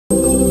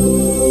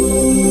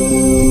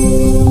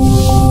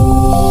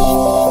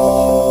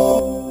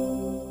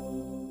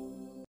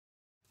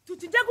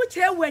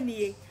che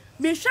wanie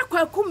me hwe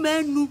Kwaku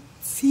Manu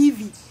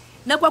TV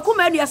na Kwaku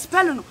Manu ya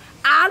spell no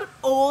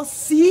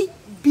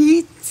ROCB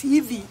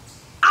TV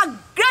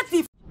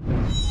aggressive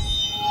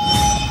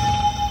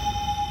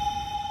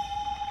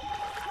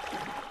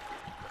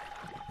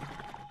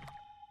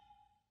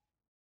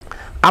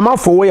I'm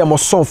for way I'm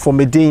son for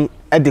me din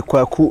at the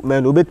Kwaku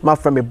Manu bit my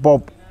friend me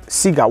Bob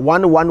Siga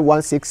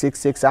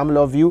 111666 I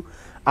love you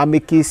I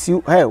make kiss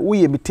you hey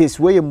we be taste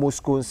where you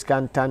Moscow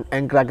scantan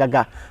and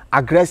gragaga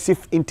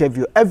aggressive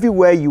interview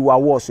everywhere you are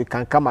was you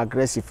can come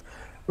aggressive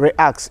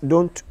react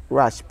don't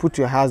rush put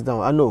your hands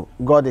down I know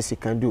God is he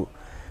can do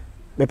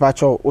me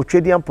pacho o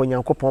twedi ampo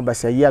Nyankopon ba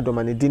say ye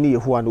adoma ne dini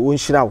yehu an o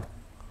nhira wo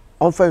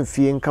onfa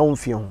mfie nka wo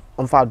mfie ho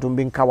onfa adom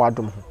bi nka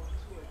wadom ho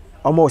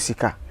omo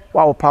osika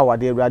wa wo power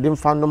de awurade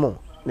mfa no mo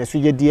na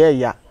suje die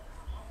ya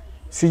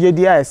suje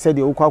die ya said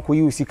wo kwako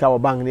yi usika wo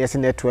bank na yes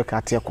network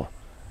ateko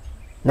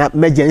na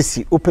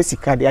emergency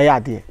opesika de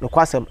ayade no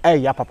kwasem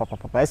ya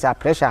papa esa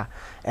pressure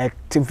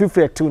tim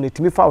fifre tu ne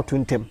timi fa otu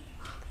ntem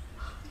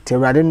te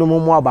awurade no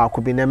mo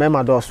abako bi na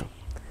mema doso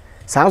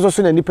sanso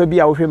so na nipa bi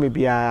a wo hwe me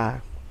bia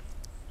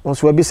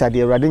onso abisa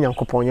de awurade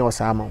Nyankopon ye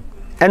osama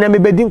ena me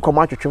bedi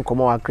nkomo atwetwe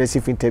nkomo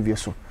aggressive interview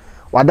so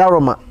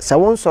wadaroma se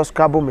won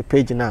subscribe me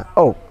page na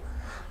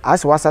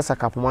as wasasa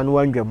kapomano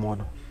wanwemo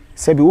no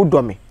se bi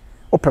wodome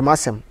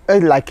opemasem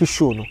like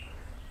show no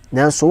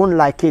nanso won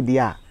like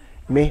dia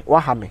me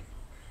waha me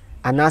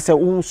anase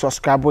un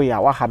subscribe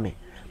ya waha me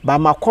ba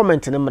ma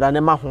comment ne mra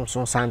ne ma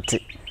honso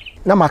sante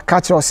na ma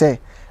catch o say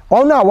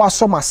ono a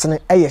waso masene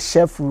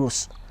chef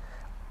Rose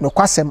no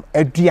kwasem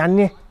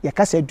aduane ye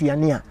kasa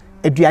aduane a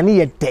aduane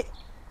ye de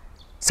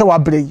se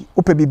wabre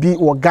ope bibi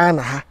wo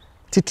Ghana ha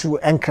titu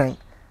enkran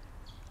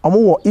omo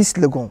wo East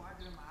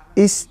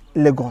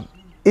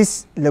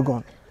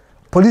Legon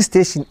police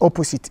station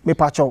opposite me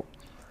pacho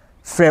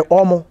frɛ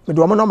omo me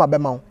do omo no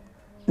mabema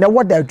na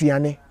woda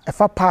aduane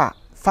efa pa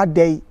fa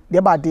day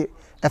de ba de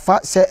efa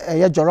se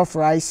eye jollof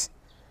rice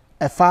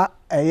efa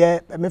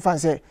eye me fan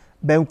say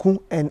banku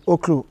and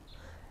okro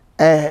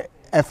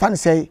efa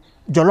say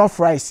jollof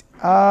rice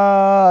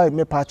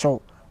me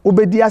pacho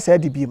obedi asa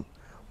de biem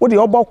wo de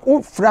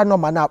obok fra no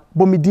ma na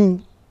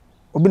bomidin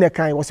obi na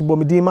kan wo se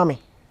bomidin mame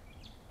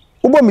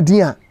wo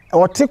bomidin a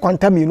wo te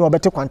kwanta mi no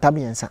obete kwanta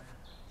mi ensa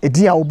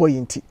edi a wo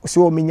boyinti wo se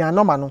wo menya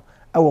no ma no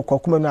ewo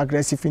Kwaku Manu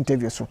aggressive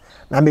interview so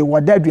na me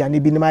woda aduane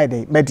bi ni ma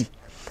yede medi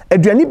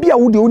aduane bi a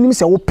wo de onim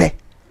se wo pe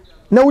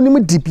na onim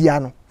di bia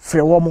no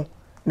frɛ wo mo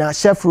na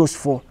chef Rose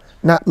for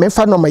na me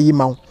fa no ma yi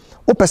ma wo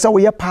pese wo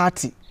ye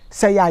party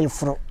se ya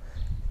ayefro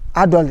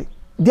adole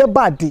de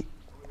badi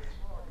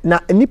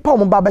na nipa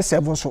mo ba be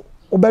 7 so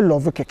wo be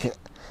love keke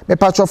me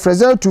patro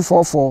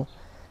 0244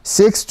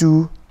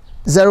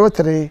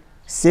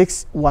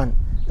 620361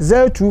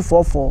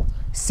 0244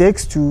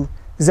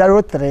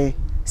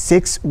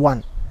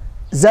 620361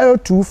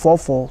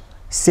 0244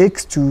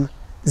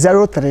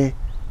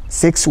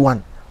 620361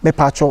 me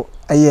patro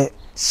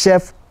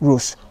chef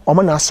Rose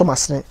omo na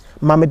asomasene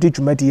mama de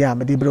dwumadi ya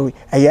me de brew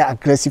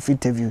aggressive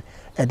interview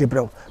de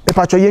brew me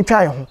patro ye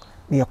twa ye ho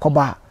ne ye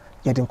koba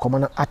ye de nkomo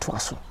na ato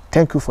aso.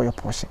 Thank you for your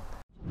portion.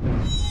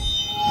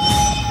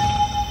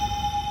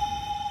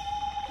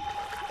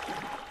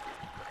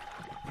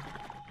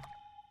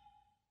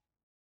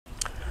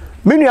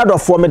 Many other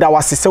form that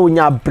was se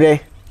wonya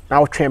bre na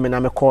wo twen me na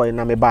me call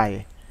na me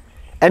bae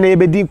ena ye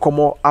bedi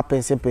nkomo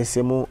apense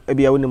mu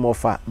ebia woni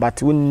mofa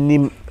but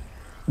wonim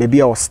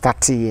bebia o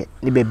start ye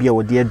ni bebia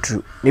wo de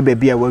adru ni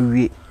bebia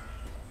wawie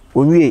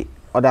onwie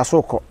oda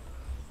so ko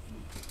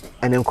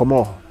ene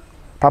nkomo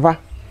papa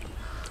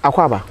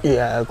akwaba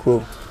yeah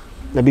cool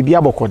na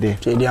bebia bokode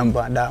chedi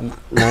amba dama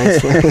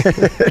nice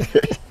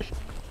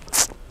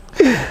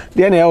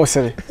dia na yo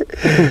sere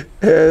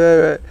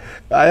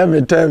I am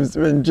at times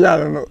when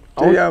Jano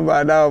chedi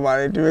amba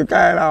dama ti me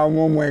kai na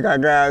omo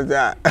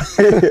kaka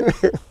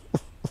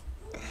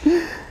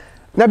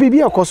na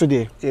bebia koso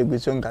de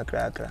eguson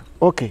kakra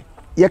okay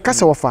ye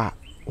kasa wofa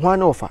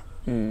hwana wofa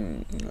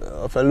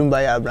ofa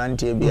Lumba ya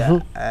brantie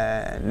bia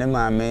ne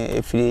maame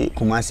efiri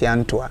Kumasi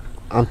Antoa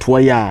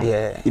ya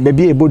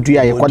ibebi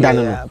ebodua ye koda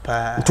no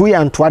ntu ya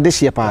Antoa de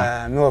hye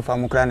pa me wofa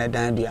mukra na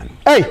dan dua no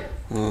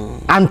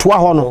Antoa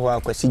ho no wo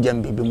akwasi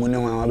jam bibi mu ne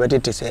wa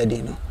betete se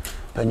de no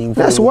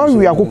panimfo that's one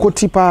we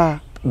akokoti pa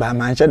ba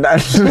manche dan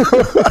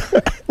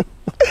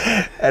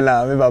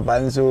ela me papa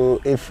nso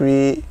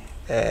efiri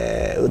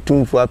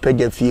otumfu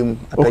apagya fiem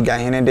apagya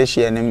hene de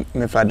hye ne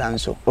me fada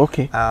nso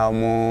okay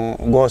mo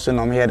go so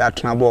no me head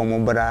atena bo mo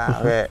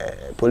bra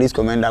police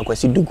commander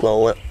akwasi duku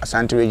o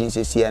Asante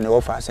Regency sia ne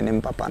Wofa ase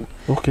ne papa no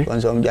okay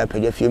onso mo dia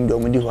apagya fiem do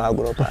mo di ho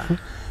agro pa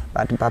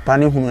but papa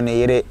ne hunu ne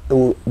yere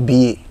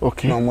bie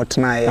no mo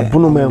tena ye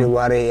de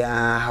ware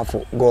ya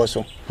hafo go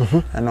so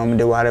no mo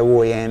de ware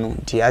wo ye no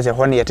ti ase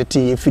ho ne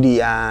yetete ye firi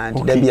ya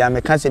da bia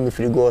me ka se me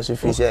firi go so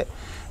firi se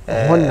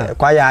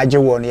kwa ya age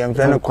wo no ye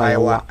mfre no kwa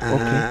wa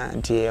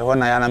nti ho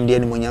na ya nam de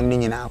ni monyam ni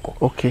nyina akọ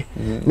okay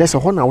na se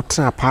ho na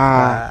wotena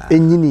pa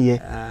enyini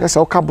ye na se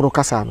wo ka bro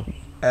kasa no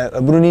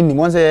aburu ni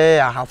mo se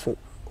ya hafo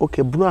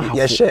Okay, Bruno half.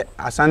 Yes,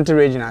 Asante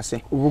region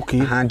ase.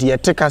 Okay. And ye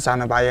take us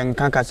an by yen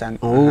kakasan.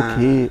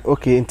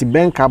 Okay, into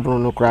Ben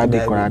Cabron crowd.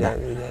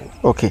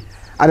 Okay.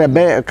 Ada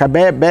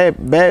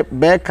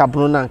be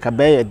Cabron and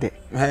Cabe de.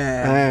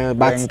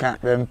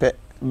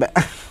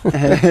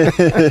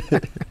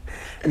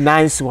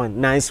 Nice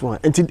one.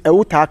 Until a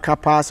uta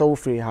pass over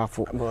free half.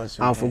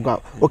 I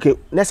forgot. Okay,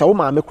 next a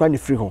woman make one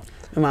free home.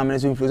 Mamma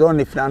is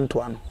only front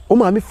one. Oh,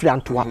 mammy free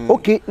Antoine.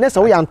 Okay, next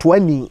a way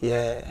Antoine.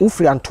 Yeah, who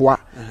free Antoine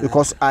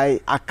because I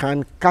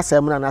can cast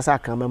him and as I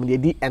can remember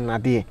the and a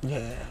day.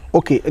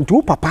 Okay, and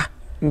to papa.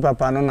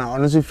 Papa no na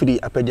honestly free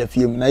apeja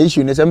film na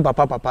issue ne sem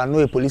papa no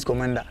a police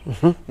commander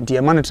nti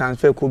e man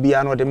transfer ko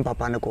bia no dem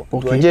papa ne ko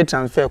to je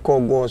transfer ko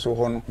go so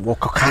ho no wo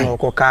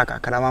kaka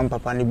karama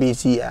papa ne be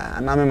si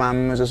na me ma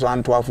me so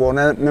antoafo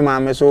na me ma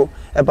me so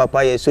e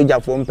papa ye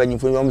soja fo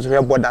mpanyifo yo so he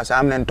border sa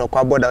am ne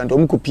ntokwa border nto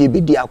mko pie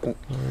bedi ako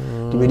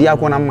to bedi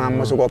ako na ma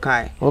me so ko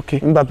kai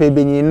papa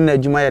be nyi na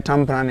adwuma ye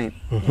tampra ne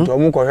to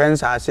mko hwe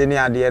nsa ase ne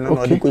ade no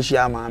no de ko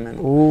hia ma me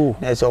no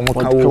na so mko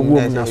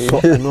kawo na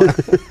so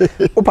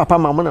o papa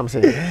ma mo na me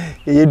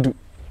yedu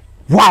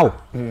wow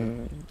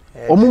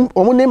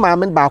omu ne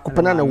maame ba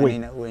akopana na we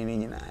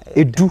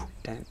edu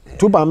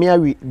to ba me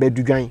awi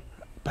bedudwan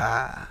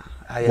pa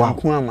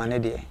ayanku amane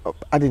de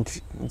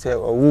adenti say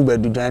owu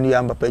bedudwan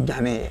ya papa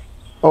dwane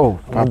oh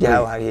papa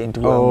ja wari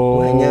ntu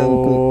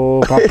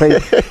wanyanku papa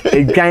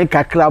edwan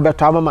kakra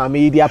obeto ama maame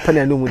yidi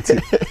apana no muti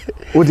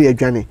wo de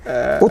edwane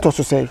wo to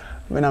so say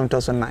me na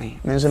mto so nine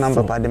me so na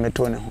papa de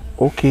meto ne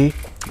ho okay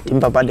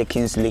papa de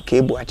Kingsley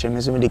Kebu ache me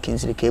so de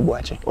Kingsley Kebu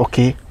ache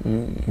okay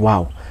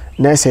wow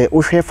na say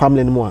wo hwe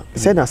family no a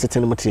say na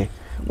setene mote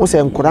wo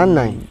say nkora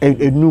nan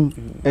enum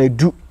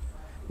edu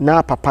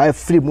na papa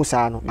free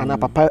musa no ana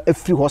papa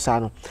free hosa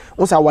no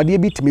wo say wade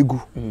bi timegu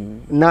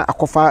na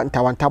akofa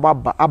ntawantaba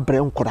abre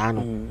nkora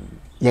no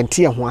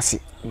yente ho ase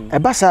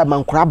eba sa ma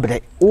nkora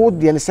bre wo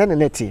de ne say na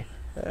neti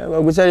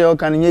wo say yo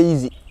kan nye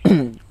easy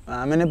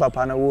amene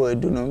papa na wo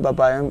edu no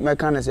papa me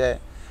kan say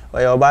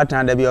oya oba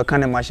tan da bi o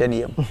kan ma hye ne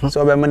yam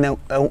so be me na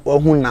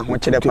ohun na ho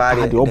kire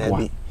paare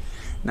bi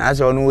na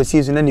ase ono wo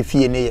season na ne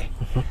fie ne ye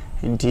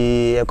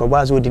nti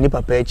ekoba so di ni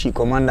papa echi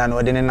commander na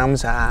ode ne nam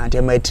sa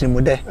ante ma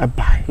tirimu de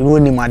no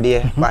ni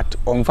made but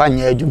omfa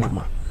nya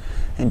adwuma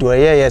nti o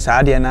ye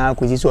sa de na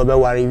akuzi so be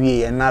ware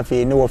wie na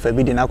afi ne wo fa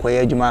bi de na koye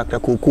adwuma akra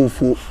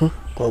kokofu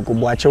ko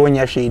bo ache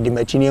wonya hwe di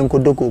machine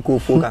enkodo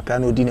kokofu kakra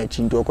na odi na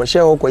chi nti o ko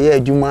hye wo koye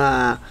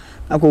adwuma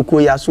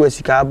akoko ya so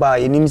asika ba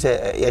yenim se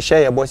ye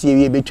hye ye boss ye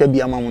wie betwa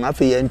bi ama na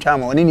afi ye ntwa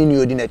ama oni ni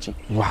odi na chi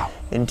wow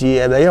nti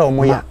ebe ye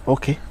omo ya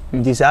okay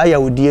nti sa ya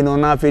odie no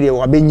na afi de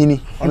wa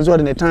benyini ono so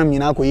de ne time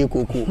nyina akoye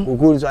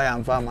koku so ya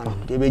mfa ama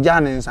de be ja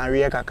ne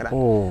nsanwe kakra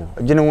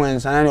ogene wo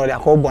nsan na ode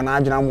akobo na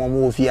agena mo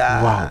mo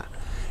ofia wow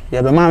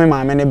ya be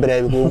maame ne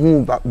brɛ ko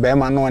hu be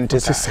ma no nte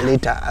sa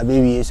later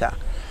abewie sa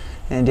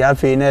nti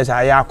afi ne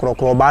sa ya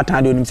akrokro ba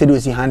tan de onim se de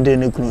osi 100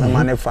 ne kunu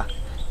ma ne fa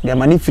de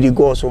ma ne firi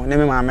go so ne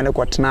me maame ne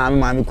kotena me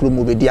maame kuru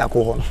mo be di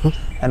akoho no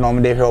e no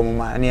me de hwe o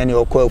ma ne ne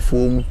okɔ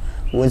afuom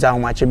wonza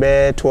ahomache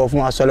be 12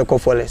 no asole ko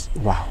forest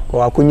wow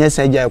ko akunye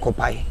seja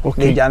ekopai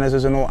ne jane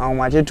so no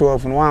ahomache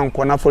 12 no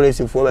anko na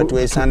forest fo beto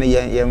esane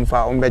ye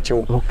mfa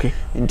ombechewo okay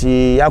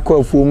nti yakọ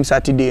afuom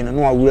saturday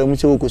no awura mu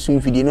se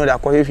okosun fidi no da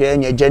kọ hwehwe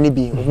anya jane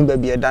bi ohun ba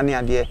bi edane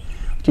ade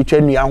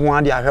twitwa nu ya ho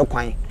ade ahwe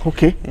kwan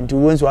okay nti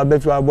wonso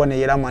abefi abo ne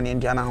yera mane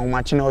nti ana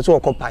ahomache no so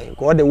okopai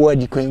ko de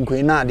word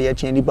kwenkwen na ade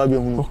ye nipa bi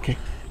hu okay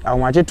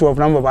ahomache 12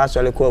 number ba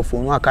asole ko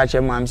afuom no aka che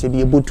mam se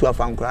bi ebutu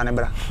afankura ne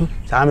bra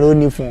sa me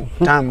oni fun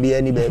tam bi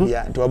ani ba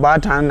bia nti oba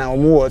tan na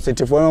omu wo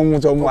setifo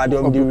no so mu ade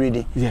om di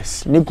ready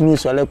yes ne kunu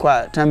sole ko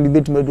tam bi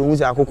betima do mu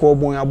se akokọ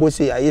obon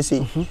abose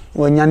ayese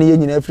wonya ne ye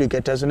nyina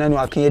africa teso na no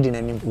akan ye di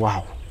nanim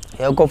wow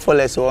e ko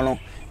forest wono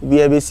bi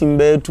e be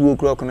simbe 2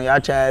 o'clock no ya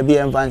cha bi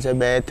en fanse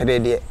be 3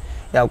 de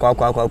ya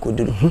kwa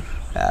kuduru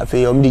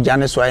afi yom di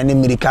jane so ay ne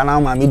mirikana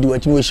ma mi di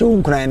wati wo hye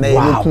nkran na ye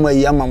kuma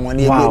yi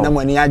amamone ye na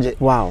mani age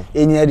wow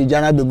enya di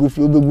jana begu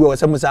fi obegu o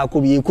samusa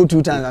akobi ye ko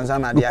 2 times ansa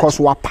na de because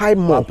wa pai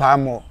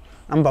mo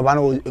am baba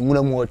na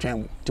enwura mu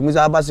otwen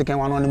timuza abase kan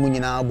wano ne mu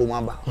nyina abom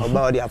aba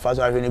oba odi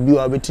afaso ahwe ne bi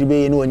wa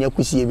betribe ye ne wonya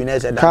kusie bi na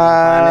se da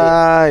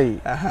kai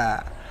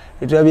aha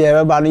eto bi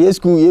e ba no ye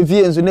school ye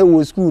fie nso na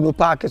wo school no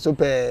park so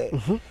pe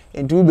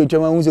entu betwa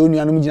ma hu se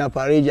onuanu mu gina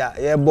pareja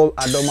ye bo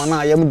adoma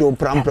na ye mdo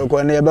prampre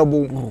ko na ye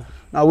bebo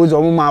na wo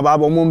zo mo ma ba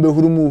bo mo be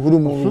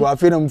hurumu wa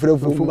fe na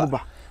mfrefu ba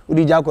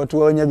udi jakoto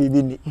onya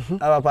bibi ni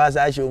aba pa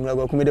sa ahye omra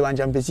Kwaku de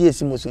bancha mpesi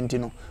esimo so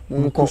ntino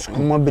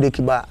mo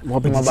break ba mo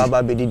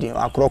baba bedidi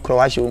akrokro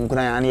wa hye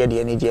onkuna ya na ye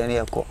de ne je ne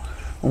yeko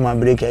mo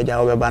break eja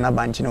wo be ba na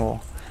banchi no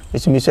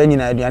esimi so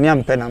nyina aduane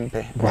ampe na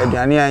mpe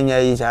aduane anya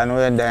yi sa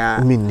no yenda ya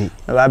minni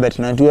ba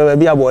betina ntu ba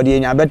bia bode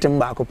nya betim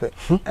ba kope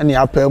ene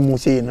apa mu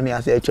sei no ne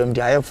asa atwam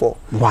di ayefo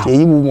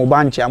yi bu mo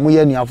banchi amu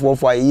ye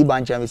nuafofo yi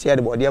banchi am sei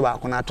de bode ba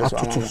ko na to so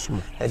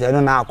ese no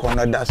na akọ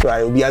no da so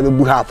ayi obi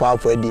abebu ha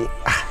afo adie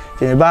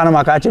te ba na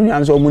maka chim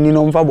nyan so muni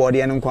no mfa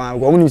bode ne nkwa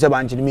ko muni se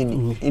banchi ni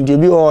minni ndi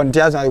bi o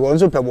ntia ko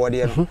nso pe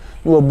bode no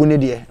no wabu ne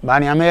de ba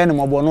ne ameye ne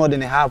mo bo no de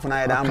ne half na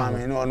ya da ama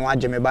me no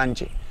agye me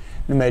banchi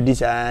no me di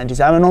sa nti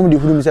sa me no me di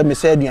huru mi se me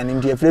say aduane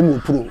nti efre me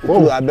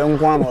opuro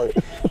abenko ano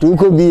to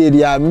ko bi e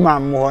dia me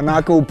mam ho na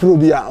aka opuro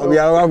bi a obi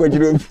a wa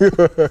gojiro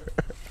opuro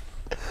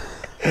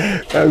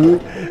agu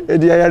e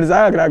dia ya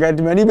za kra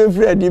ti mani be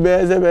free di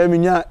be se be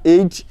minya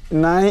 8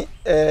 9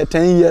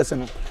 10 years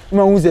no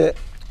ma hu se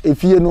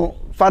efie no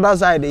father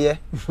side ye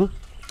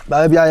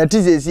ba bia ya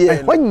ti se sie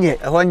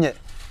ehonye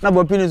na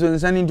bo pini so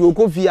nsani nti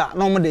okofi a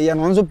na omde ye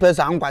no nso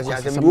pesa ankwase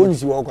asem do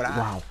nsi wo kora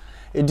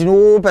edi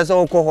no pesa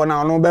okọ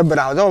na no be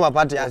bra so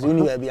papa te ase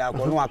uni ba bia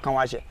akọ no aka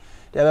wa hye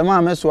de be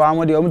ma me so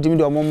amode omtimi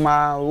de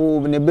omma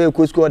ne be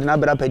ko school de na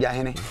bra pagya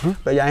hene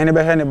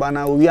be he ne ba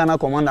na owi ana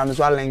commander no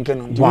so alenke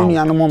no di uni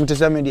ana mom te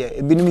se me de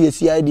ebi nim ye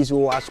CID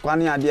so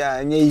askwane ade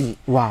a nya easy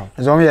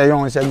so me ye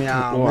yon se me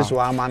a me so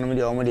ama no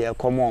de omde e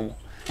komom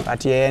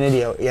but ye ne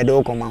de ye de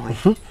okoma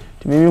hwan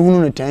me hunu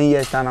no 10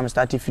 years time I'm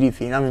starting free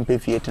na me pay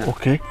fee tina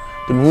okay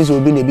the means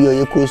will be the be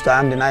your coast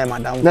am the na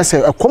madam na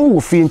say akom wo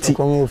fee nti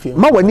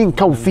ma wani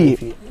nka wo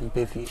fee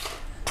pay fee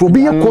to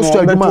be your coast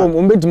aduma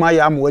o betuma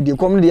ya am wadi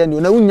kom de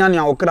na wunya ne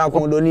akokra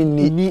kon do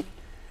ni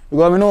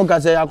because me no ka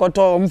say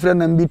akoto mfre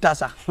na mbi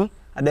tasa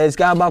ada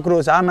iska ba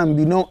cross ana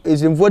mbi no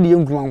esimfo de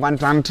yankuma kwan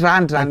tran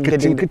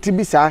kiti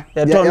bi sa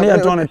ya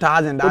ton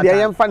 1000 that ya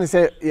yemfa ne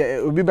say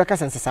obi beka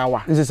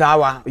sensesawa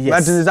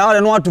but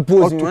sensesawa no to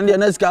pose no de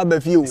na iska ba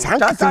fie o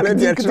tasa le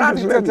de tran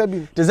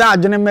te za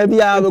adwene ma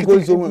bia ba ko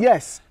so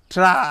yes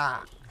tra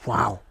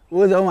wow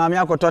wo ze ma me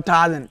akoto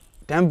 1000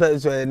 10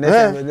 so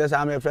next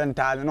say my friend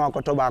 1000 no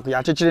akoto ba ko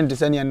ya chechire nte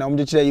sene na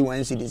omde chire yi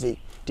 1 cedi say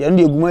te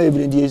ande eguma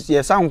ebire de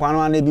ye sankwa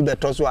no na bi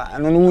beto so a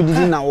no no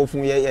wudidi na wo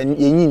fun ye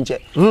nyi nche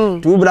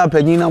tu bra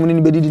pagin na mo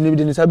ni bedidi ne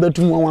bi ne sa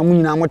betum wa mu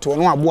nyina mo te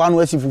no aboa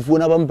no asi fufuo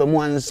na ba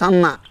mpamu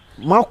ansan na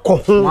mako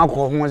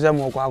ho se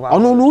mo kwa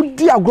ono no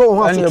di agro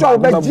ho so twa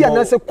be di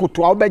na se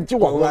koto a be gi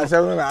wo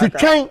ti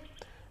twen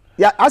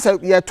ya asa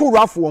ya to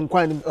rafo won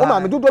kwan ni o ma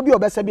me dodo bi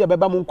obesa bi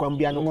beba mo nkwan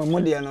bia no mo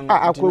de no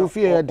akwa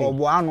fie ya de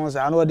oboa no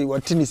sa no de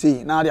wotini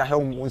sei na de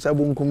ahwe mo nsa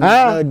bonkum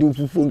na de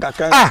fufuo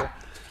nkaka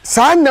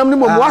sa nam ni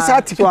mo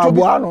asa tikito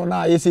bi no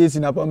na yesi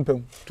na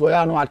pampam to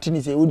ya no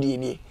atini sei odi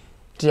ni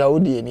tia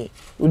odi ni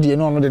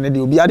no de ne de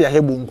obi ade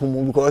ahwe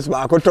bonkum because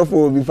ba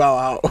akotofo obi fa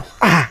wa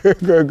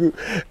gagu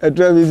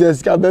etra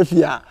business ka ba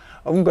fia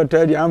omko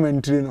tadi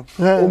amantri no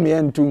o me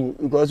entu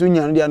because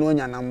unya no de no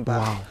nya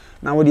nampa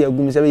na wo de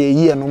agum se be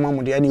yi no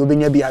mamu de ne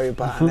obenya bi awe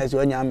pa na se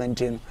onya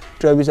amantri no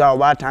tra bi sa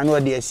oba ta no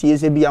de sie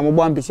se bi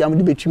ambo ampesi am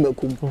de betwi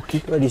makum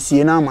o de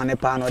sie na amane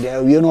pa no de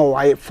wie no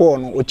why 4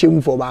 no o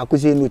chemfo ba ko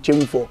se no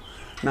chemfo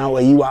na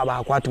wa yi wa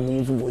ba kwato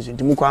mu fu bozi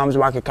ntimu kwa amso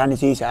ba ke kan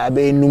se sa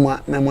be numa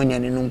na monya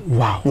ne num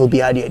no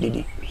bi ade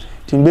adidi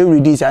timbe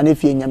redi sa na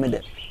fie nyame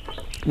de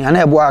ni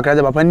ana ebo akra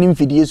papa nim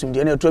fidie sum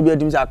de na to bi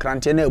adim sa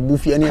akrante na abu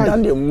fie ne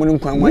dan de mu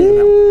nkwan mu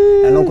ayem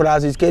eno kura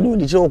se skedi wo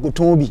di che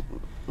okoton bi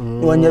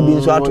wonya bi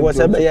nso ato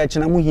se be ya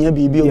chena mu hia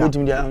bibi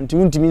obetim de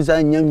ntimi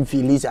nsa nyam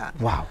filisa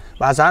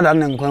ba sa dan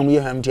na nkwan mu ye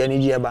hamtia ne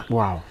ji eba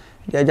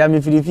ya ja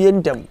mi fidie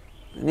ntem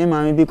ne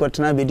ma mi bi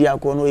kotena bedi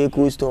akọ no e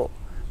coaster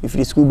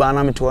ifri school ba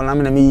na me to na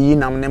me na me yi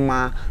nam ne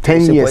ma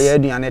 10 years ko ye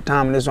aduane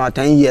tam ne so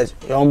 10 years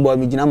e on bo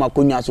mi gina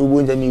makonya so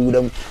bo nza mi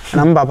wudam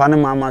na me papa ne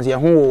mama se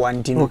ho wo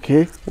wanti no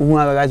hu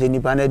aga se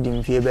nipa na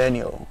dim fie be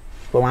ne o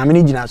bo ma me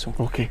ni gina so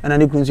na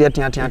ne kunsu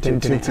yetia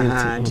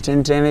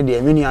tenten ne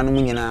de me ni anu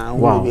nyina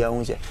hu bi a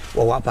hu se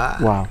wo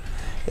wapa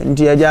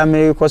nti aja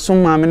me ko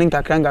summa me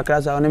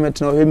nkakra sa ne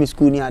metena o hemi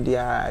school ni ade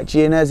a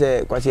chie na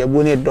se kwase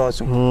abu ne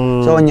doso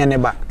so onye ne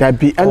ba da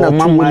bi ana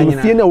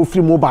tu fie na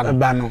ofiri mo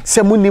ba no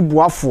se mu ni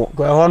boafo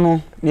ko ho no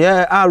ye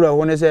awe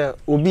ho ne se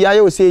obi aye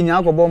o se nya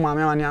akobo ma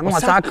me wane anu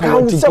asa ka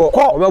wotiko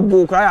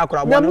obebu kra ya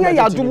kra bo na me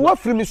ya dum wa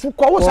firi mi su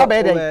ko wo sa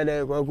be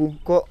de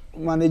ko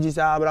manage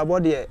sa abrabo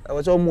de o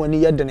so mo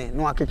ni yedene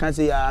no akeka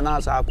se ya na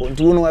asa ko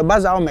nti no e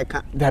baza o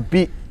meka da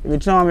bi mi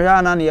tena me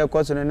ya na ne ye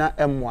koso ne na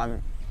emwa me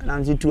na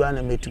nzi tu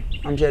ana metu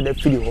am share the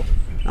video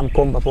am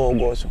kom papa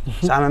ogoso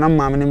sana na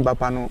mama ne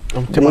papa no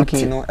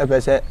making no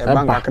epese e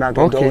bank akra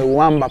to we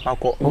wan papa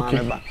ko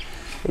mama ba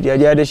e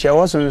dia de share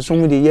was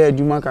nsum de ye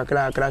aduma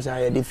kakra akra sa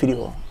ye de free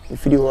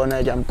ho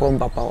na jam kom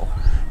papa o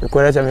e ko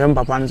rese me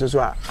papa no so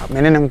a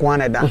me ne nko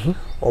ana da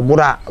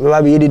obura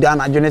baba be yedi da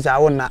na adwene sa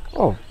wona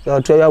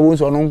so to ya wo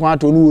so no nko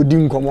ato no odi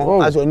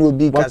nkomo aso no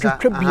obi kasa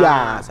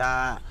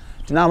sa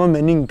tina ma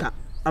mani nka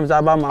am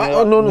sa ba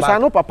ma no sa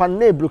no papa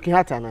na broken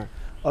heart na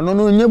ono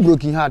no nye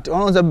broken heart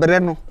ono se bre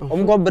no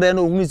omko bre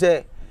no ohunu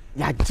se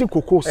ya ji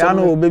koko ya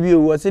no baby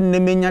o se ne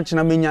menya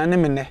chena menya ne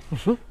menne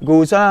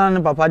go sa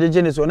ne papa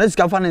jeje ne so na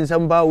sika fa ne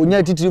nsam ba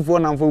onya titirifo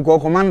na mfo ko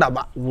commander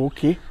ba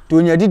to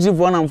onya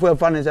titirifo na mfo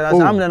fa ne se na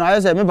sam ne na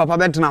aye se me papa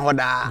betena ho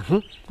da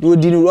do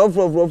di ni rof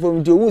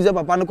mi ti owu se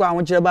papa ne ko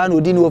awon kire ba na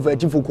odi ni wo fa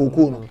tifo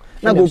koko no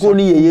na koko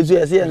ni ye yesu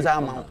ese yensa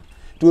ama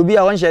to obi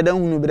a won hyedan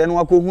hunu bre no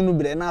akọ hunu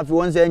bre na afi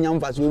won se nya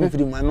mfa so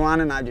mfiri mu no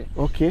ane na ade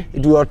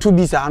do otu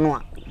bi sa no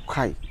a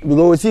kai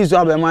because see so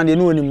abema de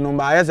no onim no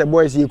ba yes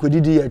boys ye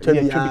kodidi ya twa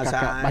bia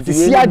sa but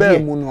see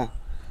ade mu no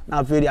na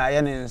aferi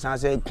aye ne nsa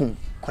se kum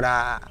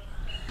kra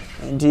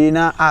ndi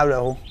na awre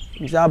ho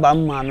msa ba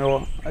maame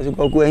wo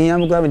asiko ko ehia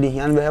me kwa me de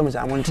hia no be he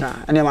msa montra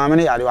ene maame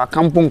ne yare wa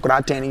kampo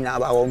nkra ten nyina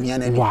ba wo hia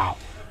na ni wow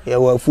ye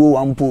wa fu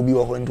wa mpo bi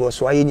wo ho nto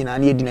so aye nyina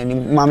na ye dinani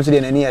maame se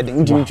de na ni ye de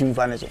ntimi ntimi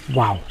fa ne so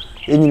wow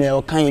enyina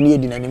yo kan ye ni ye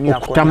dinani mi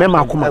akọ ta me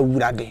ma akoma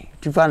awurade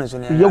tufa ne so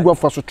ne ye gwa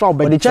for so try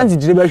but the chance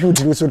dire ba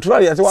hwuti so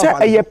try ye se wa fa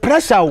say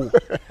pressure o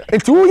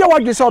enti wo ye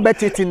wadwe se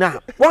obetete na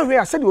wo hwe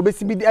ase de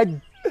obesi bi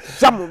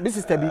jam bi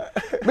sister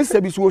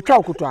bi so otwa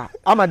okoto a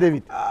ama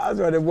David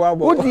so de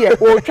boabo wo de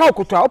otwa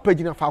okoto a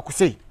opagina fa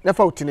akose na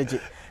fa otinaje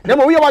na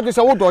mo wo ye wadwe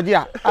se wo doje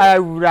a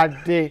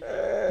awurade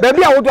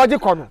baby a wo doje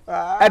ko no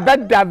e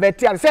beda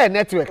veti an say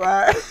network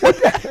I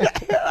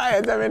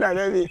tell me na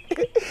David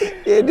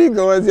e di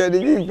go was the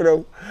bi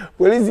from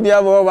police ni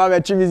abo ba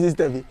be chibi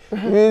sister bi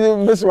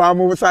me so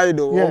am side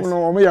o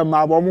no mo ye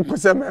ma ba mo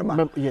kose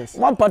mema yes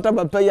one pata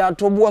ba pay ya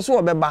to bo so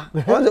obeba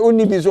o se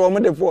oni bi so o mo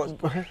de force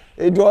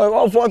e do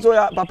o force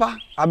ya papa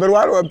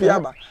aberware wa pia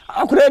ba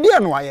akura di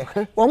eno aye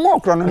o mo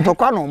okro no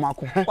ntokwa no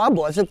mako wa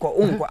bo se ko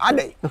unko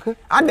adai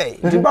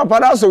di papa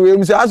da so we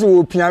mse aso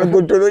o pia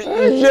gotoro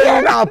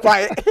ye na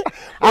pai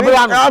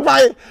abra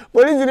pai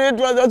police ni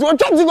to so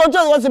chat go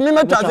se me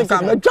meta se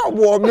ka me twa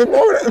bo me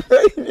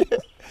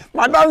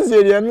madam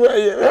serie no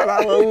ye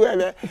la wu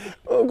ele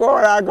o ko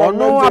ra ko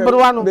no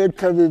abrowa no be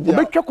ka be bia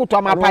be twakoto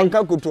amapai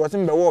ka koto se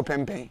be wo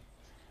pempen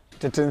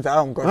tetin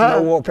sa on ko se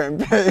wo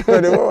pempen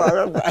o de wo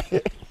wa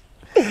pai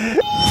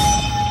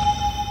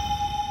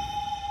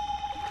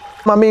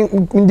mami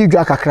ndi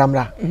dwa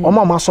kakramra o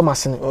ma so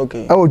masene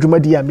okay e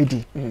odwumadi ya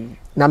medi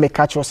na me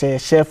catch you say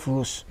chef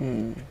Rose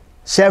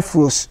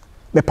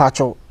me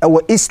pacho e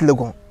wo East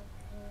Legon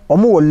o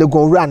mo wo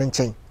Legon wura ne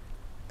nchen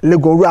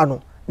Legon wura no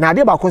na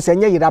ade ba ko se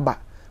nye yiraba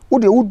wo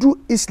de wudu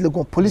East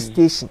Legon police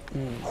station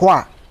ho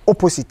a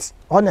opposite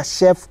on a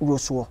chef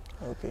Rose wo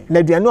okay na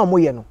aduane o mo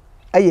ye no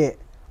eye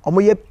o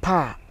mo ye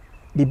pa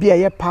de bia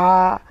ye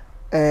pa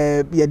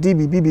ye di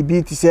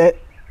bibi ti se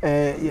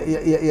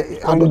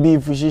ando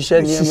beef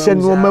shishe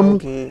no mamu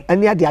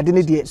ani ade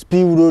ne de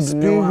spin road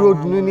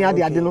no ni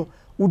ade no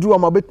wudu o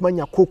ma betuma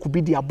nya coke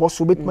bi di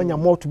aboso betuma nya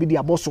malt bi di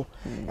aboso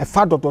e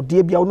fa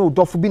dodode bia no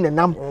dofo bi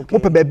nenam mo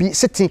pe ba bi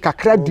sitin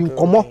kakra di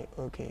nkomo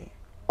okay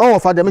oh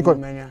fa dem ko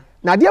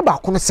na ade ba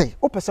ko no sei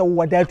o pese wo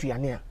wada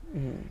aduane a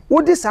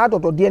wodi sa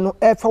dodode no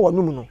e fa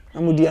wonu mu no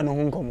amudi no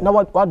ho nkomo na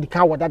wa di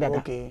ka wada dada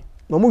okay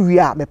no mo wi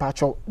a me pa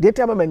cho de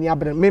te ma mani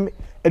abre me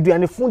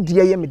aduane fun de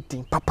ye me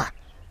din papa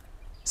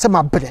se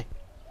ma bre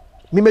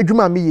me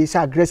madwuma me ye se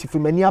aggressive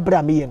mani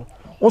abre me ye no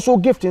also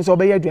gift nso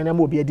be ye aduane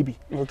ma obi adibi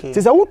okay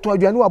se wo to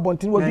aduane wa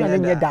bonten wa aduane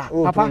nye da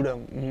papa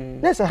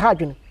na se ha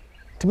adwene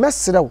te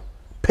mesrew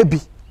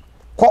pebi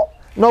ko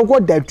na go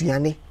da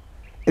aduane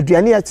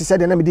ya ti se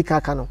de na me di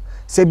kaka no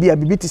se bia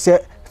bibi ti se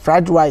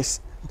fried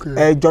rice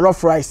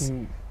jollof rice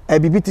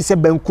bibi ti se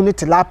banku ne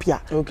tilapia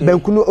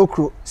banku no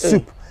okro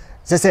soup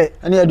se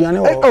ani aduane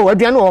wo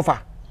aduane wo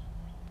fa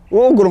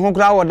wo goro ho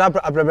kra wo da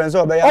preference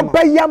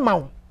obeya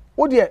ma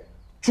wo de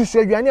chusu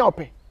aduane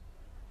ope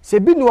se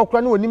bi ni wo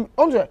kra na onim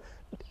onzo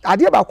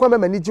ade ba kwa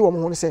mama ni ji wo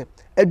mo ho se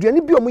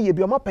aduane bi o mo ye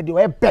bi o ma pede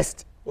wo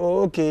best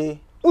okay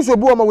uso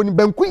bi wo ma woni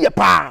banku ye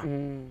pa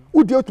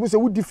wudi otum se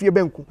wudi fie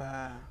banku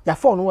ya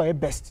fa no wo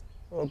best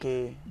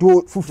okay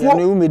do fufu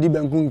ne wo medi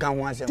banku nkan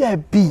ho asem de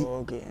bi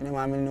okay ne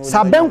ma me no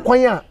sa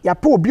bankwan a ya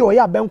pa obi o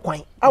ya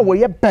bankwan a wo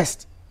ye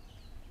best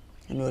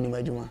ne oni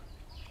majuma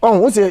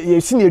wo se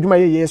ye sini adwuma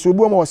ye so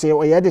obi o ma wo se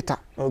o ye editor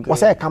wo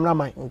se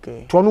cameraman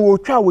okay to no wo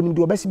twa wonim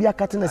de obesi bi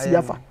akate na si bi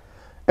afa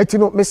eti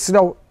no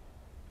mesrew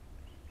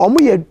omo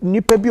ye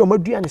nipa bi o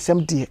madua ne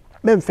sem de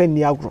memfa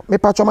ni agro me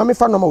patcho ma me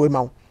fa no ma we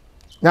ma wo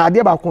na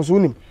ade ba kon so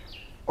unim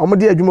omo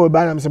de adwuma we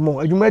ba na me se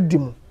mo adwuma di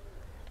mu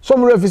so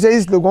mo refi say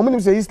East Legon mo nim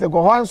say East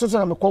Legon ho an so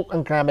na me ko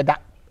nkran me da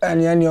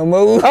ani o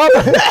ma wu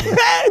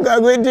ga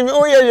go ti mi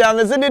o ye ya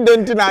me se de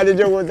don't na ade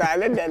jogo za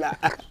le de la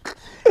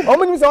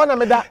omo nim say ho na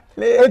me da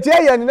eti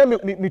aye ni na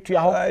me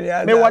tua ho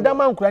me wada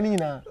man nkran ni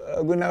nyina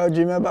aguna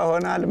oji me ba ho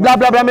na bla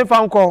bla bla me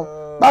fa nko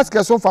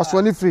basket so fa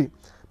so ni free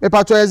me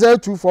patcho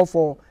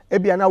 0244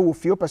 ebia na wo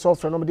fie person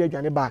ofre no me de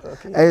adwane ba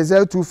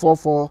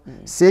 0244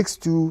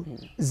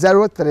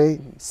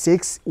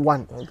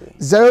 620361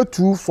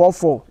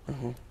 0244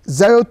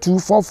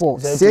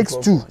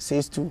 62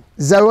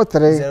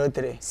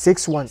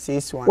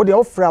 0361 wo de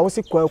ofre a wo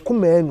se Kwaku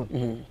Manu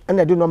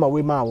na de no ma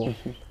we ma wo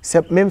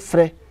se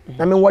memfre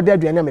na me wode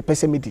adwane na me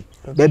pese medi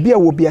ba bia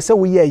wo bia se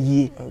wo ye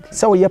ayie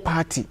se wo ye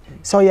party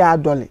se wo ye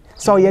adole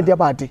se wo ye de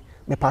bade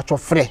me patcho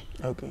frɛ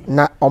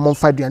na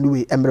omomfa aduane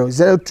we emre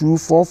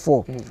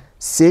 0244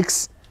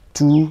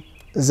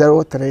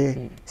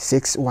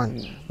 620361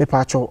 me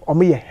patcho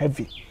omo ye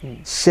heavy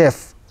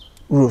chef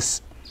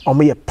Rose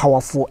omo ye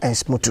powerful and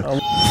smooth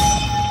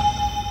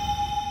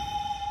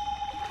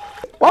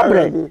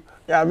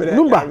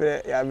Lumba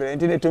ya bre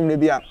ntine tumne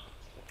bia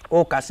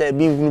o ka say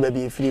bi hunu ba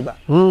bi free ba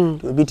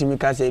to bi timi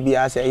ka say bi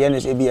ase ye ne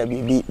say bi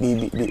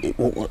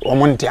o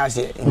monte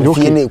ase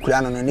fie na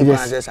ekura no ni kwa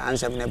say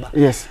ansem ne ba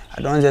yes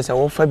I don't say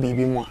Wofa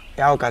bibi mu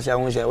ya o ka say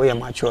won say we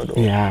mature do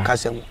ka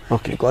say mu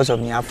because of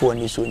ni afo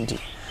ni so ndi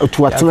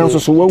to atena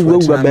so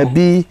wawura ba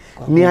bi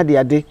ni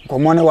ade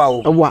komo ne wa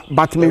o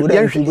but me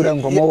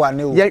yenhwe komo wa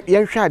ne o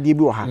yenhwe ade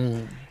bi wo ha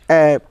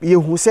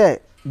yehu say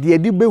de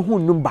adi behu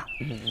Lumba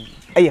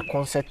eye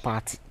concert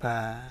party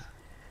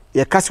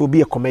ye kasa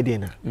obi a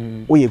comedian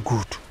o ye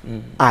good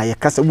ye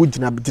kasa wo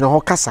gina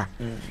ho kasa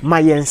ma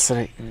ye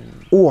nsere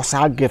wo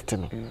sa gift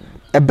no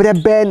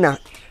ebrebe na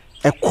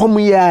ekom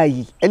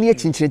yayi ene ye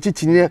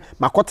chinchin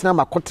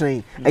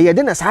makotena ye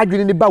de na sa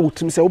adwene ne ba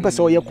wotim se wo pese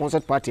o ye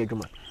concert party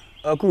adwuma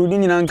akuru di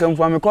nyina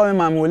nkamfo am call me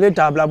ma me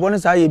later ablabo ne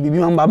sa ye bibi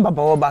ma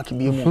papa wo back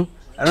bi mu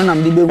eno na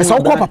me de behu so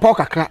ko papa o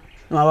kakra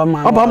Oba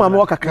mama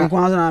wo kakra ko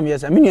hanzo na me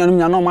yesa me nuanum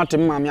nya no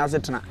matem ma me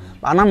asetena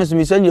ba na me so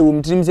me sanya wo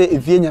mtirim se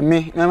efie nya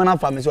me na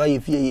fa me so aye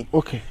fie yi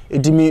okay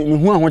edi me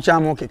hu ahocha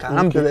am keka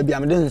na mpe ba bia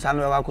me de nsa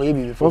no ba ko ye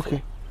bibi okay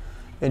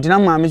edi na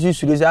ma me so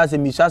suru se ase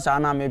mi sasa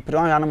na me pre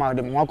on ya na ma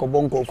de mo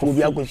akobọ nkofo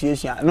bi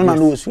akosiesia no na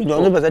no osu do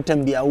no be se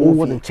tem bia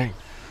wo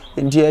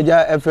enti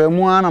eja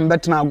efemu na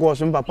mbetena go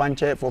so papa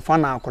nche for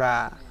fun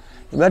akura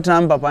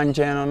betena papa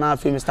nche no na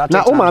afi me start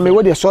na o ma me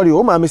wo de sorry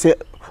o ma me se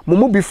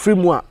mumu bi free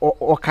mu a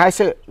o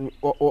kaise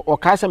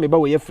me ba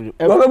wo ye free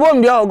wo be bom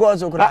dia o go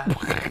so kura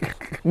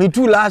me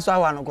too last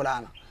hour no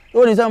kura na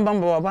o ni sam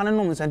bamba papa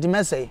no senti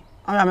message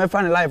am me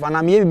fan life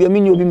na me bia me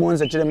ni obi mo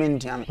nse kire me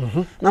ntia no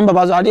na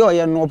baba so ade o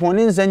ye no pon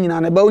ni nsa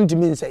nyina na ba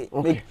untimi nse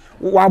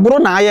wa boro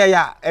na aye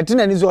ya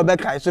etena ni so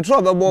obekai so tro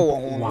obebo wo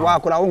ho wa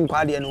kura wo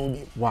nkwa de na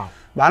obi wow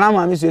ba na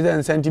ma me so se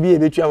nsenti bi e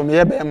betua me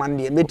ye be man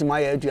de metima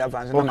ya atua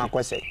fanse na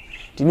makose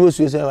tini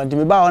osu se wanti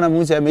me ba wona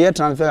mu se me ye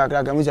transfer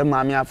akra mu se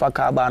ma me afa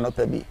ka ba no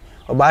pa bi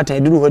oba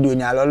tan duru hodi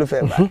onyalo lo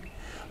fe ba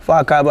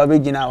fa ka ba be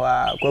gina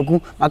wa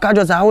Kwaku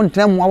makajo sa ho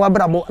ntena mu wa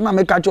brabo na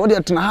me kacho de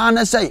tena ha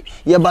na sei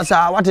ye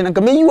basa wate na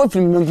ka me yiwo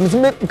firi me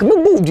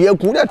bu du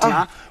aku de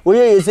tena wo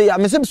ye se ya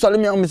me se sole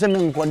me se me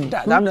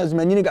nkoda da na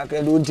me nyini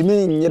kakra do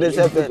ntimi nyere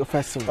se fe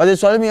wate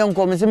sole me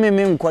nko me se me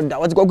nkoda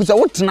wate Kwaku sa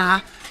wo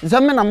tena nse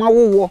me na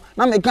mawowo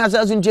na me kan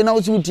sa so ntie na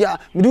wo si utia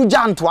me du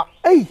jantwa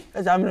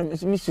esa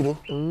me siro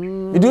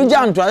me du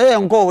jantwa ye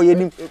nko ho ye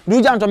nim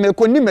du jantwa me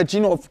ko ni machi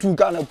na of two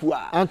ka na pu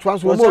a antwa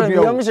so mo bi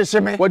o me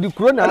hyehyeme wadi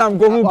kuro na am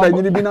go hu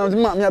panyini bi na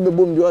ma me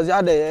abebom bi o se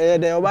ade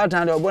de oba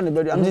tan de obo ne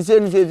bedu am se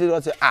ni se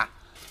o se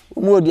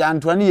mo di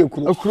antwa ne ye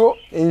kuro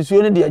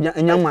ensuo ne de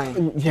enyaman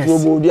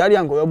obo di ari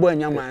anko obo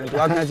enyaman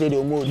to aka se de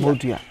omo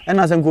di e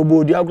na se nko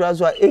obo di akura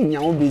so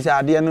enya wo bi se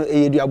ade no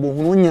e ye du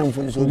abohunu nya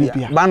mfunso bi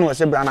ba na o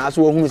se bra na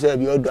aso wo hu se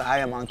bi odo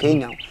haya man ka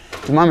enya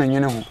ti ma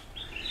menwene ho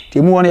ti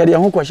mu won ye de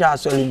ho ko sha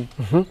asori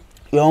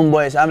young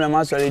boys am na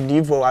ma sorry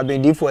D4 I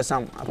been D4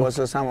 some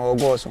apostle some o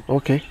go so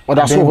okay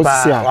oda so ho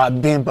si a wa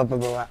ben papa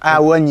ba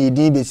wanyi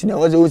di be si na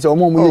wo se o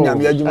mo mu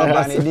nyame adwuma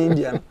ba na di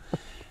india no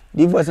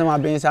D4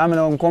 some ben sa am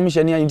na on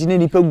commission ya ndi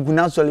ni pa gugu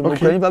na sorry mo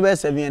kra ni pa be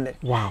 7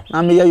 wow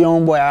na me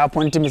young boy I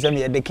appoint me say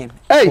me deacon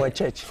for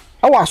church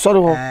awa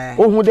sorry ho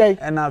o hu dai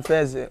and na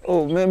first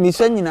me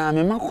so nyina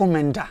me ma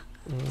commenter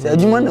se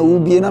adwuma na wo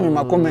bie na me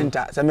ma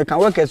commenter se me kan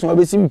work so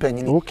be si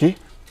mpanyini okay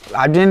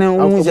adwene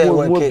wo se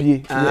work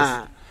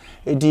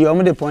edi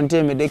omo de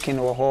ponte me dekin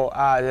wo ho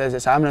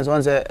sa amna so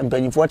nse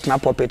mpanyifo tena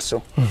puppet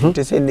so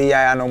te se ne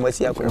ya na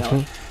omasi akonya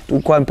tu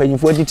kwa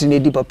mpanyifo titi ne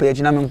di puppet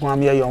na me nko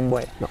am ye young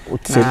boy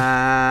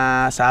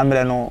na sa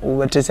amre no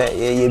wo te se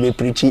ye be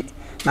preachi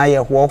na ye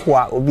ho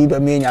a obi ba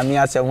me nyame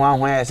ase ho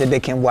ahwan ya se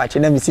dekin bo achi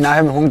na me si na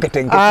ha me ho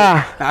nketenke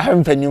na ha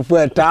mpanyifo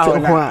eta ho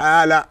na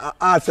ala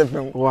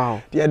asefem wow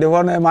de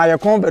ho no ma ye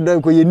kon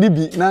bedo ko ye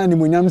nibi na ni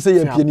munyam se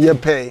ye pie ne ye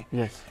pay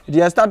yes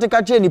de start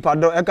ka che ni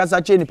pado e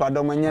kasa che ni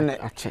pado manye ne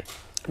ache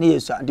ni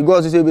yesa the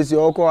gods say be say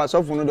oko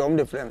asofo no de om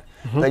de frame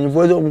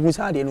panyifo zo mu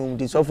sa de no mu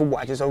di sofo bu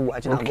ache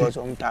na gods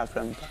om ta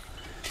frame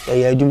ta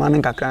ya adwuma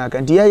no kakra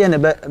kan ti ye ne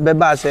be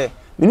ba say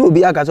me no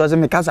obi aka so say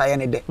me kasa ye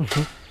ne de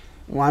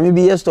mo ami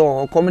bi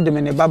yesto come de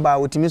me ne baba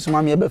otimi so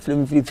ma me be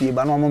frame free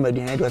ba no mo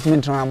madin e do say me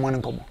ntran mo ne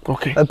komo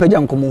okay e peja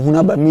nkomo hu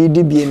na ba me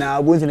di bie na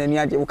abonzi na ni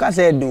ache wo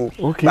kasa e do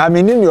ba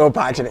me ni o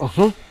pa ache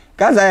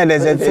kasa ye de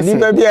say ni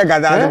ba bi e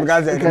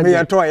kasa me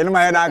ye to ye no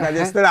ma ye da aka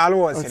just still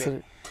alwo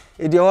sire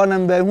edi ona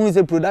mbe hu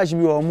se production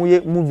bi o mo ye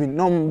moving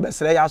no mbe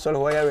sere ya solo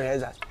ho ye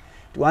rehearsal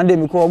one day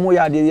me ko mo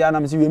ya de ya na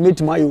me se we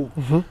metima yo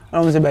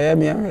na mo se be ye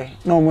me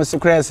no mo se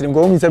crash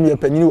ngo mo se me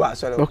panyini wa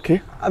solo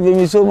okay ave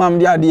mi so mam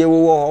de ade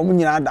wo wo mo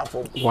nyina da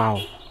fo wow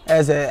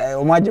ese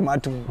o ma je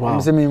matum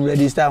mo se me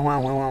register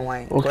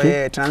hwan ko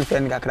ye transfer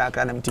ni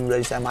kakra na metim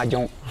register ma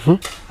jon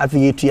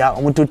afi yetua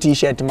o mo to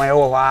t-shirt ma ye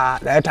wo ha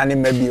da eta ne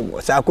mabi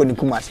mo sa ko ni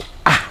kumase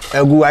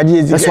egu aje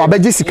ezi so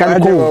abeji sika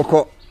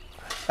ko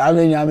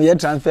ame nyame ye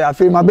transfer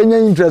afi ma benya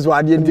interest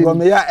wa de ndi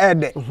me ya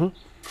ede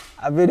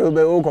afi de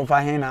obe o ko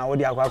fa hin na wo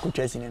de akwa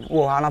akotwa sini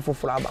wo ha na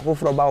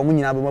foforo ba o mu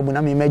nyina ba mabu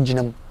na me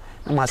maginam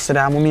na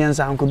masra mo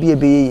miensa anko bi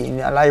ebe yi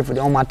life de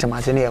o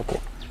matemase ne yeko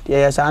de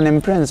ye sa ne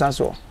prince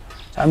aso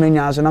sa me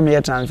nya so na me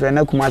ye transfer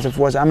na kuma se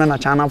fo sa me na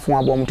chana fo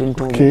abom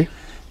tuntun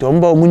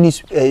Tomba muni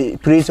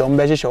praise on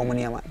be hye omo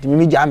niam ti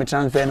mi ja me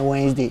transfer no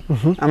Wednesday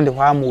am de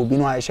kwa ma obi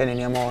no a hye ne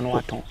niam ono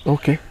aton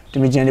okay ti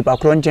mi gine pa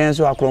kro nchen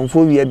so akronfo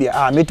wi bia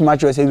metima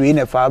cho se wi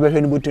ne fa be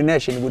hwe ne butu na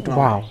hye ne butu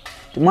wow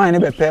ti man ne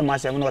be pe ma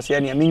se no se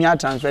ne mi nya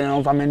transfer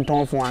no fa me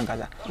nton fo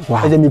ankaza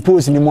e mi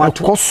post ni mo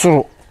ato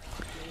kosoro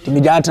ti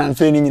mi ja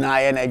transfer ni nyina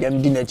aye na ja mi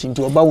di na chi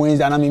nti oba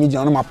Wednesday na mi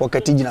gine no ma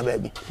pocket gina ba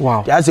bi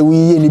wow ya se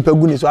wi ye nipa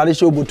gu ne so ade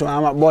hye butu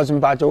ama boss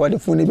mpa cho wade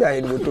phone bi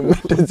aye ne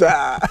butu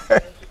sa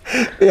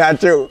ya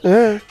too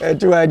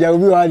to aja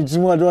obi wa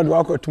tumo do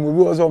akotumo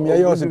bi wo so me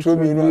ye o se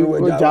trobi no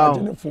wa ja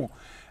ne phone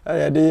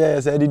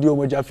de say di o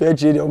mo ja fe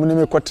chi de o me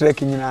me ko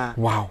trek nyina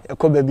wow e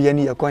ko ba bia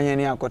ni e ko yen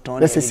ni akoton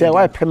this is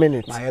why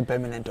permanent my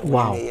permanent of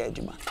me ye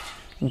aduma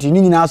nti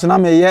ni nyina so na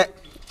me ye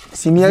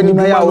simi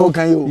aduma ya wo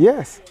kan yo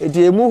yes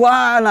eti emu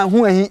hwa na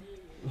hu ahi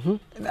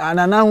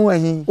na hu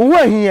ahi wo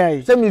ahi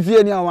ai se me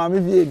fie ni a ma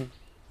me fie ni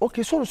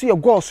okay so ye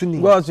goals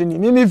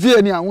ni me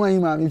fie ni a hu ahi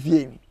ma me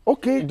fie ni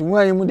okay nti hu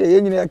ahi mu de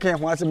ye nyina kan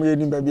ho asem ye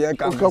ni ba bia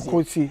ka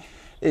ko si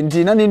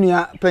nti na ne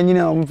nua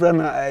panyina o mfra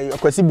na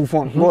akwasi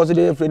bufon bo so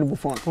de friend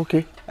bufon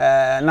okay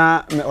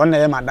na on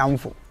na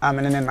madamfo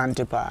amene ne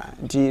nante pa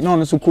nti no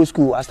no so ko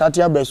school I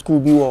started about school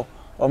bi wo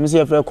o me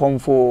say frɛ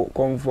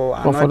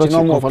comfort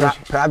no more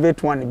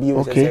private one bi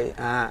o say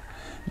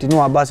nti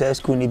no abasa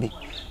school ni bi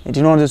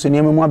nti no so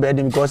ne mu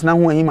abede because na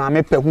ho ahi ma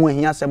me pɛ ho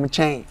ahi asɛm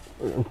kyɛn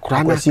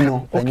akwasi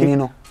no panyini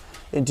no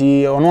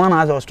nti ono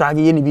na as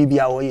struggle ye ni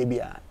bibia o ye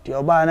bia nti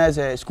oba na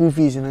say school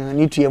fees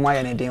ni tue mu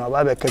aye ne den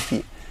oba be ka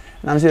fie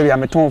na mse bia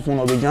meton fun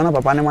no be jana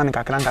papa ne man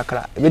kakra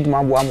ebetuma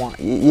abo amo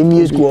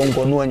yemi school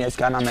onko no anya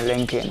sika na me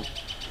lenke no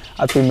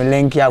afi me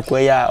lenke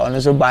akwa ya ono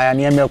so baya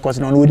ne me course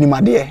no ni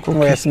made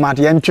no ye smart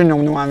ye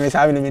ntwenwom no ame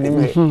sabe ne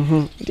me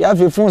ti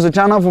afi fun so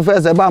chana fun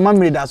first ba ma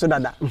me da so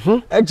dada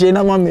eche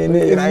na ma me ne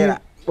ira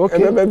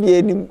okay be bia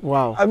enim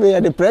wow abi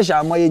ya the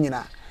pressure mo ye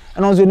nyina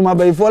eno so ni ma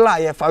ba ifo la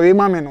ye fa we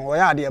ma me no o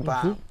ya de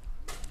pa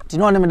ti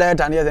no ne me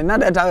data ne ye na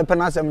data pe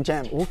na asem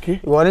chen okay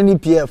wo ne ni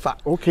pf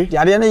okay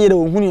ya de na ye de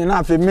ohunu na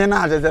afi me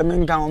na asese me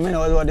nkan o me na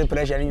wo de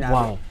pressure ni na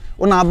wow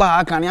una ba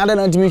aka ne ade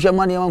na ntimi hwe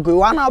ma ne man ko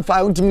wa na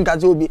fa ntimi nka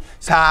se obi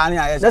sa ne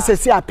aye na se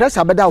si a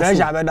pressure be da wo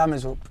pressure be da me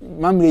so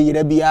mamre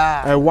yire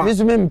bia mi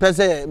so me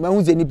mpese ma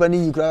hu se nipa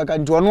ni yikura ka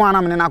nti ono ana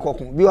me na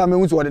kokon bi wa me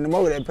hu so de ne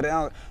mo were pre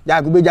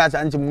ya ko be ja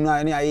sa ntimi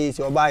nu ne aye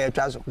se oba ye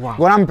twa so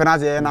go na mpena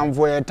se na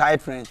mfo ye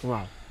tight friend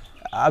wow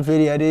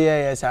aferi ade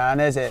ye sa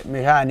na se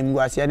me ha ni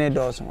mguase ne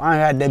doso an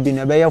ha da bi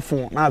ne be ye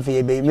fon na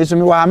aferi be me so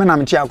me wa me na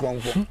me chi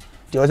akromfo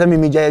ti o se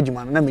me ja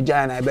adwuma na me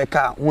ja na e be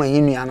ka ho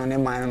ahinu anu ne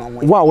man no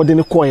mo wow wo de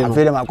ne coin no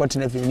aferi ma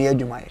kwotena fi ni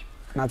adwuma ye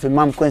na aferi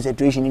mam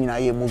concentration ni na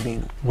ye moving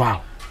no wow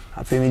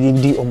aferi me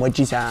di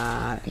omochi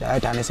sa da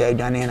ta ne se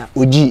adwane na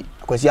oji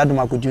akwasi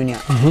aduma ko junior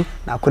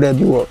na akora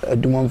bi wo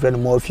aduma mfre no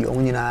mo afi o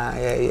nyina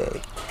ye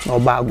na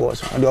oba go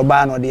so de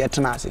oba na de ye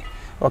tena ase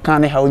o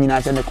kan ne ha o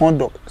nyina se ne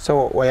kondo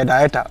so wo ye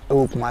director e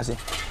wo kuma ase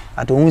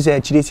ato hu se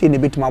akire sie ne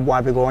betuma bo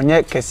apeke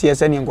onye kese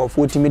se ne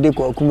nkofo timi de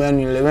Kwaku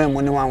Manu 11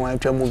 mo ne wan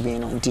atwa mu bi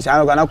no nti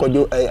sa ga na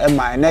kojo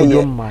ma na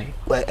ye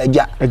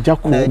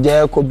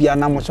eja ko bia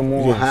na mo so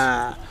mo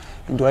ha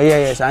ndo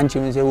ye sanchi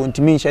mi se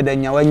wontimi hye da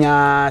nya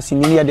wanya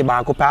sinini ye de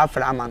ba ko pa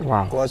afra ma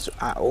no because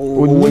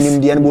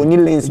onim de ne bo ni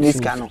lens ni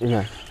ska no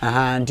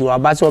aha nti wa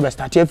ba se o be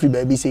start every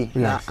baby say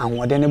na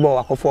anwode ne bo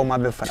wakofo ma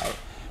be fra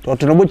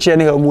to no bo che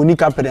ne mo ni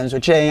kapere so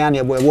che yan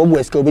ne bo bo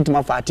eska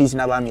obitima fa artist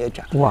na ba me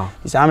atwa wow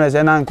isam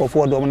se na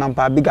nkofo do na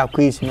mpa bigger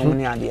quiz no mo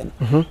ni ade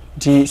no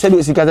ti se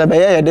do sika za be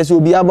ye de so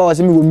obi aba wa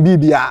se mi wo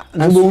mbibia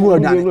no bo wuru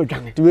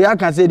odwane ti we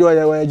aka se do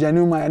ye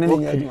janu ma ne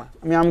ne aduma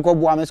me am ko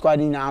bo am squad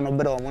ni na no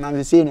bere mo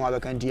na se no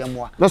abeka ntia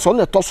mo na so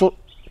ne to so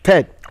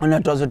third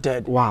on to so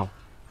third wow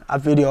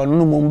afedi ono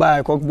no mo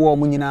mba ko bo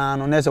mo nyina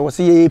no na se wo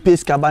se ye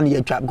peska ba ne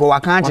yatwa go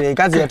waka kire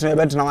ka se ye tena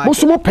be tena wa mo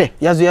so mo pe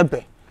yazo ye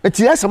pe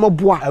eti ya samo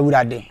boa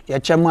awurade ya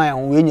chema ya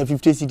we nya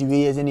 50 city we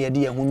ye ne ye de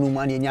ye hunu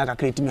ma ne nya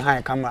kakra timi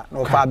han camera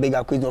no fa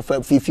bigger quiz no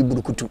fa fifi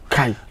burukutu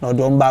kai no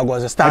don ba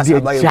go stars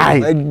aba ye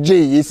je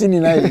yesini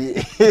na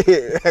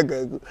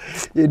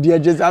ye dia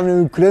je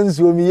samne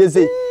krensu mi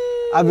yese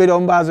ave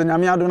don ba so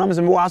nyame ado na me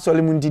se me wa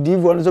sole mu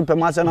divo no so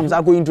pema se na me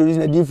sa ko introduce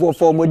na divo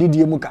for mo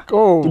didie mu ka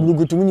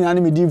burukutu mu nyina ne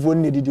me divo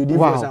ne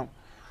divo sam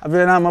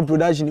ave na ma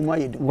production mu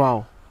ayedu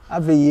wow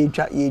ave ye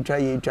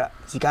twa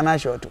sikana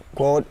short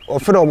ko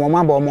ofere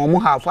omoma ba omomo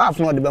half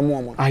no de be mo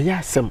omo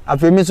ayasem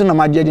ave mi so na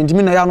maje de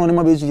ntimi na ya no ne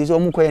ma be su se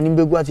omo ko ya ni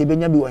begu ase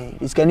benya bi won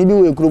isikani bi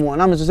we kro mo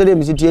na me so se de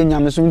mi sitie nya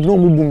me so ntino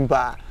mu bum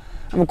pa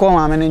am ko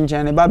ma me ne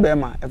nchen ne ba be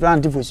ma e fra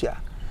antifosua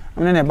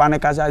am ne ba ne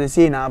kasa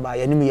se na ba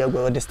ya ni mi ye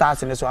go the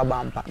stars ne so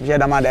aba mpa me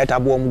da ma da eta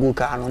bo omo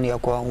ka no ne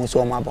ko hu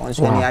so ma ba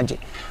so ne age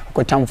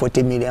ko tam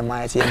 40 million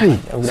ma se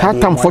sa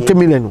tam 40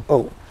 million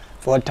oh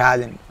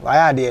 4000 wa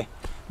ya de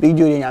big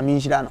jori nya mi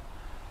nshira no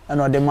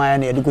ana de maya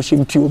na yede ko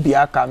shimti obi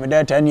aka me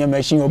data na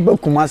machine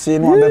obakuma se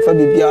no abefa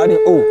bibia de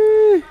oh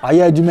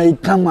aya aduma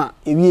ikama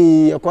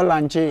ewie ye ko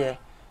lanche ye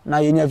na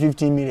ye nya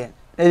 15 million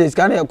e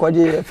scan ye ko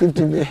je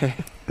 15 million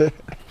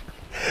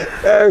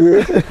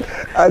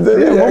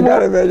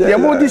ye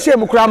mo di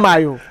shame kura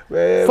mayo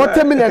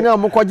 40 million na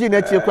mo ko ji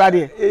na chi kura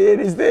de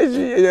e stage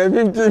ye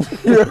 15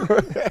 million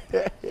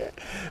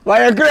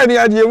Why cry ni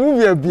ade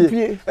movie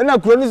abi. E na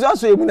kuro ni so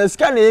aso emu na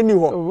sika na eni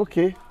ho.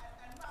 Okay.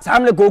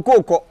 Samle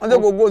kokoko, on the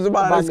gogo so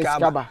ba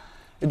sika ba.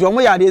 It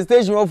omo ya the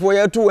station of for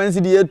ya 2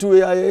 NCD ya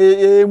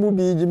 2 mu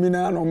bi jimi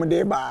na no mo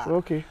de ba.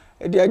 Okay.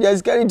 E dey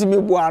just carry to me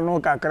bo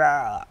ano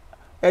kakra.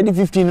 E di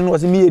 15 no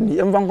was me eni.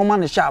 Em van koma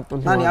na sharp.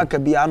 Na ne aka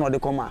bia no de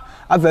koma.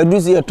 Afa du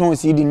se ton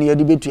CD ni ya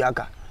di betu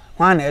aka.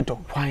 Hwan na eto.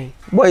 Why?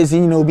 Boys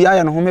ni obi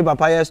aya no ho me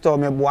papa ya store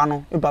me bo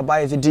ano. Me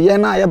papa ya se di ye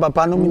na ya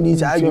papa no me ni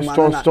sa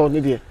adwuma na. Store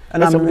ni de.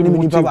 Na me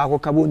ni papa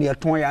akoka bo ni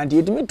eton ya nti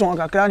etimi ton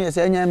kakra ne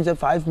se nya em se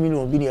 5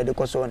 million bi ne de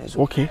koso ne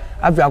so. Okay.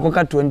 Afi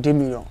akoka 20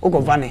 million.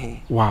 Okofa ne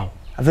he. Wow.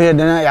 Afi de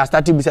na ya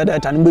start beside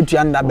that and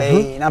betua nda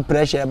be na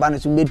pressure ba no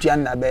so betua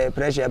nda be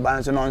pressure ba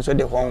no so no so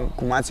de hon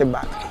kumase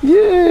ba.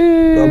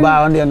 Yeah. Do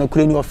ba on de no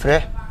kure ni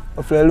ofre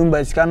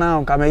Lumba sika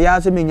na ka me ya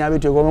se me nya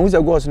betu ko me hu se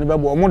gos ne be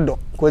bo modo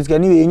ko sika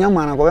ni we nya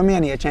mana ko be me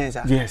na ye chance.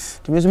 Yes.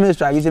 Timi so me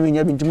strike se me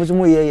nya bi timi so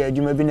mo ye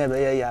adwuma bi na be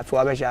ye ya fo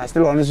abesha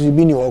still on so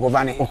bi ni o ko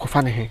fa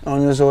ne he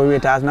on so we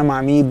tas na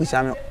ma mi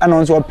bisa me ana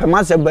on so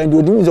pema se ban di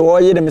odimi so wo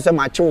ye de me se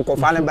ma che ko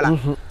fa ne bla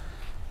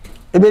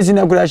ebe si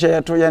na kura hye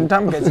to ye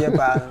ntam kese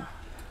pa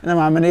na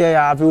ma me ye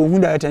ya fe hu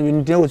da tan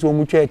ni te wo so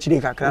mu twa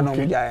chire kakra na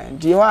mu ja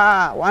nti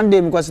wa one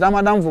day me ko sida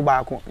madam fo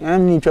ba ko ya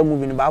ni twa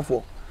movie ni ba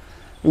fo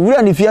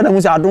wura ni fia na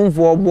mu sa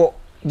adonfo bo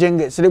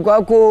jenge sire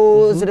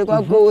kwako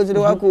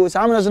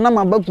samna so na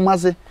ma ba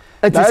kumase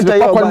eti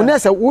kwa mu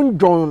nese un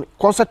don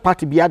concert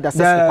party bia da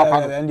sese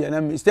papa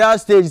na star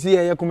stage see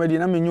ye comedy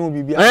na menyo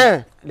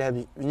bibia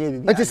dabi menye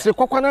bibia eti sire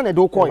kwakwa na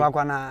do ko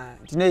kwakwa na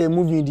ti na ye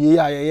movie die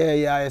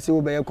ya se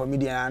wo be ye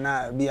comedian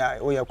na bia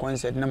o ye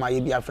concert na ma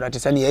ye bia frate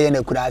se na ye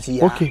na kurasi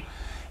ya okay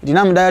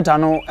dinam data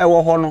no e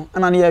wo ho no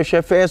na ye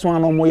hwe first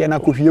one no mo ye na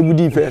kohwie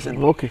gudi first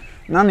no okay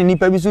na ne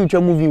nipa bi so twa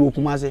movie wo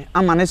kumase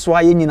ama ne so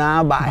aye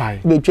nyina ba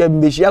be twa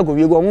be hia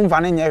kohwie go mo mfa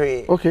ne nye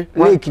hwe okay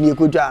lake ni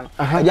ekotwa no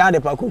aja de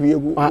pa kohwie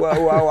gu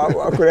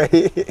wa akora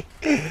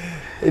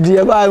edi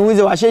e ba hu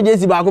se wa hye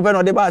jesi ba ko pe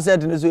no de ba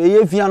set ne so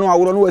eye fia no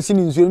aworo no wasi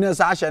ni nsuo ne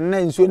sa hye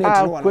ne nsuo ne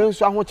tino no ko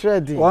nsuo aho kire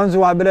di won so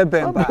wa bele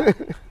pempa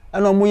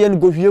ana mo ye no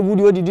kohwie gu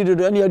di odidi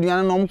do ne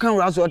aduane no mo kan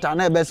wura so ta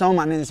na e be san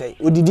ma ne nsai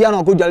odidi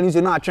ana ko dwale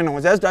nsuo na atwe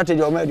no se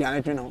strategy o ma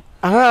aduane twe no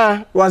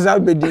was that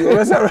bedi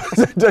o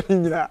se to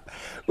nyina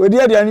odi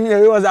aduane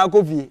ye was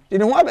akofie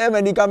de ho aba e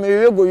medika me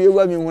we go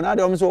we mi hu na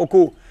de o so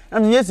ko na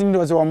me yesi ni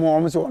so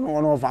o so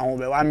no fa ho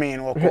be wa me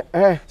no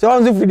ko so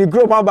on so fidi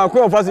group aba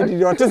ko fa so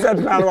di o te set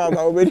na ro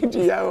aba o be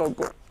di ya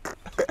ko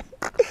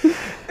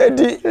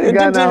edi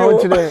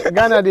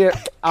Ghana de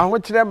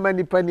ahokyere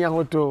mani pani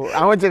ahoto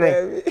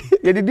ahokyere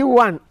ye didi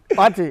one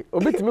party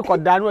obetimi ko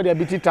da no de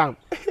biti town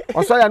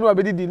oso ya no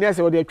obedi di nurse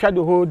o de atwa the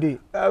whole day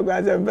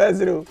agwa se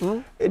besro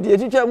edi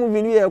etitwa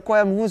movie ni ye ko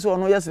ya mu so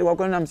no yesre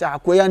kwa na mse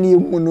akoya na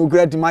emu no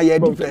great ma ye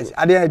difference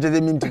ade ya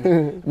jeze minti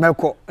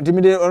meko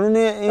ntimi de onu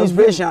ni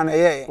inspiration na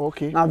ye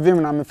na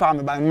vim na me fa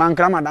me ba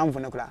mankra madam fo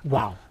ne kura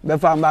wow be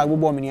fa ba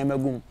gbo me ne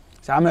magum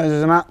sa me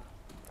so na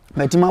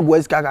metima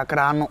boys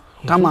kakra no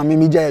kama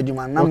mimi ja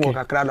adwuma na mo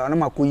kakra da na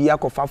makoyi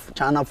akofa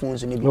chana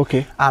phones ni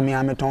bi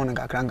ame ton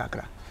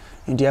kakra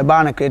nti e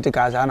ba na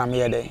critical sa na me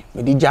yede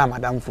me di ja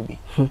madam fu bi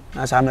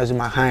na sa me so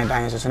ma han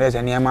dan so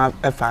se ne ma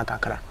e fa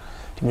kakra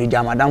ti me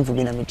ja madam fu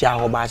bi na me ja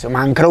ho ba se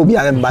man kra obi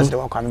ale mbase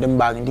wa kwam dem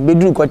bag nti be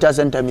duru culture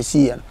center me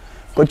see ya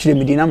ko chire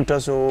me di na mto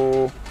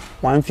so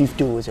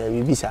 150 wo se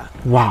bi bisa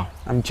wow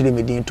am chire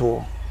me di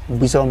to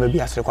bisa o me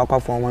bi asre kwakwa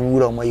fo mo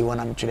wura o mo yi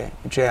wona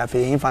mchire afi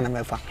yin fa na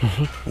mefa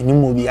ni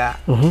mo bia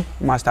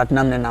ma start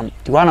nam ne nam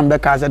ti wana mbe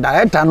ka se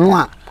director no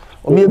a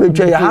o me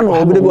betwa ya ha no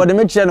o bi de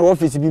me chire na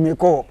office bi me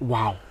call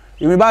wow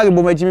imi bag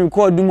bo me chimi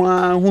call dum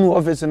hunu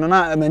office no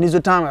na mani so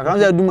time ka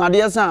se dum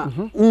ade sa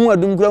hu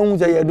adum kura hu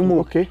se ya dum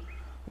okay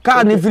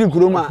ka ni free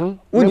kuroma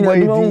ugina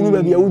dum hunu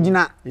ba bia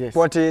ugina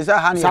but sa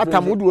ha ni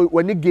sata mudu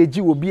wani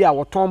geji obi a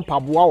woton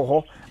paboa wo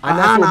ho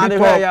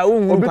ana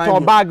obi to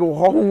bag wo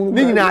ho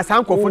ni nyina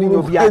asan kofo ni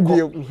obi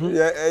akọ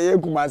ye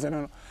kumase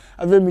no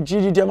ave mi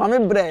chidi te ma me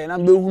bre na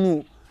be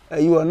hunu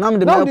ayo nam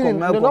de me ko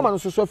me ko no man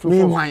so so free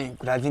mi wan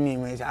kura ti mi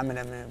me sa me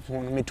na me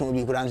fun me ton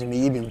bi kura nso me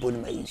yibi mpo ni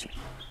ma yisu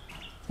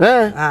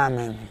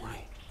amen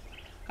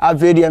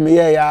ave dia me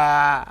ye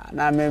ya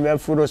na me be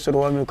furo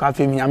soro me ka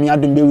fe mi am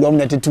adum be wuro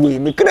me tetu we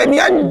me kra ni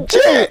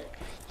anje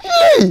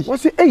wo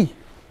se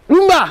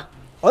Lumba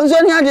onso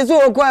ni anje so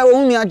ko e wo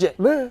hu mi anje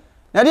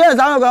na dia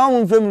sa ko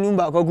mo mfrem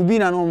Lumba ko kubi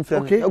na no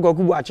mfrem e ko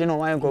kubu ache no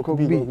wan ko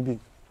kubi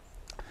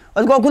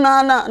o ko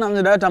kuna na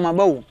me data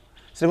mabawo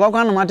se ko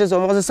kwa na mate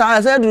so ko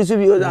sa duru su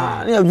bi o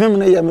na vim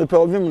na ye me pe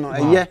o vim no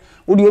eye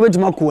wo di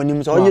obetuma ko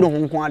anim so o yire ho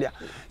nko ade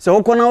se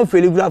wo ko na o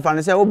feligraph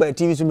na se wo ba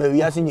TV so ma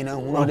wi ase nyina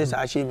hu no de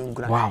sa hye mi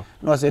nkura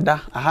no se da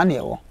aha na ye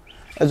wo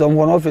ezo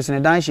mo no office ne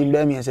dan shi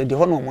mba mi se di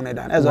ho no mo ne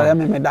dan ezo ya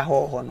me da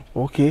ho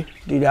no okay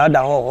di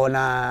da ho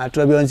na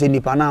to bi on se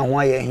nipa na ho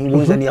aye hin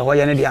bo se ne ho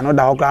ye ne dia no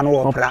da ho kra no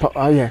wo pra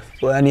yes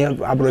wo ani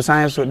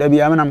abrosan so da bi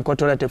ya me na mko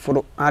toilet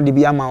foro ade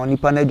bi ama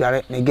onipa na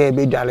dware ne ga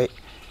be dware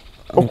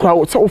okra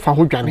so fa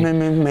ho dwane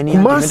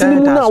masini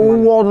mu na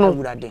wo no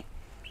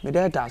me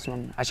dey ta so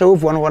a she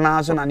Wofa no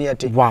na so na ne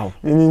yete wow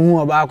me hu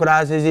oba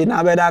akura sese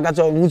na be da ka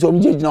so hu so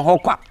mje na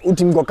hokwa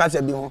utim go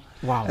kasa bi ho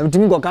wow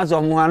utim go kasa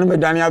mo anu me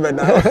dane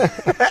abeda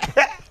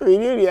we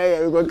ni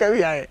ya we go ka wi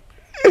ya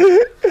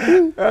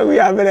we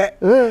abere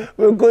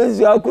we go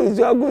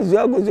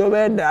zo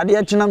be da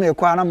de china me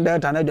kwa na me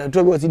delta na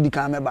to go si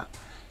dikan meba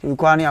we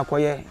kwa na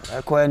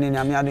akoye ni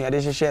na me adu ya de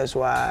hye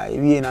so a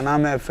wi na na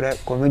me frɛ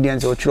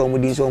comedians o chiro mu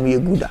din so mu ye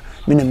good a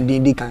me na me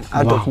din dikan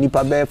out of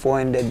nipa be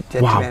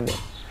 400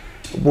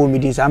 bo mi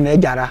din sam na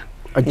ejara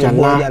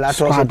ejara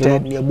so so te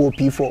ne bo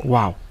P4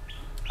 wow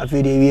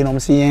afi de wi no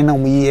mse yen na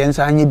mu yi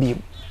ensa anye bi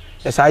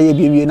esa ye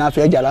bi na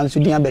afi ejara nso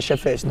din abɛhye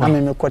first na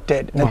me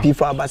quoted na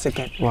P4 aba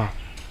second wow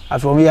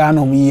afi o mi ya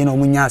no mu yi no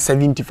mu nya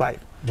 75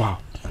 wow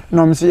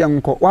no mse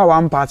yenko wa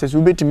one pass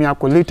so betimi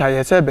akolita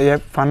ye se be ye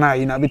fana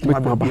yi na betimi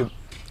abɛbi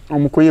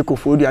omukoye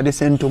kofodi ade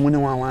sento mu ne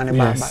wan ne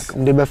ba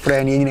mde be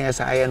frɛ ne nyina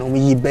esa ye no mu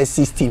yi best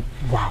 16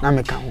 na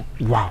me ka ho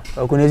wow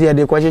okunezi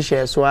ade kwa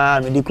hye so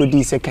a me de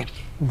kodi second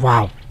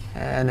wow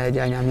na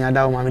ja nyame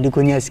ada o ma me de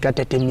konya sika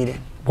 30 million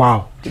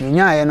wow me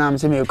nya ye na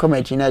mse me come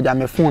achi na ja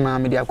me phone na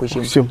me de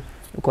akohyem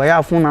ko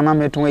ya phone na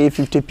me ton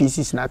 50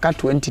 pieces na ka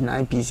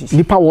 29 pieces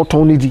nipa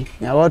woton ne di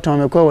ya woton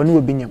me ko woni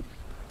obinyam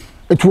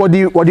it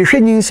wodi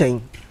hwenyin sen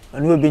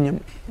woni obinyam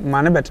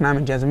ma ne betena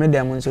me jense me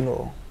dem nso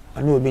no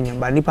woni obinyam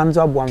ba nipa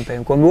nso abo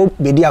ampen ko me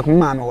bedi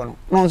akoma me ho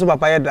no nso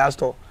papa ye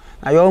drugstore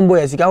na yo mbo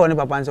ya sika woni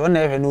papa nso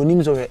wona ehwe no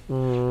onim so hwe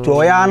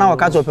to ya na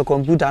waka to pe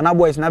computer na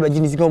boys na ba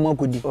gini sika o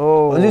makodi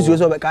onzi suo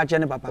so be ka che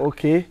ne papa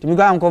okay timi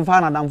ka am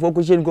confirm na damfo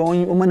ko hye ko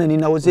o manani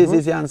na wo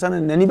sesese ansa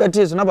na ni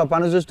beti so na papa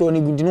no so store ni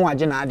gudi no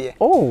waje na ade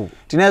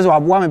tinezo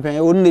aboa me pen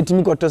o ne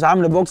timi ko to sa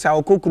am le box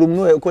a ko krum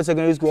no ko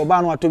secondary school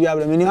ba no atobi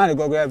abra me ni ha ne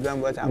ko ko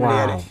FM but am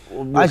there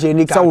ba she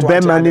ni ka so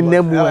be man ni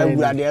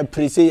nemu a de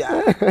prese ya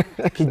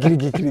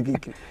kikiri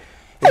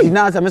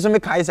ina sa me so me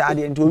kai sa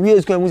ade nti owie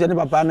school mu se ne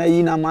papa na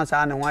yi na ma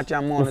sa ne ho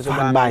atia mo no so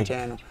ba na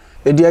chen no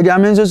edi aja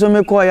me so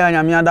me ko ya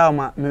nyame ada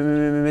ma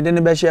me de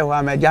ne be share ho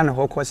a me ja ne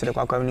ho ko sere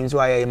kwakwa ni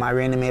so aye ma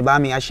we ne me ba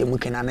me ya hye mu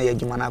kena na ya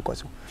juma na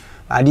akoso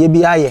ade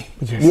bi aye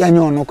bi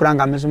anyo no kura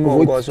nga me so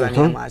mo go so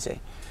ani ma se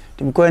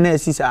tim ko na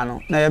asisa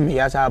no na ya me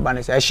ya sa ba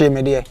ne se hye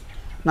me de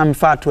na me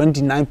fa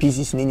 29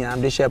 pieces ni nyina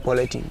am de share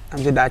polythene am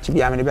se da chi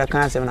bi am de be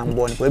kan asem na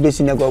mbo ne ko be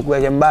si ne go ko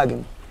e bag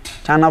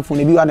China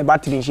phone bi wa ne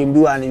battery shim bi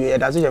wa ne e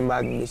da so shim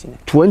bag bi si ne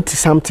 20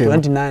 something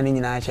 29 ni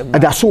nyina shim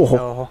da so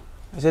ho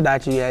se da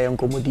chi ya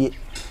nkomodie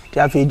ti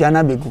afi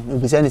jana begu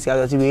bi se ne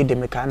sika so we de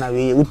me ka na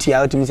we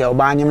utia utimi se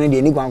oba anyem ne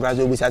de ni kwankra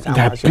so obusa sa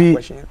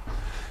question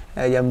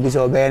ya mbi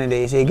so be ne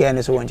de se ge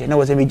ne so wonche na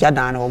wo se bi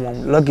jada na wo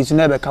mom lucky so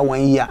na be ka 1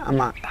 year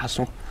ama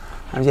aso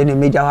am se ne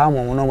meja ha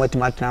mom no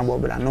watima tena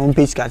bobla no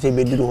mpesi ka se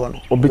be duru ho no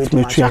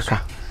obetime tuaka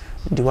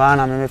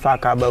diwana me fa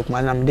ka ba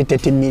kuma na me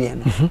 30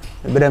 million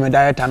be me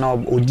director na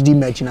odidi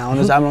match na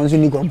ono sa me nso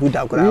ni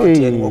computer kora o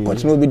tie ni ko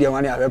tino bi de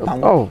wan ya be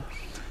pam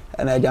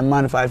na ja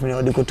man 5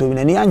 million de ko to bi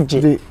na ni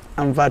anje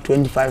am fa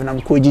 25 na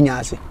ko ginya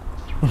ase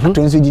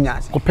to nso ginya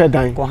ase ko pe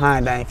dan ko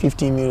ha dan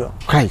 15 million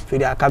kai fe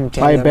de aka me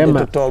 10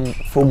 to to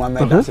fo ma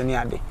me da se ni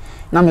ade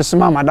na me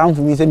sma madam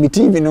fu mi se mi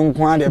TV no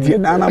nko ade be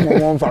da na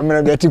mo fa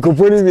me be ti ko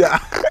pori bia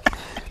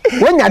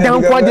wenya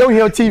dan nko ade o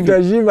here TV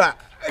dajiba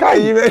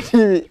kai be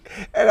TV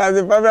era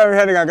se papa me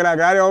hede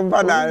kakra on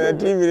pa na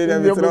TV de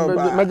be tro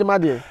pa majima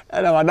de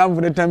era madam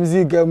fu de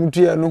tamzi ka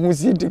mutu ya no hu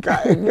siti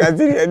ka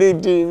gaziri ya de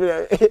TV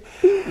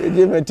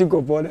je me ti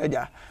ko po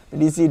da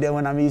di si de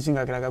wona me yusu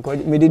kakra ko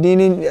me de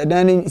din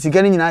dan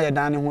sikani nyina ya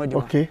dan ho de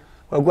okay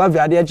ogwa vi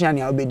ade chia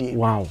ne obedi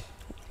wow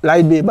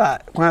light bay ba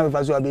kwa be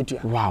faso abetua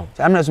wow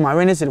so am na so ma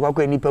we ne sire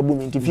kwa ni pa bu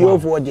mi ti fi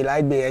ofo je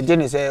light bay e je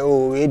ne se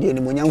o we de ni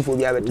monyamfo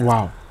bi abeta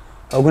wow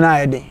oguna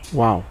ayede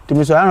wow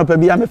timi so ano pa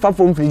bia me fa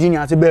fom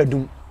Virginia ase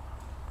bedum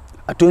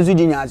atonzu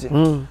ginya ase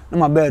na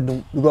ma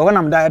bedum because when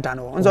am diet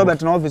no nso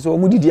betena office o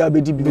mudidi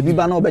abedi bi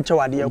ba na obeche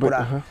wade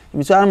yakura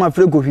timi so ano ma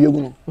frɛ ko hwie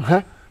gu no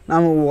na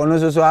mo wono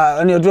so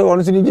ani odo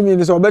wono so ni gimi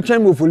ni so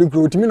obetwen mo foli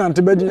kro timi na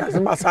nte bedi ase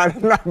ma sare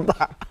na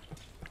ba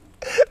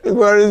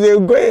because they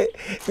go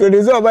so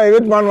they so ba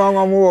wait man wan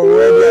mo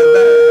we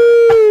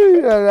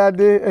ya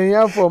de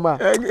eyan forma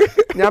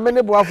nyame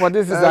ne boa for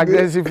this is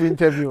aggressive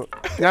interview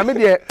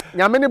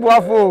nyame ne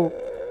boa for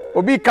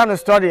obi kan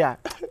story a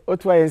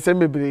otu ayen se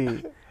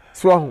mebre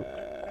so ho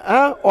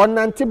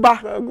onantiba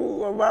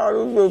ba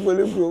ru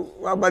foli kro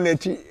wa ba na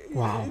chi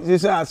wow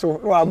sisa so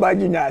no aba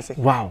ginya ase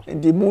wow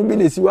ndi mu bi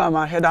na si wa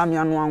ma heda me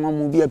anu anwa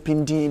mu bi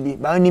apintin bi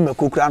ba ni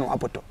makokura no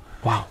apoto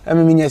wow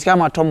emi nya sika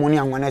ma to mo ni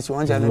anwana si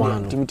won se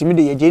no timi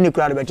de ye je ni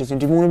kura de beto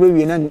timi mu be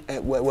wie na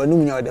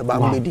wanu nya de ba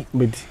bedi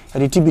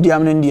ade tibi di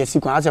am na ndi asi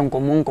kwa asem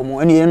komo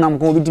ani ye nam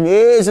ko bi timi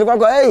sire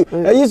kwa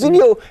yi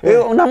studio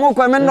na mo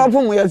kwa men no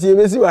pum ya si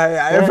be si wa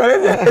ya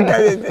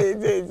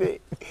fere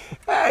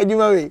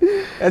Juma we.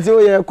 Ese o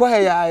ye kwa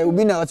ya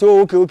obi na ose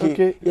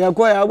okay. Ye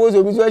kwa ya bozo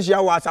obi so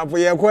ahia WhatsApp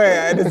ye kwa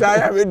ya de sa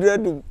ya be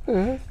dredum.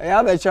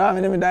 Ya be cha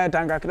me da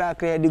tanka kra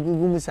de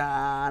gugu mu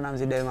sa na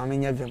me de ma me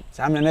nya vim.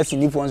 Sa me na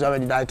sinifo nso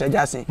be da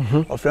tajasin.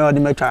 O friend o de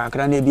metwa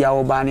kra na bia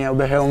wo ba na o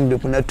be he on de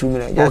pu na 2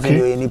 million. Jasin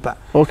de nipa.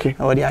 Okay.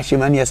 O de ahia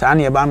ma ne sa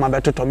na ye ba ma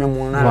be toto me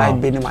mu na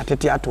like be ni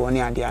matete ato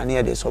ne ade na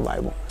ye de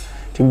survival.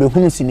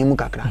 Timbekunu sinimu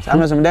kakra.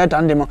 Sama some data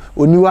and dem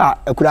oniwa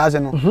akuraze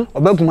no.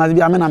 Obakuma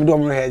bia me na me do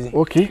omro hezi.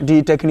 Okay.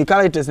 The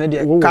technicalities na the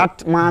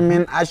cut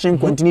mamen action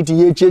continuity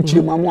ye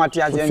chechiri mamu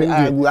ate ase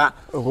agua.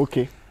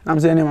 Okay. I'm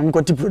saying I'm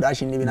got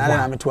production ni na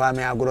na me to am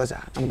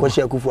agorosa. I'm ko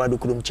share kufu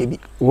adokurum chebi.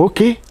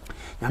 Okay.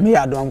 Na me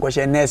ya do am ko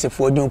share nurse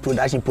for doing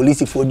production,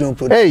 police for doing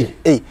production.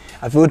 Hey,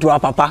 I feel to our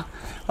papa.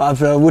 I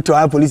feel to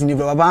our police ni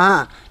papa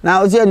ha.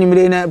 Na o se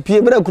nimre na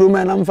pie bra kurum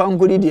na mfa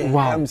nkodi die.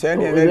 I'm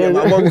saying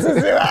my mom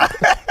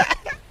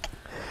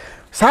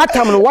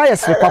Satam no why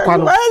is kwakwa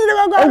no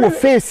e wo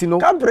face no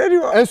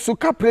ensu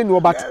kapre ni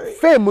but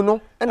fame no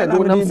e na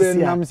do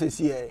nam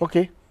sisi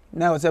okay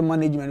na o say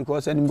management ko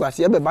say nim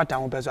gwase e be bata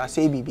ho peso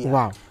ase bibia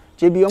wow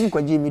chebi om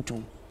kwaji mitu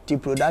ti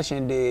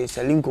production de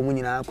selling ko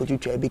munyina ko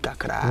twetwa bi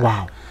kakra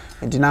wow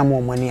entina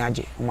mo mani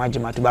age mo age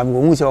matuba mi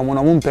hu se o mo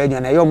no mo mpa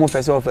na e o mo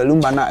fese of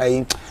Lumba na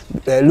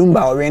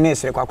Lumba o wene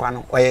sere kwakwa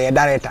no o ye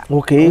director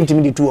okay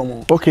ntimi di tu o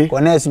mo okay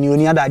honest ni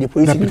oni ada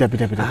police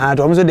aha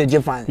to mo so de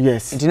jefan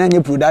yes entina nye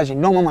production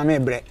no mo mama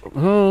ebre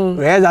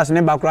rehearsals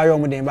ne bakura yo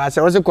mo den ba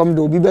se o se come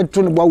do obi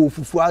betu no gba wo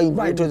fufu a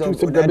invite to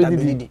the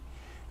ability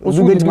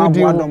ozu beti ma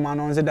bo adom ma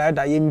no se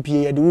director ye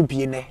mpie ye de wo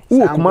pie ne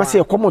wo kuma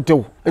se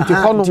komote enti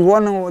hono ti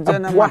wono je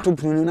na mato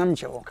prunu na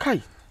mche ho kai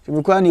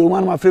because ni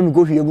woman ma frame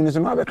go hwie gunu so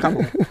ma be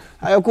kama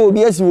ayeko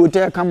obi asi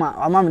hotel kama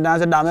ama me dan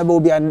se da me ba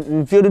obi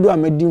mfie dodo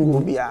amedi ngo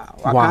obi a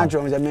waka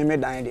tro me me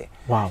dan de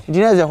wow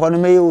dine ze hono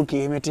me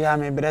okay me te ha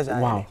me breza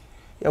wow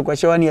ye ko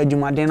shewa ni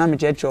adwumaden na me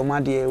che o ma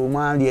de o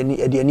ma de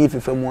ni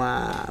fefa mu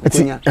a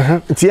kunya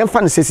ti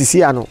emfa ne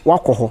sesisi a no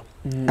wakoho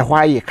e ho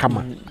aye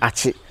kama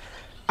achi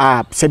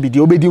se bi de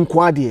obedi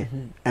nko ade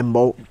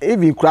embo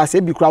even class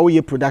e bi kra wo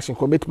ye production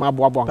ko betima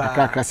aboabo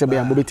nkakra se be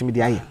ya mo betimi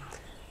de aye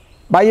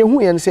ba ye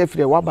hu ye nse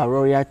free wa ba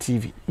Royal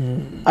TV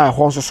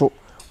ho so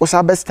o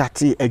sa be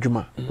start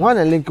adwuma one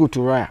na link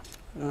to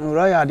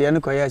Royal de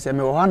ko ye se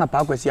me wo na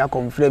pa kwasi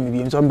akomframe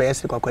bi nso be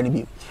yesre kwakwa ni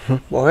bi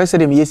wo he se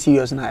de me ye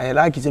serious na e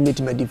like se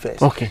betima di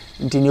first okay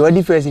ntini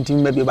wadi first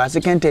ntini me bi ba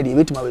second third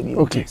betima ba bi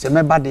okay se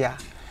me bad ya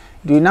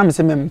do na me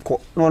se me mko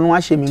no no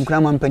ahye me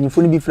nkura ma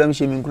mpanyifo ni bi frame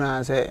hye me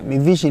nkura se me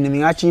vision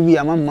me achieve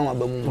ama mama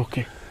ba mu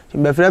okay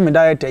be frame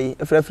director yi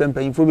frame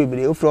mpanyifo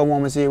bebere o frame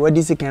mo se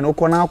wadi second o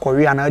kona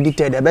akori ana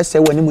edited e be se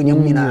wani munyam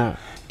nyina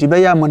ti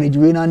be ya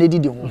management na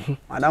edidi ho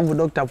madam for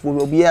doctor fo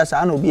obi ya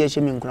sa na obi ya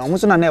hye me nkura mo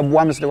so na e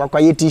boa me se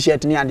kwa ye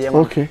t-shirt ni ade ma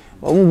okay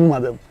o mu ma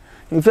bem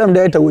me frame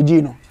director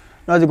woji no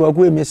na ze kwa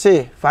ku me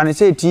se fa ne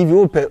se tv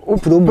o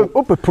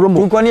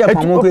promo ko ni e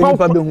pamo ko ni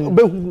pa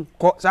be hu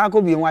ko sa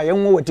ko bi nwa ye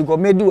nwo wati ko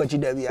medi wachi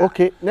da bia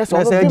okay na so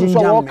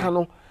wo ka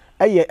no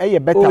eye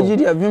better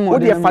o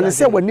de fa ne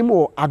se wani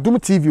mo Adom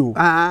TV o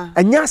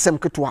anya asem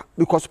ketwa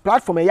because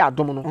platform e ya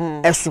Adom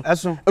no eso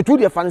etu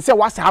de fa ne se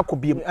wasa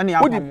akobiem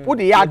o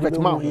de ya advert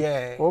ma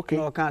okay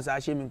no kan sa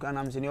hye mi kan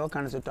am se ne o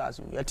kan so to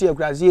aso ye te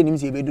akura se enim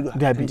se ebedudu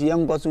nti ye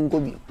nko so nko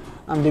bi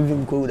am de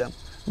vim ko dam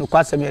no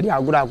kwasem ye de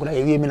agura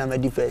ye wi mi na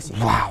medi first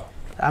wow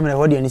amre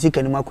ho de ni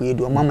sika ni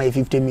makoyedu mama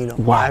 50 million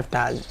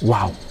 5000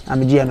 wow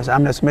am je no so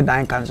amre so me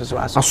dan kan so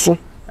aso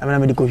amre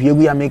me de ko hwie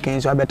gu ya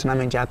make so abetena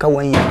me ntia aka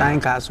 1 year dan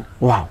kan so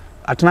wow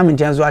atuna me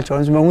ntia so a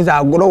chon so me hu za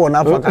agoro wo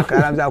na fa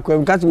kakara za ko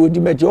because wo di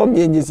beti o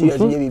me enye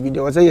serious ye bibi de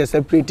wo say ye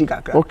separate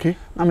kakara okay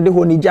na me de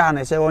ho ni ja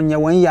na say onye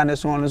 1 year ne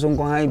so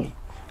nko han bi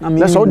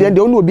na so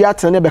de onu obi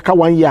atene be ka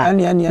 1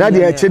 year na de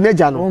eche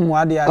neja no o mu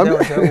ade ade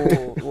wo say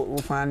wo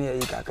fa na yi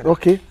kakara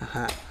okay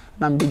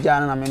na me ja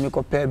na me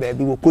ko pe ba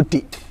bi wo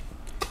koti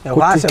e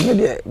wa se me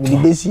de bi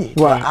besi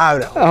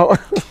wow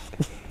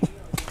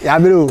ya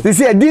bro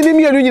sisi e di ni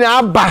mi enu nyina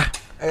aba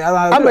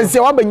aba se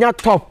wa benya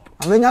top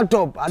amenya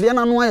top ade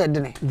na no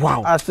ayedene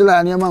wow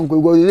asila ne man ko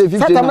 50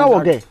 sata na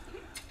woge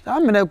ta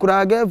me na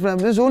kura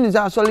girlfriend so ni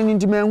sa soli ni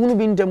ntime hunu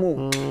bi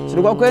ntemo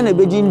so ko ko na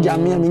beji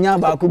njame amenya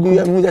ba ko bi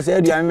mu se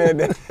aduan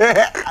mebe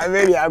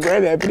ameri akwa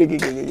na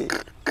prikikiki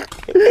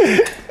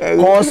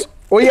cause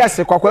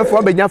oyese kwakwa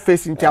fo benya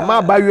face nti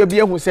ama ba wi bi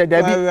ehu se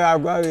da bi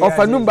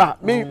ofa Lumba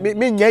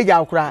me nya ya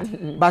akura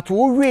but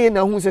wo wi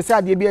na hu se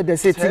ade bi e da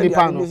se tini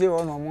pa no se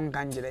wo no mo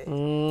nkan jire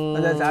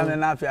o sa me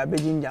na afia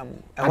beji njam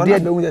e wo na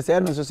be hu se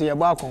no so ye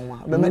ba akonwa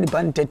be mani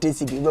pan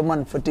tetesi bi be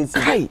man fotesi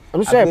kai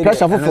no se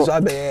pressure fofo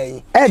so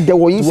be e de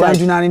wo yin sa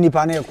juna ni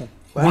pa na ekun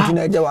wanti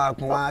na je wa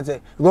akonwa se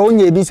go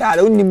onye bi sa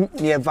onni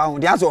ne fa hu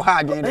dia so ha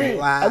adwen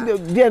wa ade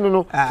die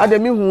no ade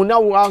mi hu na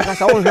wo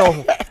ankasa wo hwe ho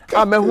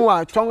amehu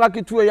a tonga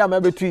kitu ya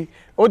mabetui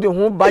o de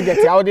hu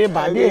budget ya o de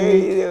ba de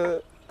ni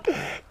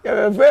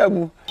ya be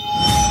famu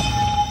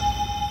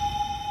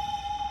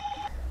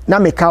na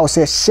me ka o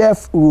say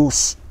chef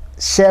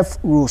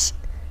rules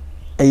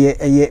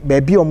eye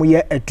baby o mo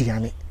ye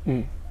aduane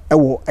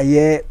ewo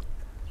eye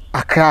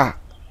Accra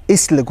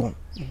East Legon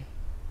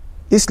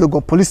East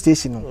Legon police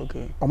station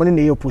okay omo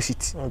ne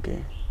opposite okay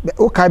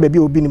okay baby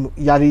obi ni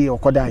yare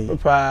okodai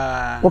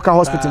pa okay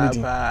hospital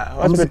meeting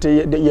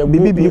hospital ya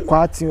bibi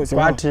kwati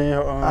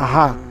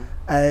aha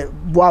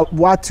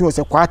boati o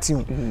se kwati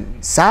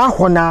saa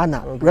hona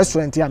na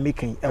restaurant ya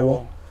making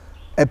ewo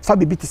e fa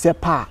bibi ti se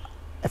pa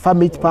e fa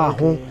meat pa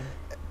ho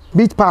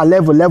meat pa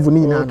level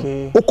ni na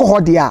no okọ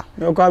ho de a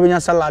okọ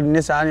abenya salad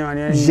ni saa ni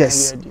wane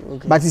yes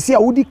but see a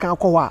wudi kan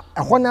akọ ho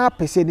a ho na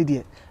pese ni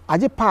de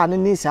age pa ne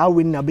ni saa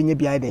we na benya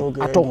bia de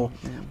ato ho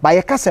ba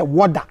ye ka se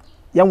water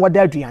yan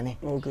water aduane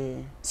okay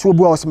so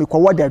obu a o se me kwa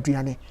water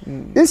aduane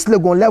East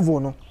Legon level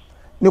no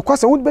ne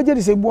kwase wudi beje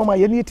de se bu ma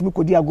ye ni etimi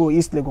kodi ago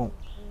East Legon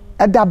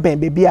eda ben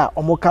baby a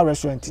omoka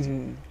restaurant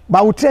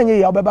ba wo trenye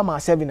ya obeba ma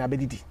 7 na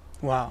bedidi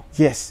wow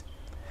yes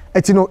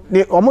etino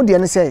ne omo de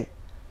ne say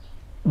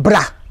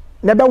bra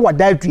na be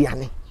wada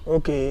aduane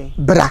okay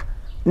bra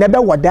na be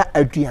wada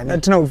aduane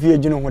etna ofie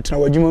gino ho tena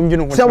wadwuma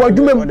mgino ho se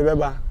wadwuma de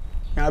beba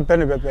ya pe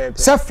ne pepe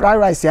se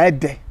fried rice ya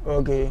de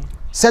okay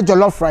se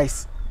jollof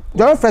rice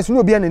no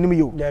obi ananim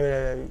yo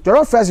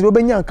jollof rice no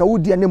benya nka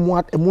wodi ane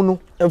mu no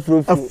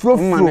afro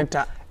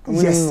maneta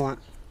yes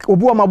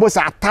obu o mabo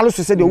sa atalo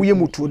so se de woye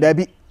mutu da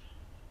bi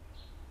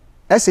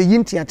ese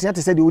yintia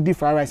te se de wodi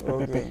fried rice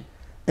pepe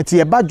eti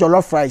e ba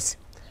jollof rice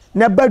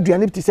na ba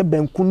aduane ti se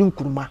banku ni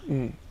nkuruma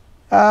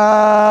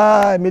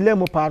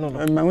milemo pa no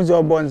ma unze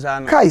obonza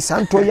no kai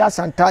santo ya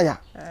santaya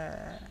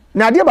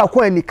na ade ba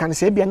ko ani kan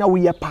se bia na wo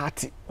ye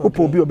party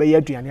opo obi obe ye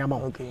aduane ama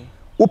okay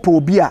opo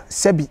obi a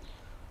sebi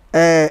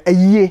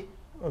ayie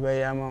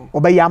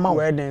obe ya ama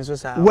wedding so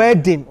sa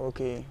wedding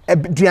okay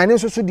aduane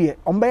so de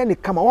omba ye ne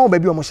kama wa oba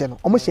bi omo hye no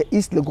omo hye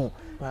East Legon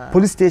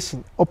police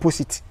station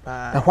opposite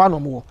na hwa no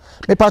mo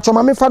me pa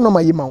choma me fa no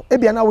ma yima e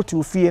bia na wo ti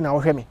ofie na wo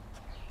hwe me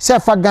se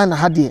fa Ghana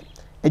ha de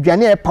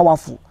aduane e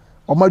powerful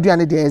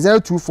omaduane de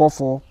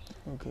 0244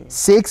 okay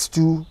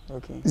 62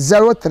 okay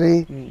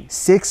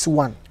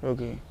 0361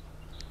 okay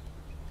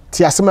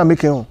ti asema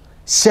make on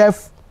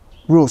Chef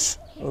Rose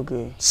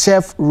okay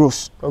Chef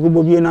Rose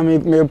ogubobi na me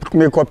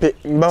copy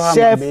mba ha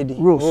Chef baby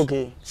Rose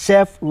okay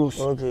Chef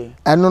Rose okay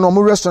and no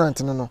mo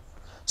restaurant no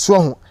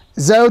so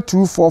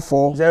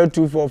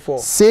 0244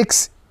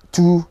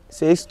 62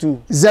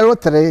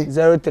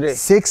 03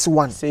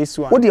 61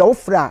 what the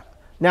offer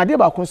na ade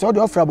ba kon so the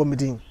offer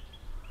bomedin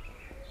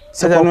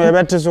se no ye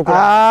bete so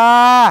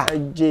kwa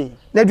je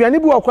na aduane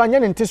bi okra nya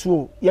ne nteso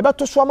o ye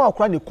beto so ma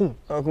okra ne kun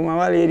okuma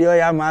wale ri o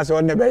ya ma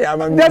so ne be ya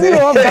ma mi David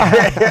o ba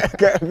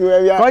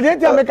ko je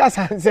ti ameka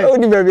sanse o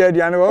di be bi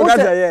aduane o ga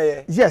ta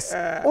ye yes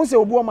o se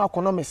obu o ma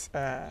economics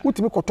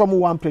utimi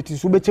kotom one plate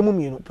so bechemu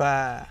mienu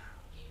pa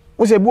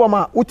o se bu o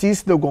ma uti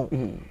East Legon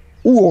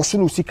wo so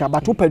no sika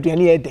but wo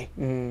paduane ye de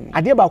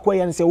ade ba ko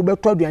ye ne se wo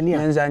beto aduane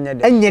a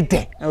enye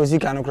de na o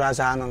sika no kra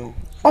sa no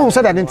oh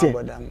said that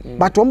didn't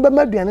but on be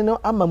maduane no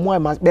ama mo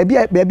ama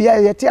baby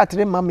ye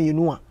theatre mama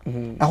yenu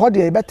a ho de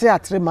ye be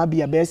theatre ma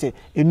bia be se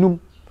enum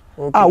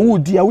wo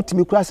di a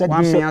wutimi kura sa di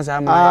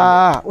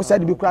wo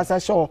said bi kura sa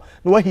show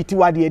no wa hiti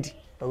wade adi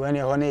we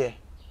ne ho ne ye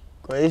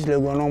ko East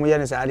Legon no mo ye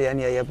ne sa ade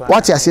ne ye pa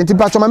what you say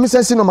nti ma me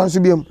sense no man so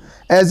biem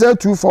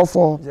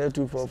 0244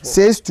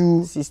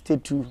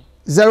 62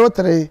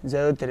 03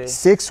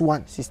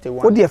 61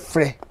 wo de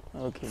frɛ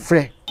okay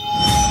frɛ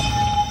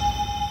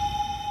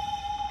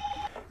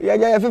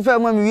ya fefa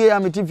ma mi wie ya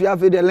metifi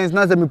afi de lens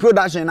na me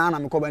production na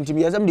me ko banti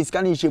bi yasam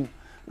discan him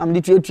na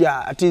me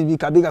tuatua at least bi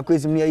ka big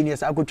akwesi mi ya ni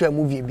sa akotwa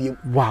movie bi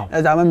wow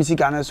as ama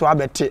misika na so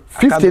abete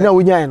 50 na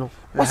wonya no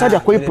what's that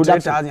akwai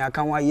production 3000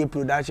 aka wa ye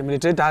production me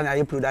 3000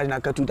 ye production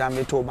aka 2000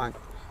 me to bank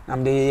na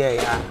me de ye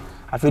ya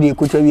afi de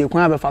akotwa wie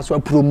kwan abefa so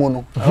promo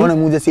no ona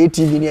mu de say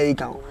TV ni ya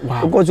kan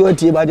ko so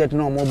tie budget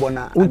no mo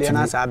bona ade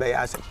na sa abe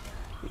ya ase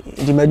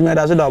di meduma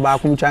da so da ba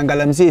kum twan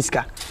galamse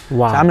iska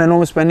samne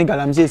no spending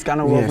galamse iska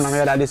no wo na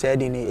me da de say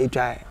di ni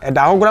etwa e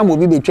da hogora mo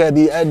bi betwa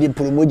bi di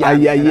promoja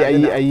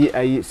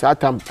ayi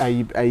satam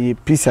ayi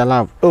peace and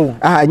love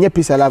anya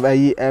peace and love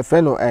ayi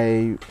friend no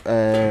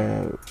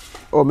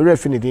me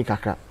refi ni din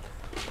kakra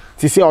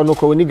ti se ono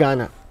ko ni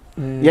Ghana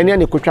ye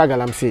ne kotwa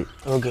galamse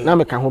na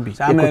me ka ho bi e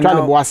kotwa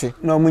ne boase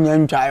no munya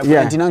ntwa e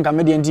ko ntina nka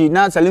me de nti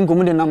na salinko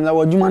mu de nam na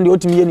wadwuma de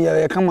otimi ye ne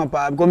ye kama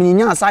pa ko me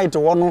nya site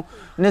wo no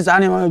ne sa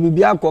ne ma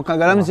bibia ko ka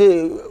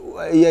galamse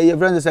ye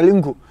friend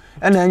salinko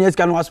ena anya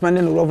sika no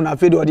spending no love na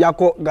fe de odi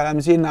akọ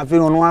galamse na fe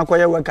no akọ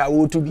ye weka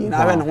wo to bi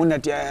na be ne ho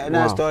net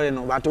na story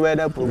no but we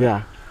da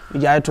program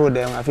ya to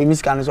dem afi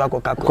misika no so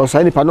akọ ka ko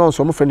sai ni pa no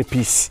so mo friend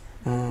peace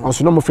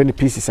also no mo friend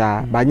pieces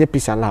ba nya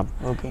peace and love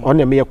on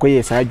na me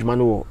yekoye sa adwuma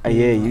no wo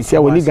eye you see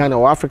we ni Ghana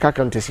or Africa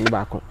countries ni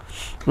ba ko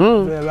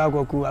we ba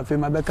ko ku afi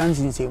ma be kan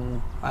sinse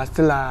mu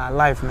still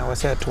alive na we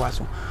say to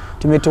aso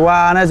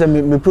timetowa na say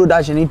me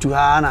production into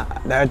ha na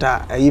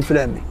director ayi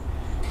frame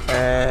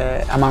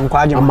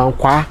amankwa ajima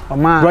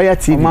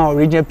royalty ma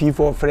original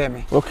P4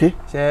 frame okay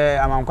say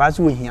amankwa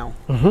so hia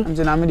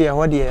nti na me de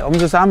ho de o mo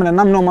so sa me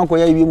nam no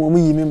makoya yi mo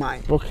yi me mai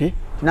okay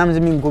nam ze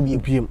me nko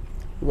bi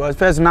because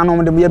first na no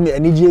mo de me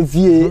anije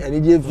vie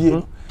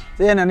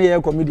say na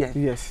na comedian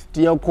yes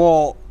ti ye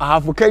call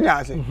half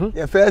Kenya say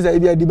ye first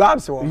idea the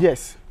babs wo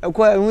yes e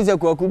ko hu se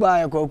Kwaku ba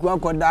ye Kwaku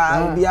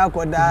akoda obi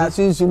akoda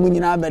sunsumu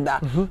nyina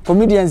beda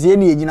comedians ye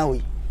na yegyina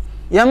we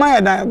ye ma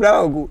ye dan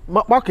bra ogu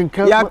ma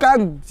kenkan ya ka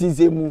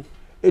sisemu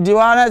edi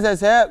wa na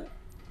se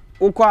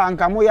ukwa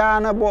anka mo ya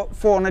na bo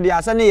phone no de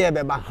ase ne ye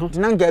beba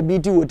tinanka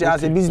biti wote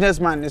as a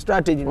businessman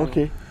strategy no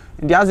okay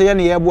ndi ase ye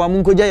ne ye bo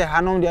amunkoja ye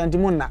hanom de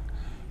antimu na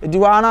edi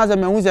wa na ase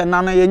mehu se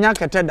na ye nya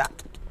keteda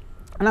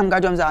na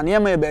mka chom se na ye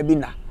ma ye ba bi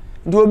na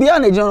ndi obi a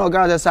na gina no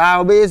ka se sa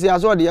obi esi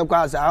aso de ye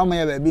kwa sa ma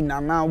ye ba bi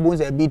na obo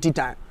se biti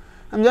time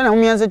am je na hu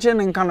yense che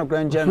ne nka no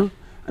kra nche no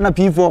na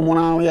P4 mo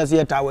na ye se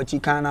ye ta wachi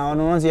kan na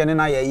ono se ye ne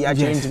na ye ya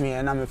change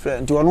me na me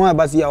friend ndi ono e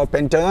ba se ya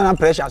opente na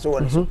pressure so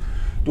won so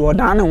do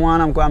dan ne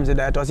wan am kwam se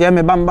that to se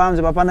me bam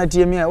se papa na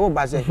tie me e wo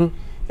ba se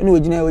ene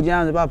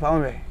ogina se papa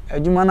wo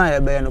adwuma na ye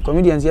be no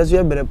comedians yeso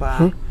ye bere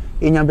pa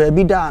enya ba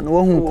bi da no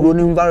wo hu kro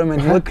no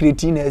environment wo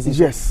create na esi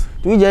yes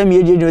tu je me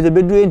eje se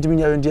bedu entimi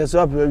nya enti so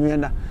apre mi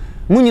na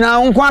mu nyina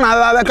nkwa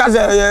na ba ka se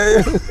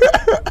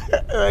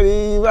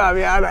ari ba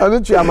mi ara anu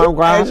tu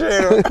amankwa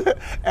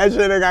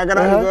e ka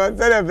kra go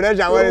se le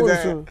pressure wo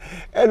se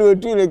elu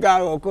otu le ka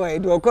ko e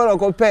do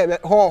ko pe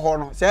ho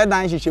no se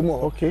dan hihye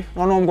mu okay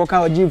no nko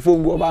ka oji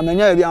phone go ba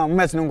menya bia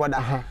mess no ngoda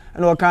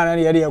na o kan na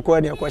ye de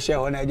ko share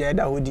ho na je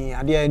da hodin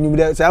ade ni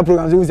bi se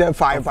program so se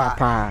 5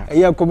 pa e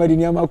ye comedy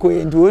ni ma ko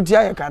e nti oti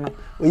aye ka no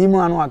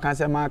oyimu anu aka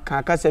se ma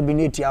ka se bi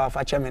neti awa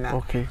fa cheme na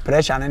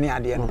pressure na ni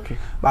ade no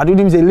ba do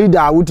dim se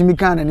leader wutimi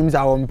kan na nim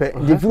za wo mpe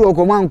de furu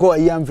ko man ko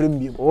ayi amfrem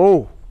bi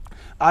oh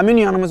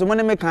amini anu so mo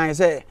ne me kan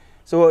se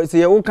so se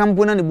ye wo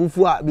kampo na ne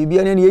bufu a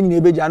bibia ne ye nyina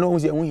ebeja na o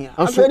se hu hia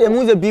aso de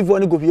mu se P4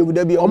 ne kofi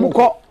eguda bi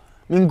omko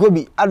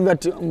mingobi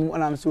advert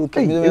na am so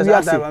okay me se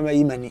ata ba ma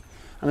yimani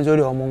am so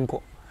de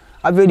omonko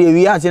afi de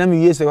wi ase na me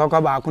wi se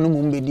kwakwa ba ko no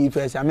mu be di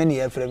first ame ne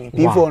ye frɛ me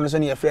P4 no so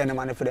ne ye frɛ ne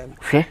ma ne frɛ me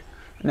hwe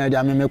na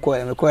ja me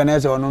ko na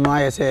se ono no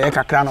aye se e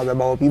kakra no be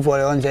ba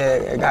P4 on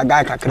se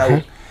ga kakra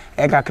wo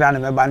e kakra no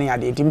me ba ne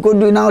ade tim ko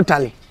do na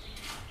otale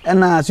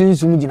ena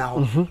sunsum gina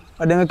ho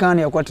odem kan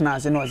ne ekotena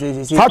ase no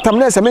se fatam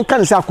na se men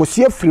kan se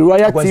akosie free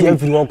royal team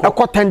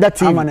ekotenda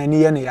team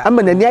amanani ye ne ya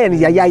amanani ye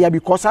ne ya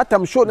because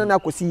atam show na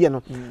akosie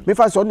no me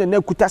fa so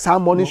na kuta sa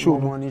morning show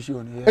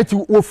eti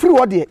wo free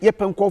wo de ye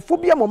penkofo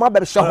bia mo ma be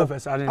hye ho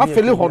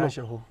afeli ho no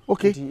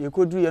okay ti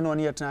ekodu ye no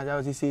ne ye tena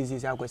ja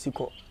se akwasi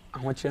ko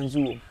aho kire nzu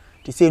wo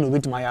ti se no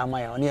betima ya ama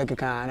ya ne ye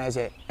keka na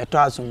se eto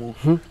asumu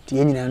ti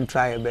ye nyina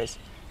try best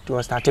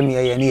to start me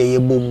ye ne ye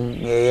bom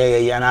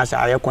ye na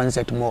sa ye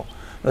concert mo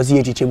no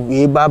see teacher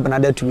we ba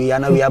banada to we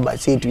na we aba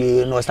say to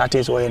we no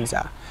started so yen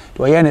sa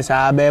to yen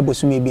sa ba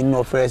bosumi bi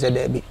no fresh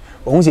there bi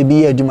ohun se bi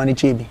ye adwuma ne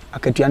chebi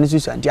akatua ne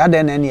susa nti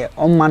ada na ne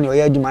on man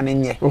ye adwuma ne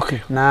nye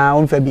na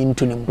on fa bi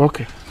ntunim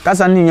okay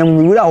kasa ne nyam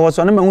mi wura ho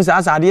so ne mahu sa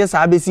asade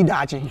sa be si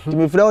daache ti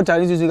me frɛ o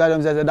tare susu ga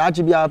dem se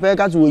daache bia fa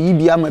ka so yi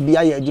bia ma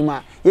bia ye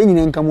adwuma ye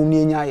nyina nkamum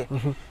ne nya ye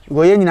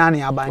go ye nyina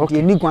ne aba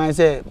nti ni kwan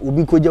se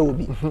obi koja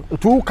obi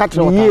tu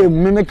katra wata ye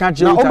me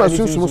katra na o ba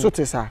sunsum so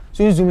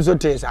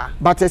te sa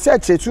but se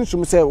che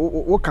sunsum se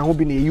wo kan ho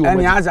bi na yi o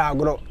ma aza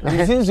agro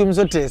sunsum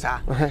so te sa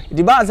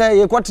di ba se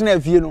ye kwotena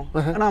afie no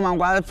na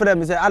mankwa frɛ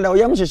me se ada o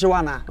yam hyehye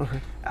wana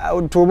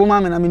to bo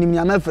ma me na minim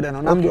ya ma frɛ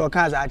no na me de o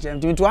ka za ache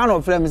nti to ano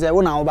frɛ me se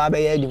wo na wo ba ba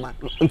ye adwuma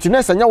nti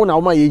na sanya wo na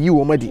wo ma ye yi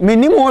wo ma di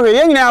minim ho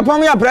ye nyina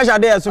apam ya pressure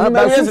there so me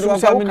ye se wo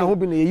kan ho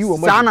bi na ye yi wo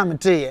ma di sa na me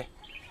te ye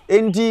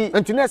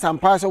enti na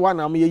sampa se wa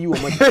na am ye yi wo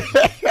ma di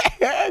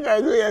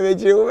ga go ye be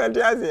chire wo be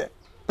ti ase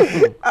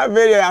a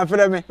very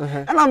afre me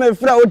na me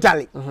fra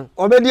otale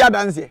obedi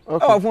adanse e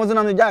wo fun so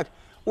na me jack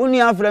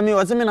uni afre me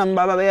wo se me na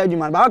baba ba ya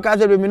adwuma ba ka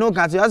se be me no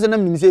ka se ase na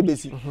me se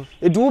besi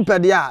edu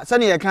pede a se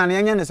ne ye kan ne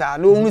ye ne sa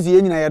no hu se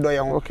ye nyina ye do ye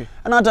ho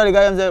na otale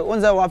ga ye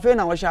won se wa fe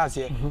na wo sha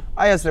ase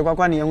ayesre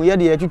kwakwa ne ye hu ye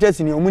de ye twetwa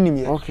sini omunim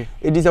ye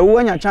edi se wo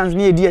anya chance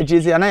ne ye di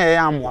agire se na ye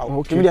amwa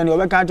timi de ne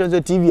obe ka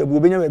se TV abu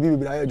obenya ba bi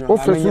bibira ye adwuma o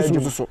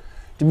fe so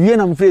tibiye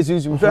na mfrɛ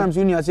sunsun fam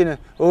sunu ase ne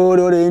o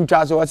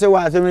intras o se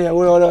wa se me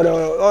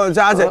o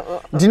sa se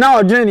dina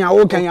odwene ne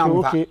awo kan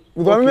yampa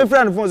because me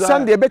friend phone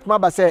Sunday bet ma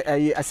ba se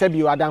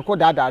asabi adanko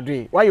dada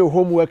adwe why your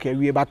homework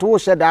awie but wo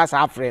hye da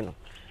sa afre no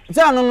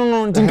se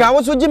no ntinka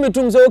wo so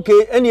gimetum se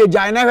okay ene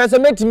agyan na hwɛ se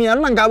metimi na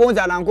nka bo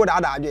nza adanko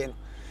dada adwe no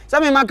se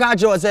me maka a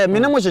kire o se me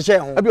ne mo hyehye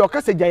ho abi o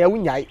ka se gya ya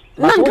wunyai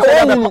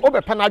o be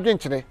pa na adwe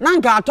nkyere na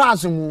nka ato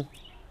asomu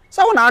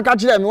sa wona aka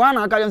kire me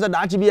wana aka yense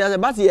daachi bia se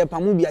ba se ye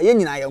pamu bia ye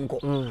nyina ye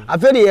nko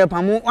afede ye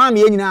pamu wa me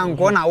ye nyina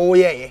nko na wo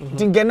ye ye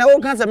tingene wo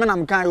kan se me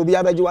nam kan obi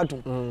abaji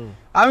watum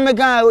ame me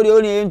kan o de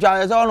oni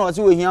ntwa se wona o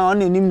se wo hia o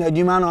na nim na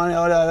adwuma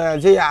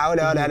na se ya o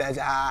de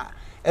sa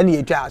ene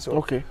ye twa so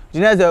okay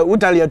jineze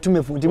utali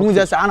atumefu ti mu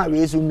se sa na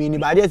we su mi ni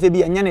ba de se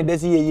bia nya ne de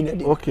se ye yi na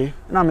de okay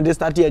na me de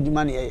start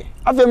adwuma na ye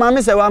afi ma me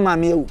se wa ma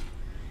me ewu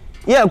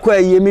ye kwa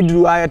ye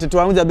miduru aye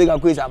teto amu za bega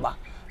kwesa ba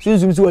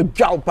sunsun so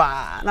adwa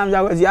pa na me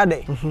za kwasi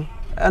ade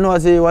eno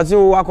wase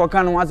wakọ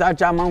kan wasa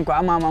acha mankwa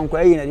ama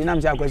mankwa yi na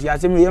dinam sia kwasi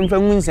asem ye mfa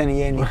nwu nsane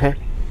ye ni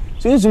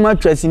sunsun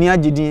atwa senior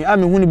agidin a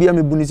me hu ne bia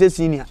me buni se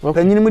senior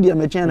panyin mu dia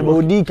me chen na ba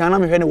odi kan na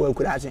me hwe ne wa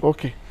kura ase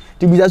okay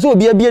ti bisa so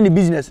obi abia ne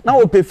business na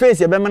o pe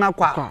face e be me na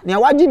kwa ne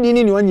wagidin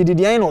ni onyi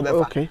didi en na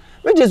obefa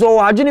which is o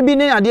agini bi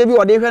ne ade bi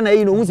o de hwe na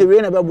yi no hu se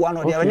we na be boa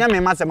no de nya me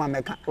masema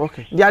meka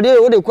de ade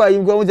o de kwa yi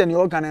kwa hu se ne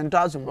o kan ento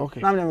asum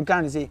na me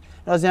kan se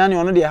no se ani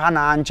ono de ha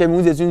na anche me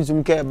hu se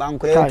sunsun ke ba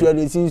nkora etu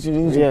ade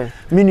sunsun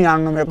minu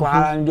an no me kwa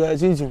ha ndo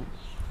sunsun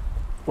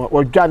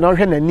o dwa no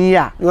hwe na ni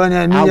a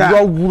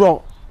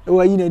awuro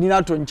o yi na ni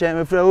na to nche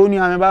me fra oni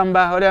ame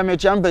bamba o de me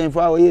champion fo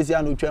a o yesi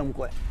an otwam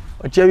kwa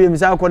o chebi mi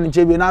sa ko ni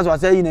chebi na so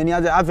say yi na ni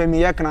aze afa me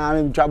ye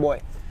kana me twa boy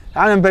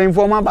I'm paying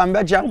for my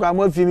bamba cham kwa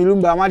mo fi mi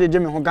Lumba ma de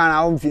me ho kan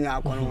a o mfi na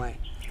akono wan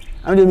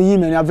am de mi yi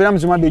me na afram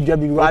so ma be dwa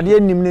bi wa de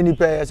nim na ni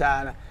pe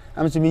sa na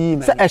am so mi yi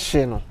me se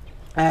ehye no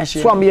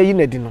so am ye yi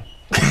na di no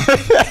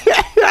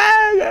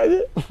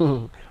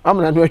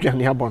am na do atwa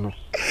ni abo no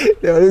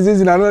there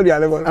is na no di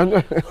ale bo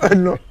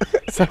no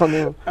so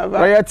no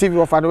Royal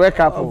TV of an wake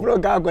up bro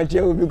ka kwa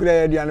che obi kura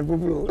ya di ale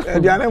pupuro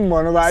di ale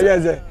mo no ba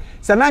ye se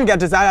se na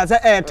ngete sa se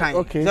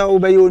airtime se o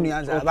be yo nu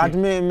ansa but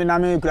me na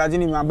me kura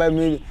zini me ba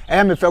me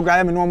me fe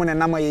kura me no mo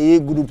na ma ye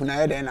group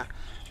na ye den na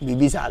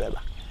bibi sa be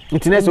ba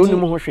internet so ni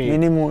mo ho hwe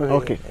ni mo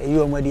okay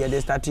you mo dey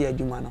start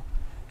adwuma no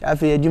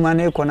afi adwuma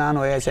na eko na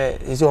no ye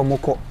se o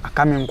moko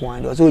aka me nko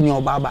an so onye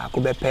oba ba ko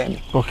be pe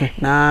me okay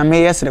na me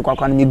yesre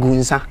kwakwa no me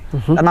gunsa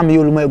na me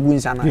yoluma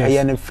gunsa na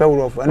ye ne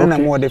fewrof na na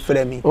mo de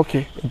frɛ me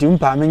okay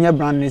dimpa me nya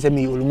brand ne se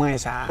me yoluma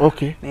sa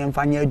okay na ye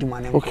mfanya adwuma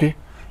ne okay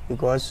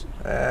because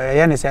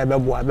ye ne se be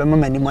boa be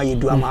mama ni ma ye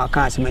du ama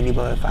aka ase mani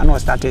ba fa na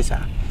start sa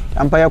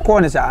ampa ye ko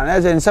ne sa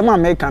na se nsema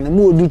me kan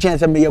mo odu chen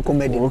se me ye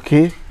comedy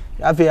okay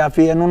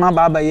afi no na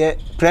baba ye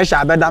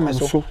pressure be da me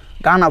so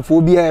Ghana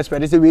for be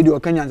expect say we do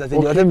Kenyans say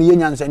you say me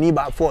nyansa ni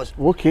ba force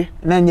okay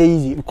na nya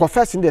easy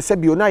confess in the say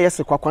bio na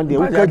yes kwakwan de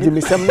uka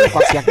jimi sem na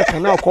kwasi akeka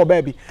na ko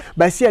baby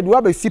but see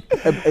do ba si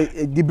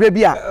di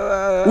brebi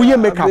a wo ye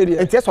make up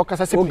enti so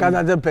kasa se o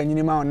kasa se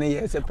panyini ma on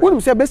ye se wonu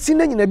se be si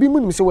na nyina bi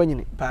munum se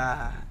wanyini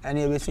pa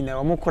ene be si na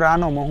o mo kura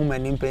na o mo huma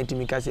ni penti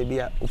mi kasa bi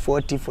a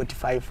 40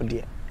 45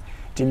 de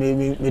ti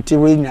me ti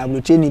we na blo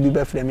cheni bi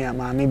be frɛ me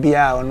ama me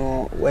bia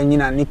ono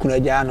wanyina ni kunu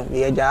agya no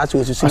ye agya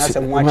so susu na se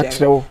mo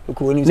akyɛ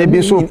ko ni se bi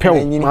so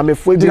pɛw ma me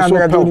fo bi so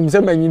pɛw ni se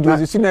manyi do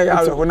susu na ya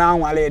ho na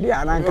anwale de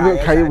ananka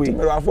ya ti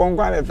me afɔ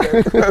nkwa le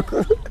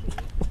frɛ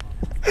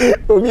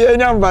obi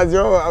enya mbazi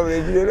o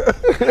awreji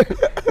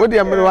o de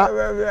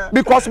amrewa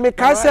because me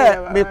ka say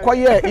me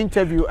koye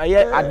interview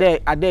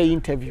ade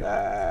interview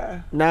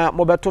na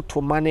mo beto to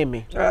mane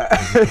me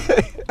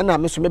na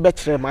me so me be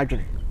kire ma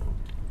adwene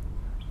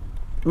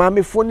ma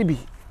me phone bi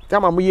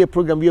tama mo ye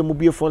program bi mo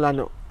bie phone la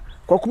no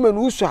Kwaku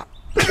Manu usua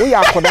wo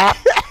ya akoda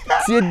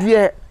tie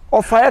die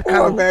ofa e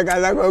kan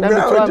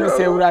na me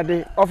say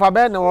urade ofa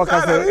be na wo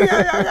ka say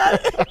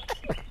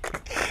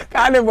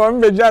kane bo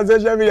mbe ja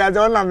social media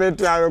so na me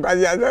try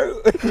kwasi ya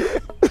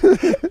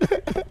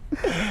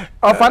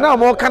ofa na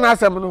mo kana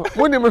asem no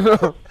wonim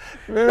no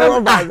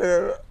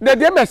de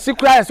de me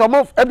secret so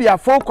mo e bia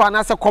phone kwa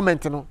na se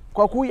comment no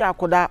Kwaku ya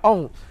akoda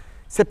on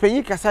se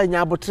penyi kasa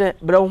nya abotre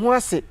bre ho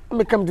ase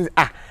me kam di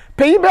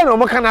penyi be na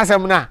mo kana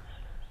asem na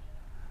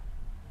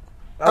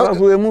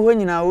Kwaku emu ho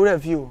nyina wo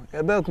rafi o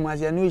e be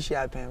kumase no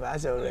hia pen ba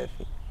ase wo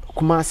rafi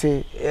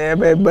kumase e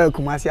be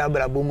kumase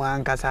abrabo mu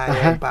ankasa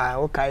ya pa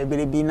o kai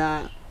belebi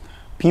na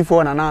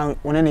P4 na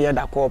one ne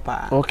yeda call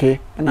pa okay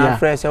na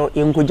fresh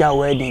enkoja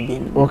wedding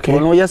bin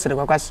ono yesere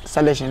Kwakwa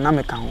selection na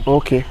me kan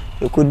okay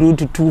e ko do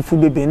tutu fu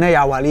bebe na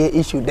ya wale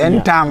issue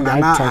then time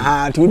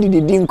na to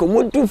di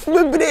nko tu fu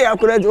bebe ya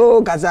kura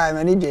o kasa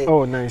me ni je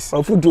oh nice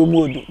o fu to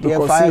modu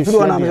the five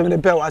fu na me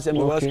pe wa se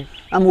because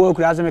am wo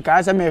kura se me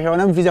ka se me hwe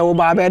na mfi se wo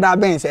ba be da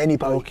ben se ni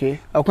pa okay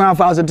akwan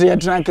fa so tre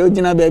tran ka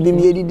ogina ba bi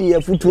me edidi ya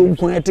fu to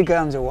nkon etika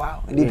am se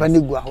wow ndi pa ni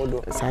gu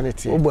ahodo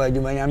sanity o bo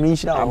adwuma nya me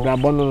nhira o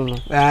abrabo no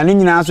ni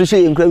nyina so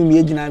hye nkura mi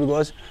egyina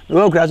because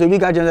no kura so bi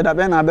ka chen se da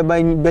be na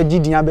be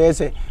gidian be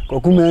se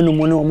Kwaku Manu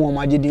mo ne o mo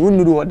magidi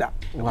unuru oda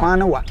kwan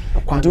na wa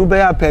nti be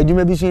ya pa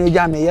adwuma bi so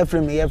eja me ye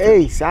frame ye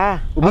frame sa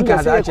obi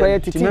ka say ko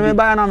yetiti me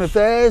ba na me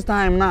first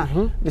time na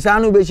the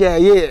san no be share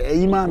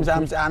ye imam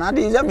sam na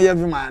dey ze me ye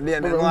frame dey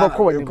no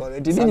ko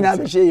nti ni na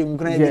be share ye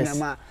nkran bi na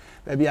ma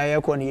ba bi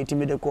aye ko ne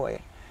yetimi de ko ye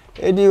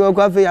edi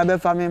Kwaku afi ya be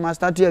fa me ma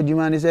start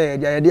adwuma ni say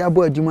ye dey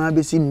abo adwuma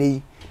be si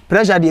nei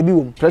pressure dey bi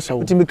wo pressure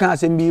wo utimi kan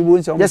asem bi wo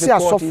nse o me say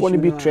asofo ni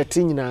bi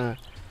threaten nyina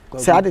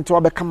say ade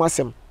to be kama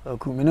asem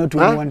Kwaku me no to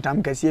one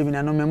time kase bi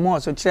na no me mo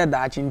so kire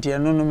da achintie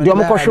no me do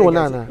mo ko hwe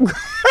na na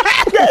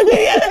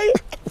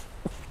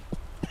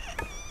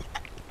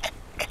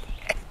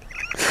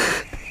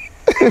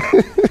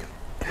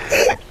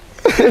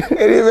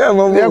Eribe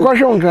mo ya ko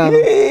hwe nkran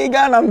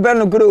Ghana mbe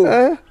no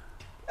kuro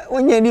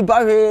onye ni pa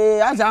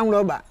hwe asa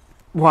amroba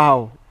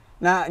wow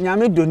na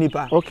nyame do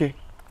nipa okay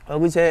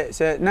obu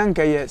se na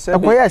nka ye se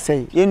akoya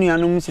sei ye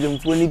nuanu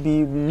muslimfo ni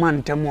bi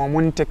mantem o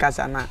mo nte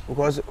kasa na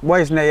because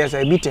boys na yes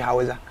bi te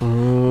hausa o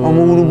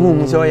mo wurugu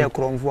mu se o ye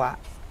kromfo a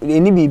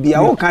ni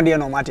bibia wo ka de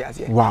no mate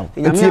ase wow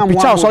enti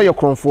picture so ye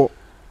kromfo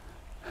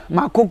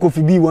ma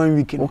Kofi B 1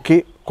 week.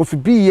 Okay. Kofi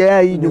B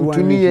ye no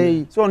tumi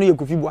ye. So no ye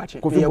Kofi Boache.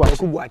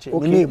 Kofi Boache.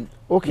 Name.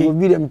 Okay. Kofi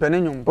B dem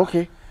penenyon.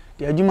 Okay.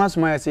 The adwuma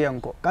soma yese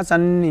yenko. Kasa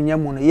ne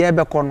nyam no ye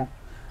be kɔ no.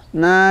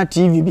 Na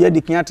TV bi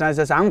ade kia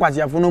transfer sa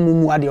ankwasiafo no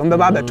mumu ade on be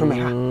ba beto me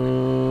ha.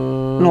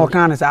 No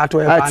kan sa ato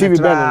e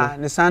pa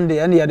ne Sunday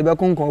ene ye de be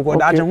konkon ko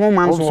da che ho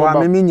man so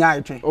wa me nya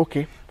etwe.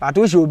 Okay. But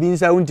we should be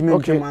inside untime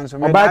ntwe man so.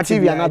 Oba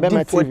TV ana be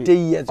ma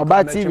TV.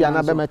 Oba TV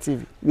ana be ma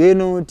TV. We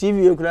no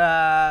TV e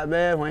kura be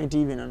hwan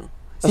TV no.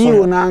 See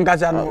you na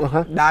nkasa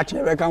no da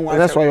che be kan wa.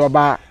 That's why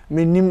Oba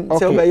menim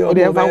se be yo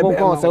be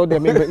konkon se o de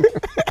me.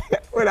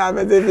 Wala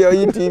be se your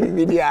TV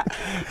video.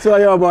 So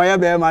your boy ya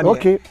be ma de.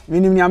 Okay.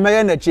 Menim nya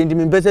me na change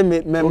me pese me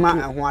ma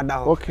ho ada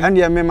ho. And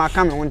ye me ma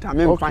ka me ho nta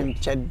me fan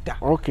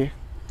cheda. Okay.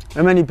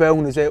 Many people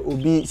who say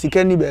obi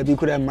sikani baby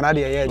could have murdered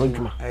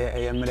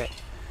a murder.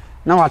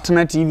 Now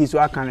alternative is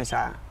what can I say?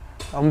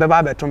 On the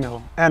barber to me,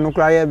 and no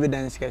cry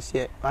evidence, yes,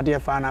 but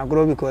if I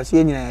grow because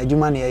you know,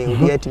 Jumani,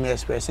 you get me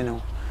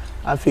expressing.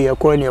 I feel a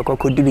coin your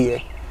crocodile.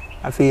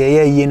 I feel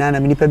a year, and a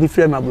many baby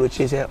frame of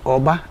brooches,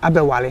 Oba,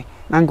 Abewale,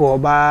 Nanko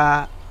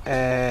Oba,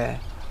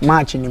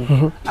 marching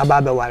him,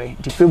 Ababawale,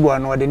 the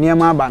February or the near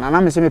Marban, and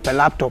I'm a semi per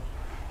laptop.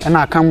 And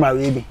I come by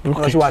baby.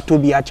 Because what to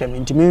be at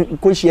me to me,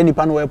 coach any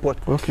pan airport.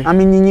 I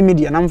mean, you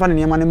media, and I'm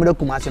finding a man in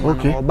Kumasi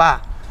or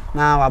bar.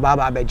 Now, a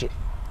baba beji.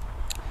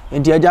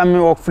 And the jam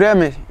or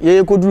frame,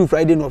 ye could do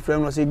Friday no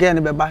frame was again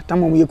a beba,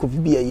 time we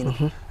could be a you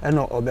know, and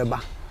no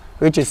beba,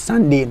 which is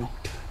Sunday no.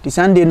 The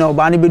Sunday no,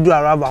 Barney be do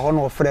a rubber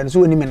honor friends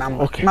who any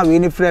number. Now,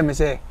 any frame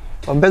say,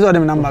 on better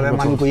than number of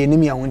man,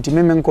 enemy, I want to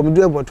men come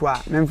do a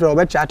botois, men for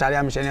a chat, I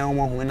am saying,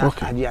 when I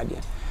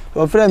had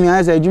so frame,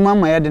 I say, Juma,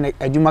 my head and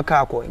a Juma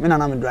carco, men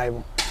and I'm a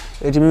driver.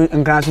 It means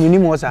grant me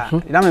more, sir.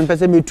 I'm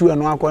person me too,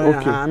 and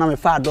I'm a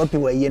far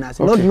dropping away. Not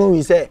know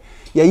we say,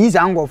 ye is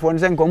angle for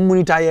and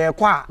community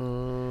qua.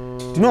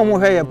 No more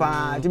hair,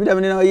 pa. To be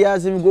done,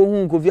 yes, go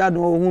home, Kofiado,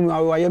 whom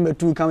I am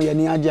two come here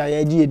near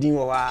Jaya,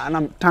 and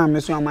I'm time,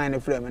 Miss Mine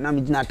a frame, and I'm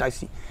in a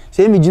taxi.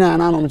 Say me, Gina,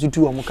 and I'm to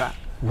two Omuka.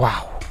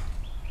 Wow.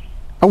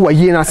 Oh, a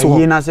year, so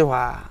ye,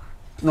 Nasewa.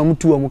 No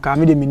two Omuka,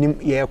 made a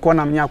minimum, ye,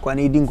 corner, Yako, and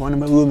eating on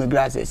my room,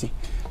 glasses.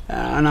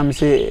 And I'm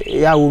say,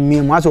 yeah,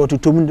 me, was or to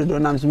Tom, the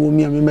Donams,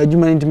 me, and my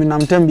Juma into me, I'm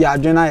telling you, I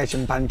join a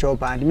pancho,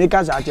 and make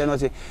us a channel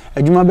say,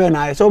 a Juma Ben,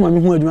 I saw my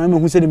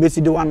who said the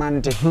best do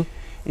 190.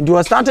 Into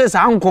a starters,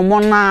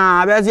 uncommon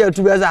now, as here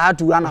two years I had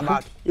to run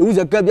about. It was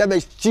a club,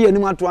 she and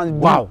him one.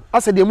 Wow, I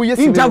said, the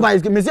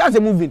Messiah is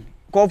moving.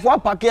 Call for a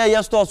packet,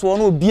 yes, stores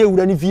one beer with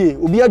any fear,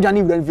 will be a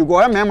Johnny when you go,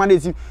 a man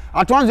is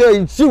at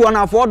once, see 1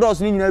 or 4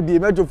 doors in a beer,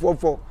 metro for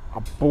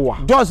a poor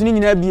doors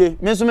in a beer,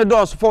 Messom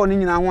doors 4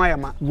 in a wire.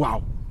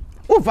 Wow.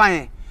 Oh,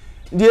 fine.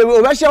 The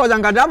Russia was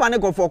an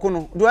Gadavanico for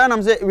Cono. Do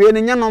I say, we in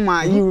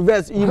Yanoma, you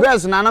reverse,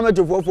 and I'm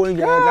to 4 in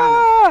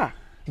Ghana.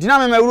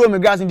 Dinama my room, a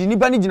gas in the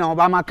Nipanina,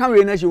 but my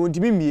camera she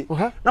won't be me.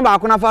 Number I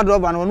couldn't find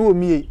over and know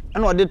me,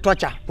 and what did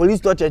torture,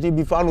 police torture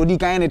before no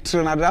decay and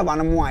train at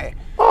Ravanamway.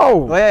 Oh,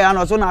 well, I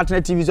know so not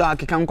TV, so I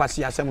can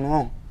quasi as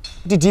some.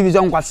 The TV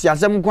on quasi as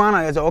some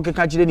corner as okay,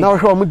 catch it now.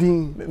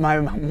 My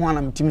one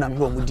of Tim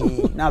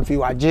Namudi. Now, if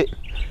you are jet.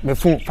 Me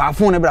far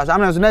phone bras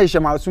am na so na hye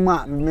ma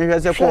suma me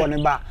hwese ko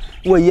ne ba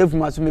wo ye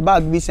fuma so me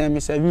bag bi sen me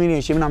 7 million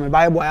hye me na me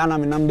bible ya na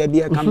me nam da bi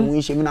e ka me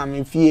hye me na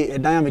me fie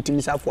edan ya me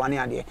timi safo ane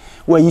ade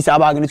wo yi sa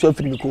bag ne so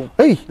afiri ko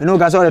me no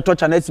ga so the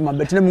torture na ti ma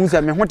betina me hu se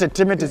me ho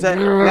tete me te se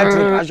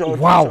electric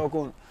asho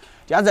ko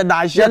ti aza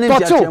da hye ne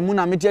ti mu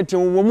na me tete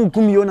wo mu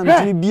kum yo na me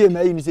timi bie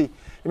ma yi ni se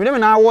me ne me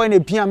na wo ne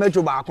pia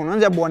metro ba ko no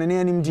nze bo ne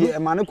anim di e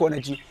ma ne ko na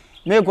chi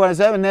me ko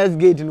se next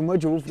gate no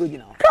metro wo furo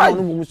gina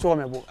no mu so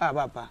me bo ah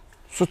papa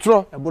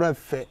sutro ebura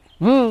fe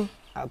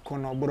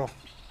akono bro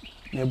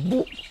ne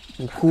bo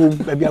ku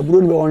baby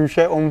aburo ni on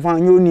hwe on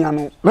fan nyoni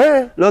ano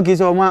lucky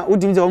so ma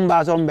utimi se on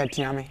ba so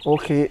mbetia me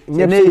okay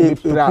ne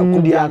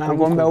ku dia na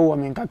ko mbe wo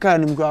me kaka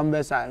ni ko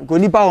mbe sa ko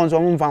nipa won so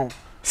on fan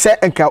se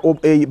enka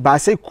ba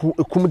se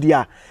kum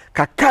dia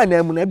kaka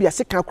na mu na bia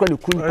se kan kra ne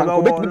ku nipa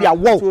ko betimi dia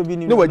wo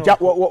ne waja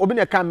obi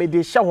ne kan me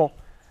de hye ho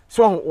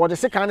so wo de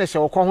se kan ne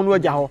hye ho ko ho no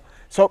waja ho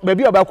so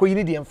baby oba ko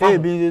yini de mfa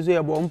bi so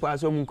ye bo mpa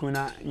so mu kun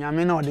na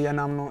nyame na ode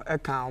yanam no e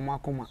kan o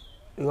makoma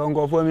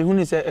yongo fo mi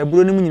huni se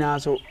eburo ni mu nyina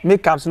so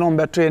makeups no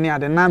mbe tre ni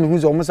ade na mi hu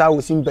so mo sa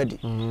wo sympathy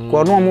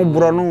ko no mo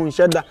bro no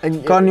nhyeda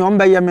ka ni o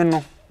mbe ye me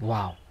no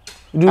wow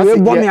du we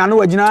bo mi anu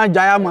wagina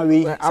jaya ma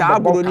we sa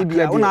aburo ni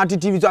bia una ati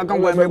TV so aka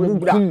wo me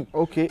bu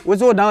okay wo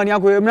so dan ni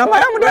akoye na ma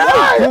ya mu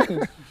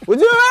de Would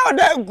you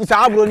know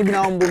sa aburo ni bi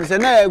na mbo se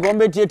na go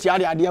mbe tie tie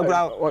ade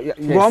kura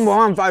go mbo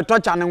man fa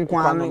torture ne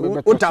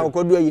nkwan uta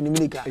okodu ayi ni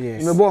milika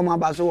me bo ma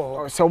ba so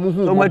wo so mu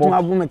hu so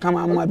matuma bu me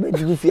kama ma be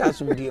digi fi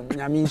asumdie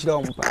nyame nchira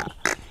o mpa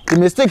the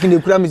mistake in the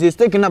kura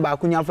mistake na ba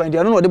kunya fa ndi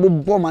no de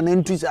bo ma na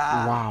ntu sa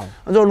wow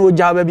so no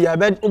ja ba bia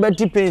be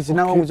obeti pains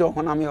na wo so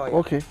ho na me hoye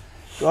okay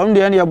so am de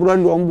ya buro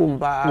ndi o mbo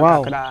mpa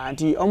kakra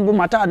anti o mbo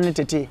mata ne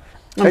tete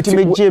anti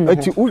me je me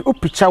ati o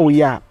picture we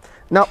ya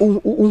na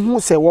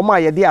uhu se wo ma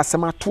ye de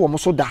asema to wo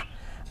so da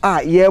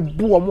ye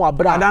bu wo mo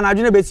abra da na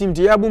adwene besim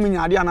ti ye bu mi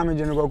nya de na me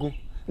je ne kwaku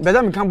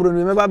beza me kambro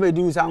no me ba ba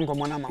di sa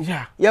nkomo na ma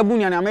ya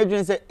bunya na me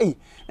dwen say eh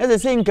na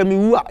say nka me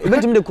wu a e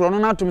betim de krono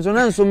na atom so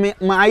na nso me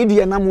ma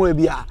idea na mo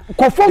abia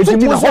kofo so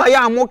ti ho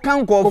ya mo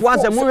kan kofo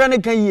ase mo hwe ne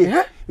kan yie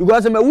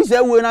because me wu say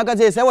wu na ka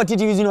say what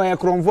TV no ya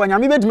kromfo nya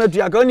me betim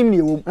atu aka onim ne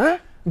ewom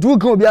du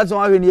kan obi aso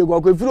ahwe ne egu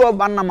akwa firi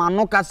oba na ma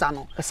no kasa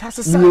no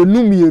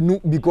mienu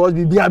because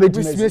bibia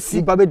betim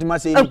si pa betim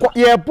say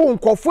ye bo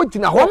nkofo ti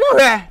na ho mo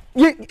hwe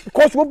ye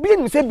kofo bi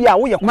ni say bia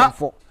wo ye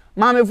kofo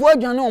Mama fo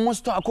adwane o mo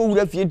store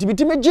akowura fie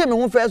tibiti meje me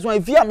ho first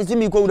one fie am se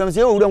me kowura me se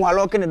owura wa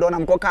lock ne do na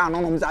mko ka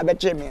no no me se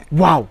abeche me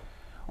wow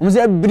o me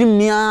se brim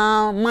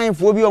mia man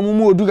fo bi o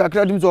mo odu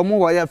kakra dim so o mo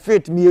ho ya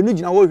faith me enu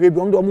gina wo hwe bi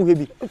o mo do mo hwe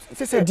bi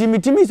se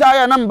timi sa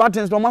ya na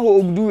buttons no ma ho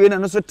odu we na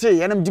no so te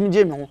ya na me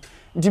je me ho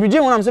tibije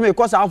ho na me se me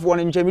kosa afo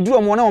no nche me duru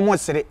o mo na o mo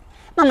sere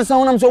na me se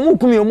ho na me so mo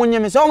kumi o mo nye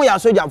me se o mo ya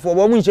soja fo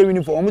bo mo nche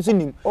uniform o mo so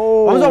nim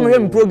o mo so mo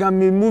hwe program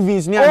me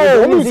movies ni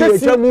a me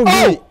se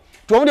movie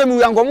Tom de mu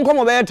yankom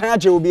komo be tan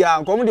ache obi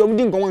a kom de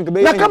omdi nkom nka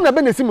be na kam na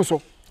be nesi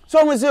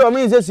so mo se o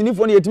me se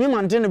sinifo ne yetimi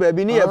mantene ba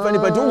bi ne ye fa ni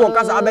pati wo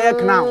kasa be ye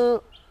kna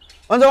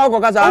onzo wo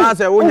kasa na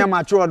se wo nya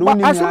matured wo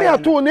ni nya asome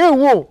ato na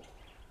ewu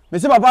me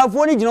se papa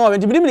fo ni gina o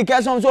bi mi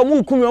ka so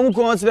mu kumi o mu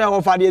kon sere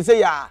o fa de se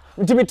ya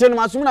ntimi tene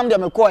masum na me de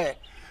me koye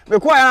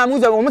na mu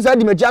se o mu se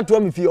di meji ato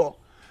me fi o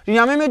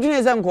nya me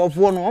medwene se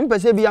nkofo no o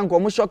mpese bi ya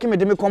nkom shock me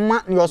de me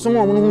koma ne osom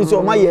o mu no hu se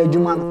o ma ye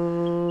adwuma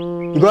no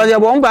because ya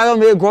bo mba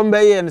me go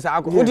mba ye nsa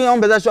akọ odi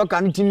on beza shock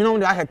kan timi no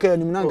de aheka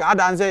anim na ga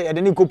adan say e de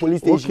ni ko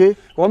police station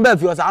ko mba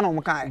fi o sa no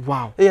mo kan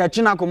e ya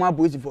china ko ma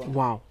police for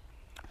wow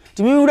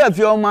timi wura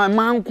fi o ma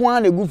nko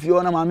an egu fi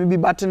o na ma me bi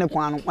bate ne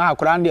kwan no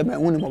akora nde ma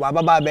hu ni mo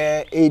baba ba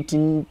be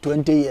 18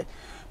 20 years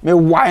me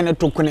why na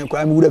to kone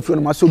kwa me wura fi o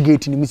na ma so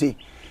gate ni mi say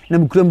na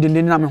me kuram de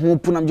na me ho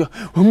pu na me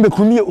o mbe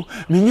kumi o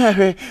me nya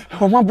hwe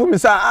o ma bu mi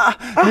sa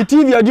the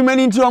TV aduma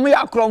ni nti o mo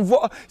ya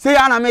kromfo say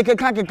ya na me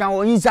keka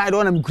o inside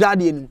o na me kura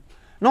de ni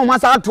no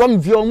masa atom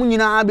vie o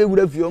munyina be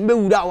wura vie o be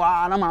wura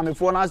wa na ma me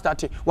fo na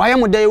start wa ye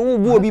mo dey wo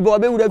bu obi ba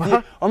be wura vie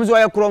o mo so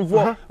ye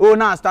kromfo o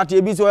na start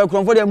e bi so ye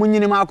kromfo de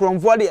munyini ma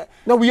kromfo de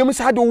na wo ye mo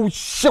sa de wo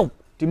hyew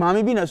ti ma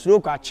me bi na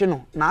stroke ache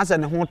no na asa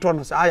ne ho to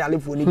no sa ya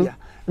lefo ni bia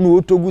na o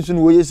togu su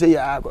no wo ye se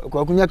ya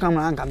kwakunya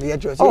kamera anka me ye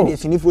che se de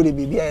sinifo de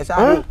bibia ye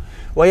sa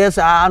wo ye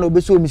sa na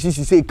obe so mi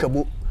sisi se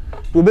kabo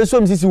to be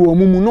so mi sisi wo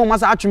mumu no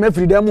masa atwe ma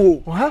freedom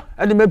o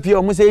e de ma pie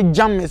o mo se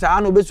jam me sa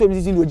na obe so mi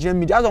sisi no jam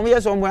mi da so mo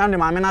ye so mo ya de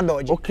ma me na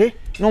dodge okay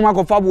no ma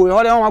ko fabo e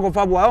ho de ma ko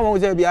fabo o mo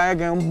se bia ye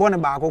gan bo ne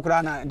ba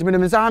akokura na de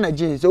me sa na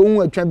je so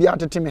hu atwa bia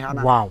tete me ha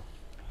na wow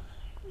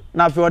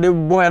na fi o de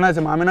boy na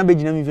se ma me na be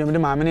gina mi fi me de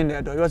ma me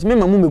ne do yo se me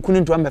mamu me kunu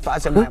nto am be fa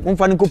se ma mo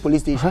fa ne ko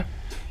police station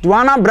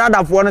Duana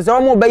brother for no se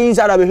o mo be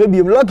inside be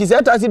hwe lucky se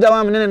taxi da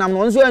ma me ne nam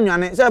no nso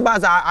anwane se ba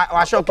sa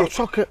wa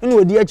shock inu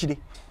odi akiri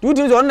do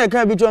things on the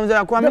can be to am say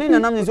akwa me ne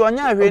nam se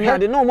onya hwe ni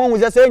ade no mo hu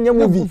se enya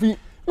movie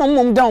no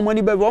mo down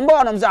money be o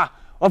mba na say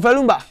of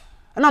Lumba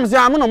na me say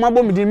am no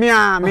mabo me di me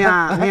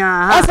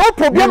as o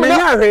problem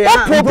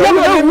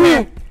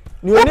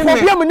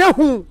na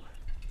hu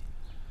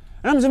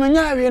na me say me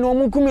nya hwe no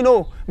mo kumi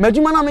no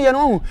majuma na me ye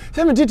no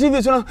say me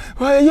TV so no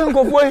ye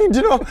nkofo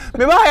hinti no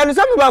me ba ya no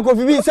say me ba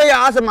kofi bi say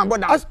ya ase my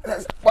brother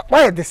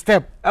why the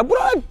step abro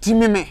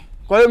timi me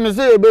ko me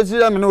say e be si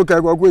me no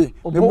ka Kwaku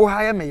me bo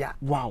ha ye me ya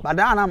wow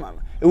bada na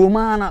e wo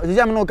ma na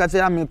se me no ka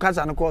say me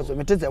kasa no ko so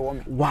me tete wo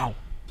me wow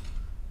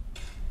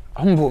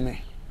ambo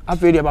me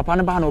afi de papa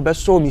ne ba na obe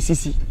so me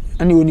sisi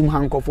ani onim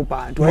hankofo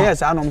pa to ye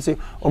sa no me say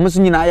o mo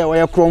so nyina ye wo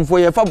ye kromfo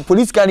ye fa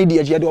police car ni de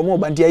ye de o mo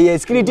ba ntia ye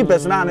security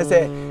personnel ne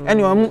say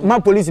ani ma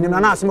police ni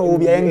na asema wo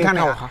bia ye nka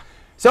na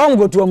se o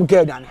go to o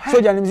mke dan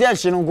soja ni ze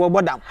hye no go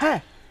bodam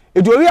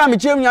edu owi am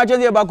chem nya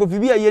che ba kofi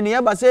bia ye ne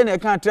ye ba say na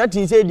kan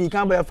threatin say di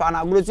kan ba fa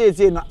na agro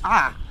say no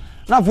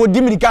na fo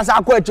dimri kasa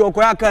akọ eche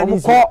okọ aka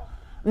ni ko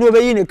na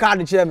obeyi ne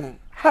card kire me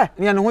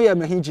ne ne ho ye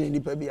me hinchi ni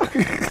pa bia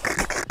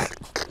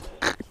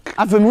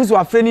afemi so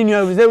afreni ni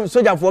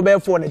soja for be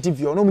 4 na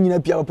TV no mu nyina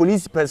pia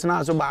police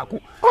personnel so ba ko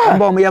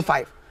mba mo ye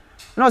 5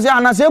 no say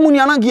ana say mu ni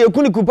ana ke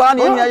ekuni kupa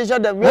na enya hye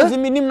da we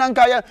mi nim na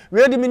nka ya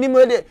we di mi nim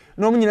we de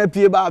no mu nyina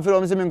pie ba afre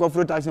o me say me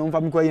nkofro taxi mo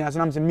fa mi ko yi na say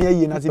na say me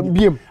ayi na say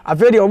biem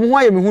afre de o mu ho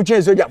aye me hu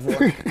twen soja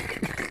for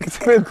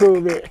se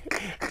ko be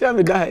tell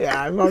me that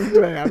ya mo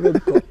try ya be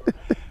ko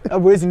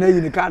aboyesi na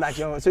yi ni card a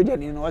che soja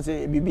ni no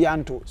say bibi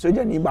anto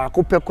soja ni ba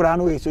ko pekura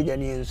no we soja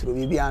ni ensuro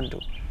bibi anto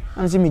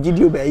am si mi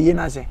gidi oba yi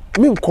na se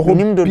mi nko ho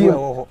nim do do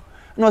ho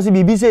no si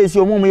bibi say esi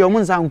omo yo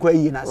mun san kwa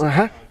yi na se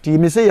ti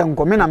mi say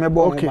yanko me na me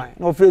bo mo ban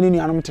no frɛ ni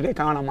anum tere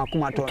kan na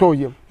makoma to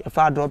ye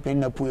fa drop in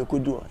na pu e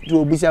kodu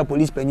do obi say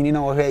police panyin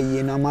na wo hɛ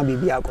yi na ma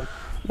bibi akɔ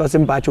o se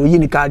mpache o yi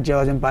ni card je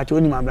o se mpache o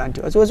ni ma branch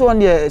o so one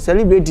dey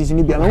celebrities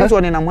ni bia me so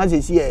ne na mo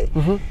asesi e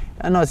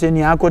na o se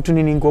ni akɔto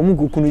ni nko mu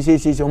kukunu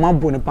sesi o ma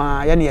bo ne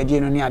pa ya na ye je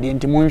no ni ade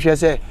nti mo nhwɛ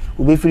se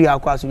obi free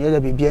akɔ aso ye da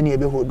bibia ni e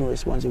be hold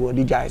responsible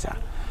di jaisa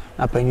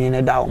na panyin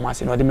ne da o ma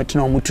se no de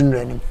metena o mutunu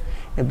anim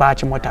e ba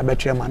che mota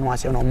betre ma no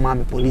ase no ma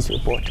me police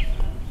report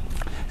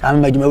sa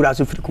me majuma wura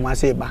so firi kuma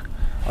se ba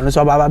ono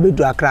so baba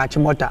bedu akra che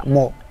mota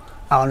mo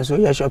a ono so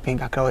ye shopping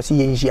akra o se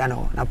ye nhia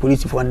no na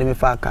police for ndem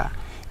fa aka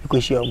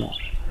ikoshi o mo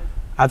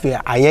afi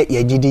aye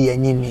ye gidi ye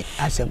nyini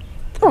asem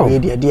we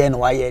dey na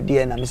why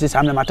dey na me say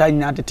sam na matari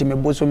na tete me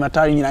bo so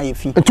matari nyina ye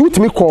fi nti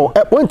wutimi call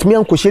wantimi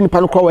ankohye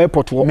nipa no call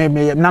airport wo me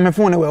na me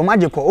phone we o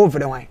maje call over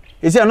the wine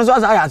ese no so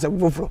asa ya ase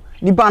foforo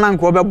nipa na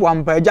nko be bo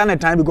ampa eja na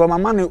time because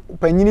mama ne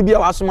panyini bia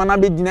wasoma na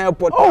be gina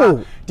airport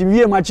ti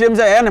wie ma chirem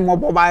say ye ne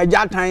mobo ba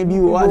eja time bi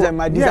wo ase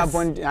ma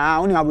disappoint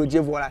oni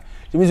abroje for la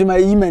ti mi so ma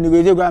yi me ne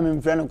go je go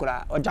am friend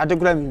kura o jate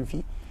kura me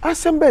mfi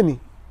asem ni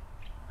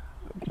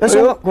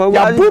eso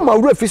ya bu ma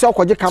wura fi so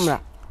kwaje camera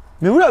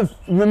me wura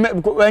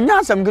anya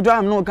asem keto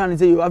am no kan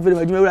say you afere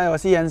ma wura ya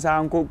say yensa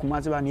anko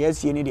kuma se ba ne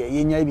yasie ni de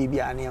ye nya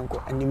bibia ane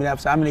anko animira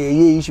sam na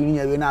ye issue ni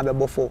nya we na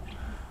abebofo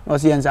no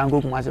say yensa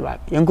anko kuma se ba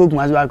yenko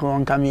kuma se ba ko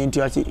on kam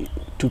yenti ase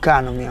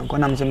tuka no me anko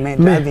na me se me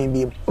driving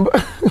bi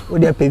o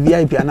de pe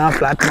VIP na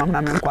platform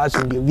na me kwa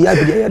so bi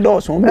VIP ye do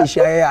so be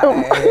share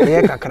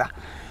ye kakra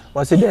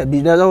o se de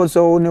bi da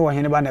so ne wo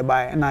hene ba ne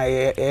ba na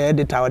ye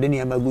editor de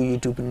ne magu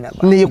YouTube ne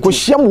ba ne ye ko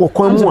hyiam wo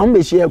kwan mu am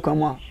be share kwan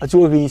mu ati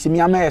wo bi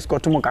simi am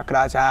escort mu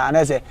kakra sa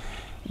na se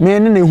me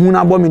ne hu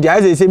na bo me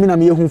dia se mi na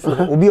me hu fu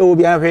obi o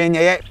bi ahwe nye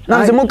ye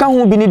na se mo ka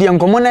hu bi ni de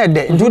nkomo na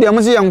ede ntu de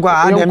mo se ye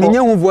nkwa a de me nye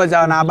hu fu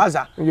za na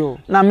abaza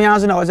na me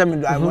aso na wo se me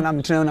drive na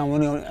me train na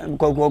mo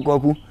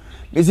kwaku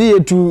me se ye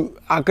tu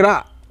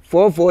Accra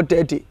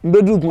 4:30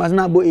 mbedu kuma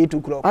na bo 8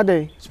 o'clock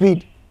ade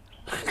speed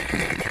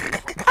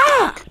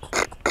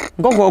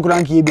Goko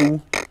kranki ebewu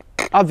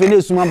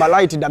afele suma ba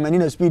light da mani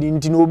na speed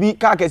nti no obi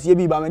ka kese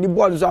bi ba mani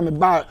board so am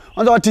ba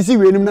on so tisi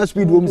we nim na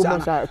speed wo msa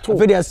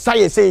afele say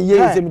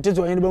ye se mete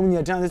so yen ba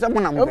munya tan se mo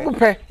na mo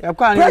pe ya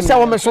kwa ni pressure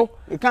wo me so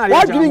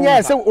wa dwiri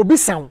nya se obi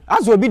san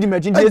aso obi di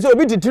machine se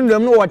obi titin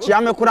ram no wo chia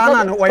me kura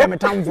na no wo ye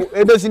metamfo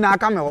ebesi na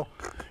aka me ho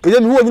eze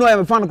mi wo bi no ye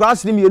me fan kura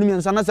sini mi enu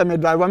nsa na se me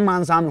drive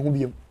man san me ho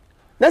biem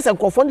na se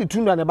nkofo ni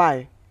tunu na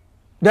bae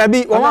da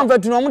bi wo man fa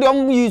tunu o mo de o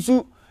mo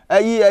yisu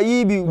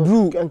ayi bi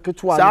brew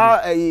sa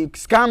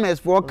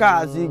scammers for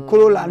cars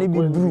Corolla ni bi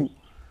brew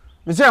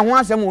me say ho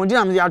asem won di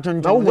na me ya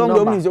tonton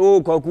do me say oh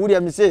Kwaku dia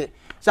me say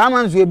sa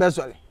man so e be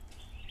sole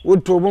wo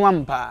to bo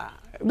mampa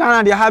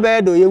Ghana de ha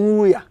be do ye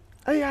nwu ya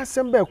ayi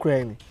asem be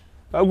kra ni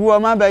Kwaku o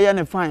ma be ye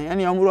ne fine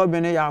ene o mro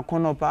be ne ya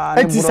kono pa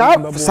ne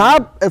sa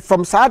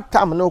from sad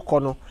time no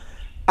kono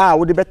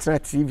wo de betra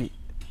TV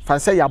fan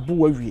say ya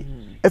bo awie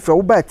efe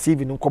wo ba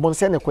TV no komo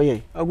se ne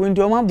koye Kwaku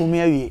nti o ma bo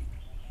me awie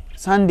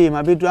Sunday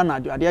ma betu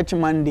anadu ade achi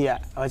Monday a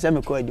awase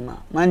me ko adima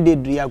Monday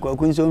duru ya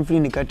Kwaku nso mfiri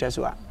ni kata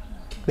so a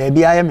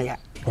baabi aye me ya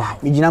wow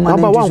mijina ma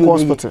na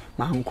ntiso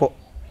ma nko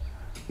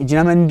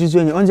mijina ma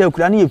ntiso nye onze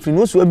akura na ye firi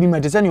no so abi ma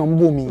tese ne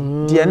ombo mi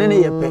de ne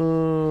ye pe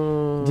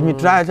di mi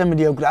try se me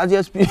de akura as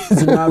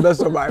experience na be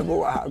survive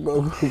wa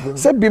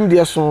se bim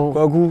de so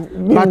Kwaku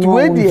but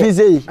we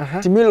de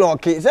ti mi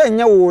lock se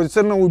nya wo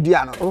se no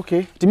odua no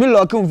okay ti mi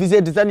lock un visa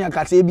de tese ne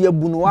akase ebi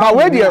abu no wa but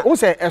we de wo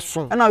se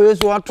eso na we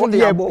so ato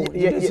de abo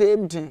the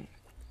same thing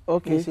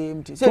okay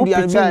same thing say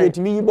bia me wait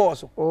me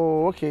boss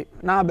oh okay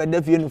na be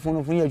da fie no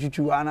funu ya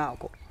twitwu ana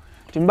akọ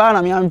timba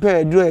na me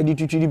ampe dro edi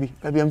twitwu bi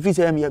bia mfi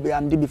say me bia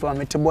am de before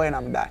me te boy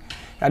na me die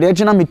ya de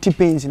chi na me ti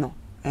pains no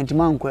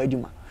entima nkọ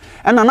adwuma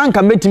ena na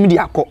nka metimi de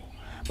akọ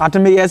but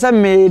me yese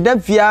me da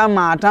fie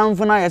ma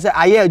atamfo na yese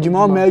aye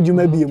adwuma o ma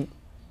adwuma biem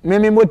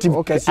me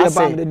motive kase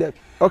ba me de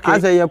okay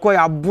ase ye ko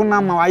ya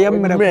bona ma waye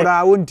mmere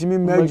kura wontimi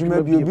ma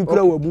adwuma bi obi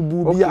kura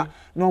wabubu bia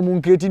na o mu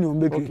nkreti ni o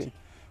mbe kreti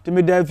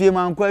timi da fie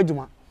ma nkọ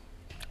adwuma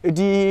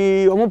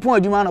edi omopon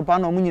adwuma no pa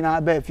na omu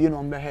nyina ba fie no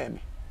ombe he me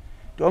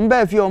to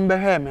ombe fie ombe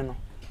he me no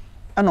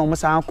ana omu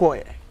san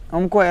koye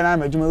omkoye na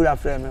adwuma wura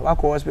frɛ me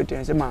wakɔ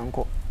hospital se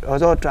manko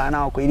ozo try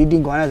na akɔ idi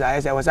ngo na za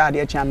yese wasa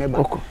ade chia me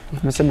ba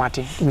me se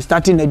mate me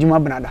starting adwuma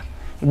benada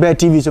be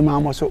TV so ma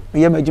mo so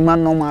me yɛ adwuma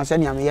no ma se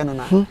nia me yɛ no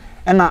na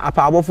ɛna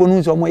apa abɔfo no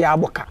nso mo yɛ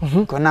aboka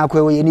ko na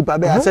akɔ yɛ nipa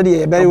be ase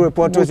de yɛ be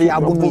report so yɛ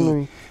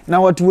abono na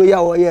what we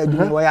ya wo yɛ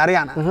adwuma wo yare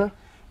ana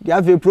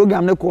dia fe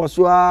program ne ko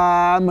so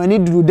a mani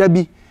duru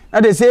dabi na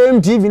the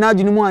same TV na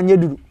adwunu mu anye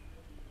duru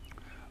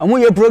amu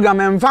ye program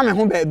emfa me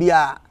ho ba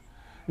bia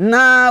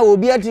na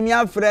obi atimi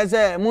afre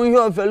se mu hwe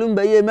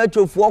ofalumba ye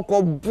matwofo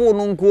kɔbo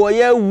no nko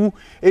ye wu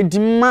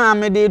entima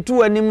me de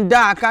tu anim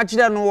da ka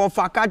kire no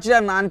Wofa ka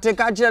kire na ante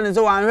ka kire ne se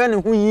wanhwe ne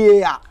ho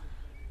yie a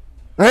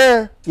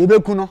ye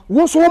beku no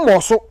wo so mo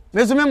so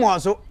me so me mo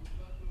so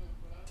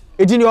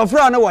edi ni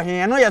ofra na wo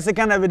he no ye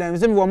second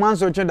evidence me wo man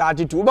so twe da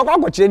attitude wo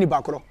bakɔ kire ni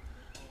bakro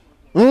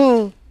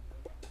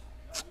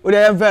o de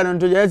enfe no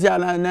to je sia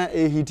na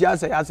ehiti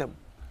asem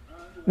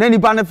na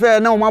nipa ne fe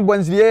na o ma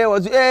bonsire wo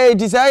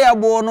it is ya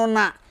bo no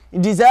na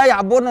it is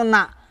ya bo no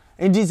na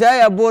it is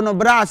ya bo no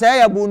bra say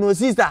ya bo no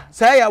sister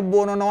say ya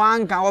bo no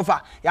anka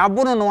Wofa ya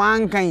bo no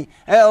ankan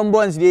o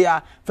bonsire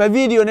ya fa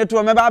video ne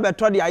to me ba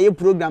beto de aye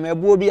program e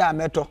bo bi a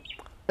meto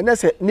ene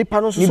se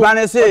nipa no so nipa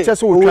ne se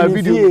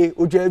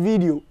o twa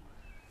video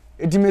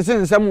etime se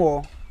nsem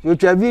wo o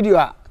twa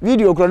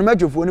video kro no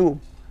matwofo ne wo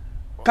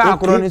ka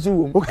akro ne so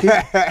wo okay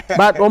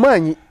but o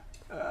manyi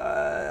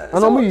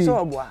ana mu yi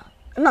so bo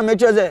na me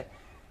twa ze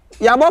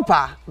ya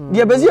bopa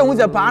de bezi ehun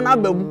ze pa na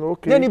bam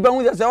na ni ba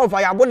hu ze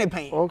Wofa ya bo ne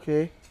pen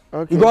okay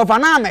Because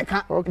fana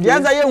meka.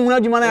 Yes I ehunu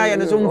adwuma na ya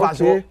ne so mfa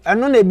so.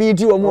 Eno na bi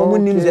ti wo mo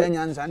nim ze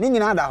nyansa. Ni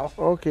nyina da ho.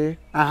 Okay.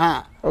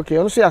 Aha. Okay,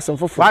 ono so yasem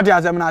fofo. What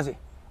yasem na ase.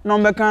 No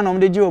meka no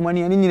mde ji wo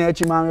mani ni nyina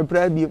achi ma me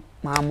pra bi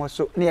ma mo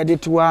so. Na ye de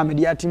tuwa me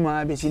de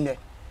atima be sin de.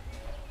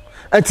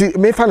 Ati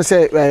me fa no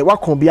say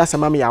wakon bi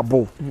asema me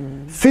yabo.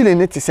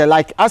 Feeling it say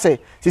like I say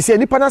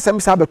nipa na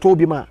asem sa beto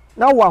obi ma.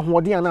 Na wo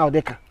ahoden na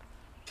odeka.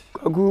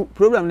 Kwaku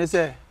problem ne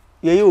say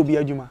ye obi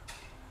adwuma.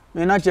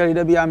 Me na chere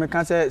da bia me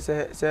ka se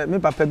me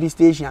papa bi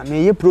station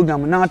me ye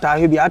program na ata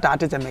he bia ata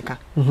atete me ka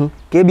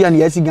ke bia na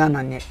yasi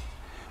Ghana ne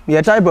me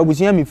ye type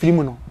abusia me free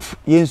mu no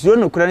ye nsuro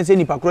no kura ne se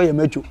nipa kura ye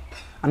macho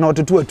ana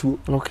ototo atuo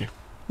okay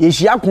ye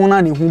hia kon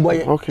na ne hu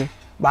boye okay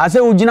ba se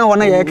ugina ho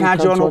na ye ka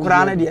chere no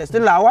kura na de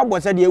still awa bo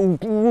se de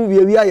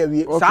wi wi ya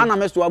wi sa na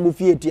me so abo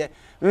fie tie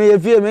me ye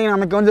fie me na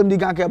me kan dem di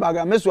kan ka ba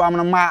ga me so am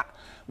na ma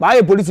ba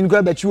ye police ni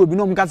kura ba chi obi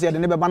no me ka se de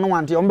ne be ba no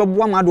wante o me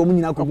bo ma do mo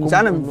nyina ko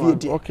sa na me fie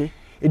tie okay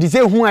it is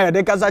who I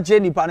de kasa che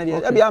nipa ne de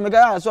e bia me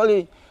ga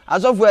sorry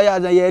asofu ya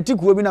ye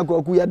tikuo bi na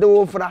Kwaku ya de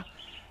wo fra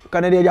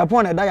kana de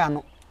Japan na da ya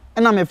no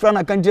na me fra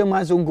na kanje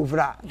ma so nko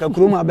fra ka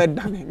kroma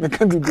beda me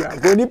ka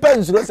bibia ko nipa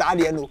nsuro sa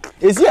de no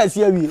esi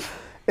asia wi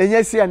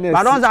enye sia na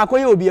ba don za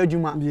akoye obi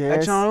adwuma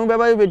e chan be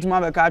ba be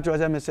adwuma be ka atro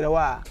se mesere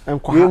wa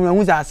we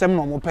hu za asem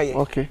no mo peye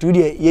tu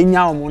de ye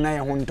nya o mo na ye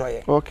ho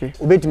ntoye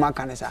obetima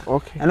aka ne sa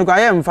eno kwa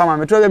ye mfa ma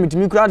me tro be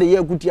mitimi kura de ye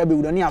akutia be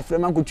wura ne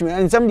afrema kotwum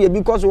ensem de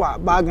because wa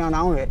background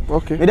na ho he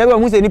me de be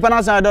hu se nipa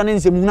na sa don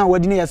nsem hu na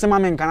wadi ne ye sema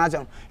me nka na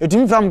asem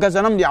etimi fram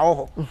kasa nam de awo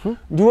ho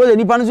di wo de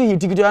nipa no so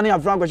hitikito na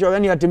afrema kwashe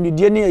ne atem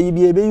de ne yi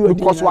bi ebe yi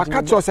because wa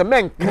ka tro se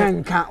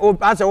menka o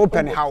ase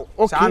open how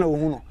sa na wo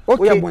hu no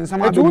o ye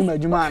bonsam adwuma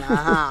adwuma na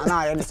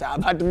aha na sa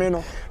but me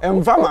no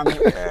emfa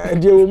me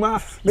de o ma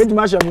me di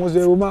ma hye mo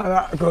so o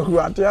ma Kwaku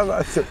atia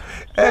ba so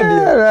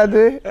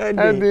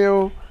ade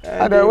o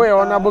ada we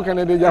on abo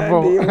kan de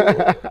Japan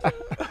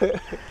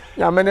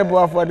ya mene bo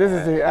afọ this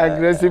is an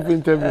aggressive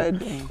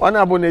interview on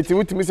abo na ti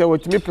wutimi say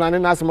wutimi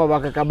planning na asema ba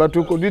kaka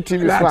batu ko du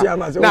TV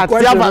so na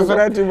atia ba so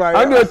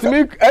and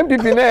wutimi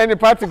MPP na any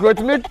party go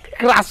wutimi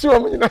crash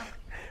o nyina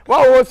wa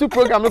wo su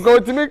program ko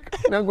wutimi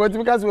na go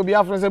wutimi ka so obi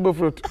afro say bo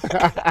fruit.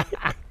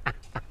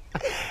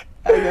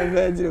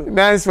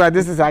 Nice one.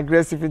 This is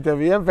aggressive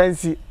interview. I'm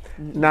fancy.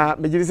 Na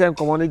mejiri se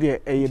nkomo de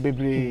eye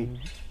bebre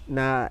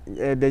na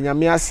de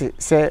nyame ase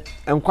se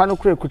enkwa no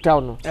kura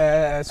kuta no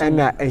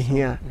na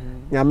ehia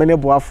nyame ne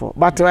boafo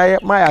but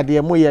my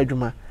ade mo ye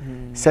adwuma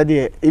se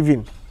de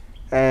even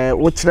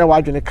wo kire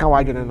wadwene ka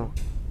wadwene no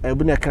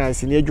ebu na kan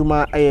se ne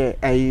adwuma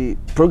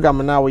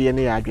program na wo ye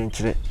ne adwen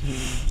kire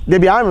de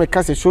bia am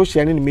ka se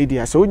social ne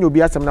media se onye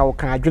obi asem na wo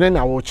kan adwene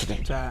na wo kire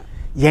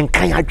yen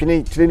kan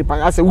adwene kire ni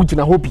pa ase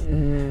wugina hobi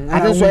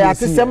ade so ya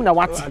system na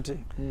wate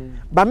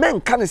ba men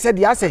kan se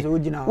de ase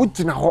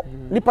wugina ho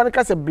nipa ne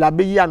ka se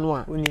blabe yi anu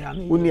a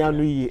uni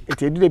anu yi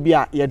etedu de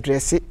bia ye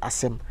dress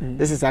asem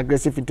this is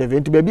aggressive interview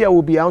nti bia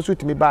wo bia so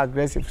timi ba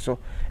aggressive so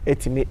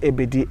etimi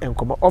ebedi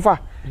enkomo offer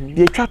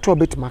de twa to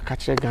bit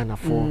makachire Ghana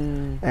for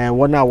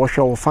wona wo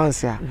hwe wo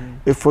fans a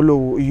e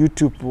follow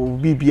YouTube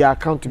bibia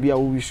account bia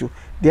wo wisu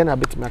de na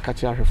bit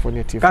makachire ahwefo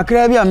ne tifo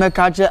kakra bia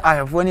mekachire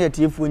ahwefo ne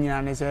tifo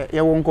nyina ne se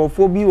ye wo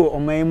nkofo bi wo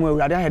oman mu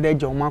awurade ahede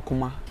gye wo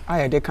akoma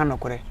ayede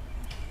kanokore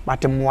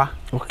batemwa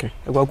okay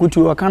Kwaku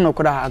tu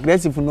kanokore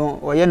aggressive no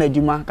oye na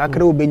adwuma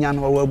kakra obenya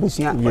no wo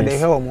abusia ode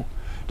he wo mo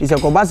dise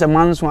ko ba se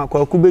manso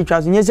Kwaku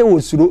betwa so nyese wo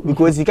suro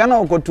because sika na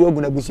okoto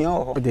abu na busia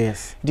ho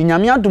yes di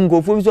nyame atum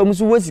nkofo bi so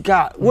musu wo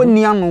sika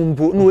woni anu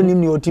mpo na onim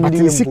ne otim di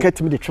mpo sika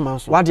timi de twema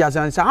so what ya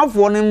san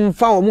afo ne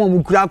mfa wo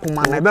mo kura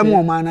akoma na be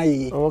mo ma na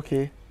ye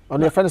okay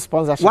on your friend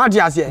sponsorship what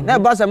ya say na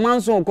ba se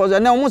manso ko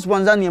na mo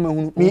sponsor ne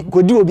mahunu mi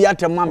kodi obi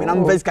atem ma me na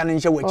mfa sika ne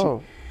nhye wachi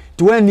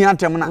to when ni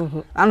atem na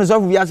anu so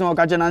fu bi asem o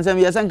ka che na nsem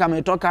ye se nka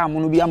me toka amu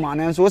no bi ama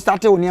na so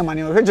start wo ne ma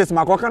ne which is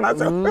makoka na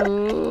se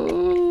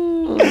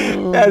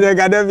de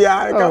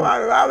gadavia ka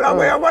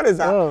ba ya bone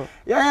sa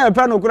ya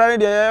pa no kura ne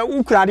de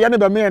ukura de ne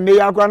be me ne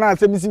ya kura na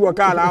asem si wo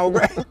ka na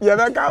ye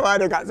be ka ba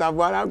de ka sa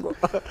fo na ko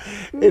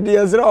e de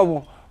yesro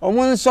mo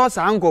omo nso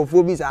sa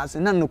nkofo bi sa ase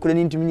na no kura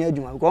ne ntimi nya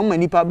adwuma ko ma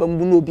nipa ba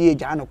mbu no obi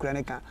eja no kura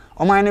ne ka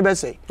o man ne be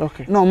say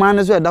na o man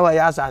ne so da wa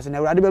ya asase na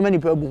urade be ma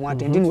nipa bu ho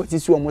atenti no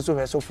wasisi o mo so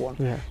hweso fo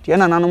no tie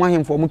na nanom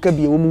ahemfo mo ka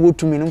bi wo mo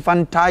wotumi no mfa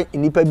ntai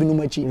nipa bi no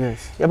machi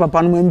ya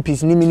papa no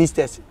MPs ni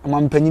ministers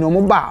am mpanyino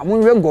mo ba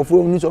mo hwe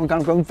nkofo no so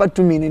nkan ko mfa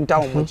tumi ni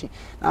ntai o machi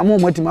na mo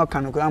matima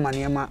aka no ko ama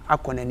ne ma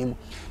akọ nanim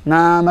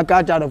na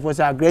maka cha do for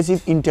say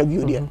aggressive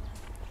interview there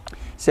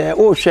say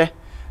o hwe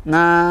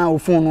na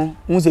ofunu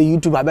mu se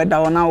YouTube abeda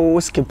wona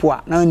o skip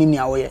a na oni ni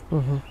awoye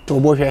to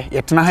bo hwe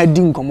yetena ha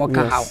di nkomo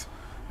ka hawo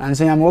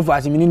anse ya mo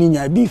fa simini ni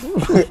nya beef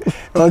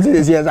o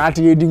se se za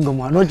ati di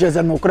nkomo no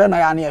chese no kure na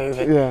ya na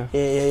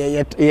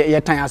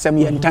ye tan asem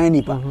ye tan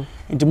nipa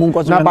nti mu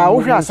nkoso na ba wo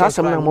hwe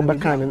asasem na mo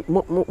beka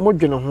mo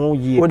dwene ho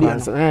yie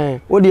pansa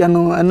odi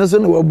ano eno so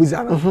no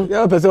wabuza no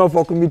ya pese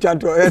of committee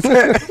to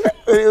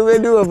we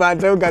do about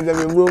to ka se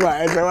me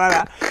ma ese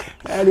wala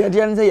ali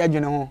ati anse ya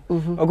dwene ho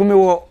okume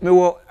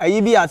wo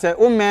ayi bi ase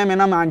o meme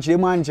na ma anchire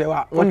mu anche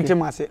wa wonte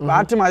mase ba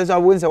ate mase so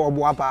wo nse wo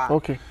boa pa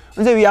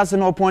nze wi ase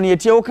no pon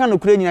etie wo kan no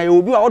kure nyina ye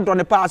obi wa odo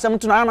ne pa asem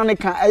to na ne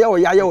kan eye wo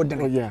ya ye wo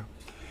dene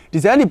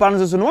dise ni pa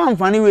no so no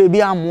amfani we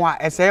bi amoa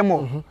ese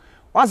mo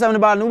wasem ne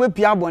ba no be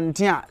pia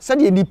bonten a se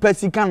de ni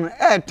pasika no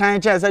tan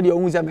che se de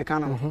ohun se me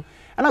kan no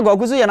ana go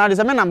kuso ye na de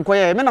se me nam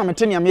koye me nam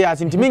tene am ye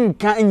ase ntimi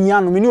nka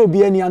anya no me ne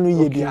obi ani anu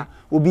ye bia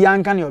obi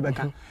anka ne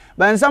obeka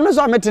ba nsam no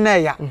so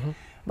metene ya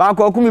ba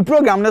Kwaku mi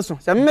program ne so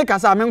se me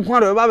kasa me nko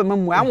ro ba be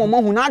mamu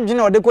ammo hu na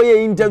adwene ode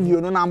koye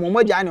interview no na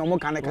ammo gya ne omo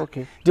kaneka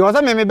de wo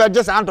se me be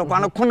je sa antokwa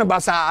no kono ba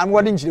sa am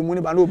wode nchiremu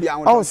ne ba na obi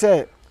an oh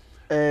say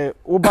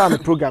wo ba me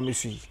program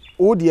isu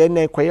wo de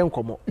na koye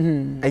nkomo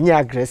enye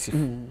aggressive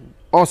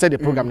on say the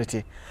program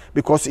nete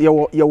because ye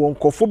won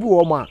kofo bi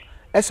wo ma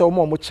ese wo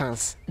mo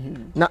chance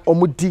na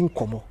omo di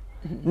nkomo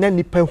na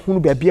nipa hunu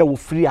ba bia wo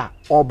free a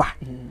oba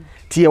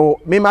tie wo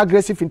me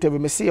aggressive interview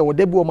me say ye wo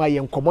debi wo ma ye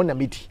nkomo na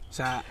medi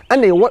sa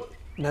ana ye wo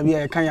na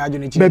bia kan ya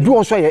adwene chi baby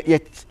won so ye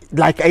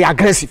like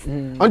aggressive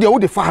on the wo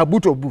de fa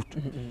boot of boot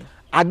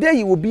ade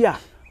yi obi a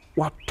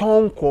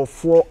waton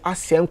kofo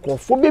asem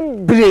kofo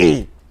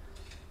bebre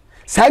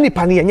sa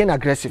nipa ne ye na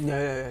aggressive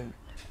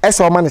ese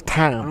o man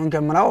time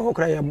nke mara wo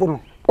kra ye bono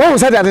oh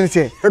said that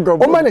say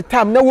o man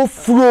time na wo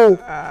furo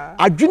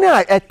adwene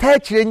a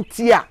etachire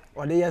ntia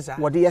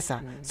wode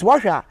yesa so wa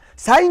hwa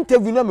sa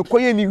interview na me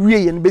koye ni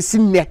wie ye no be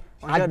sinne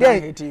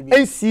ade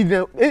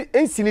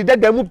ensi ni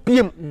dada mu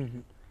piem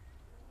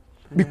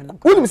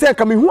wonu say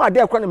ka me hu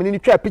ade akwa na me ni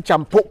twa picture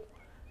mpo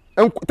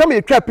tam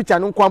ye twa picture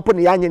no nkwampo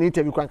ne ya anya ni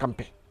interview kwan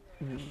kampe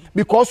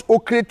because o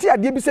create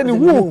ade bi say ni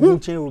hu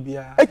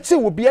eche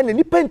obia na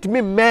ni pent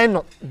me men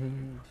no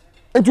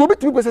enti obi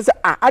timi kwese say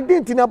ade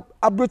ntina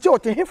abroche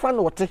wote hefa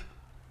no wote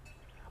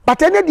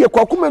but ene de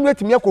Kwaku Manu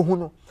atimi akohu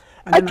no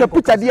atwa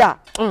picture de a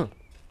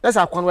let's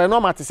akwan we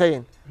normal to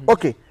saying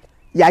okay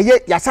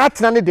ya sa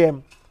tena ne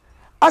dem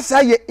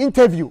asa ye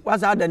interview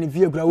wasa ada ne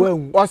vie kura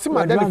wahu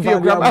osima ada ne vie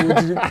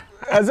kura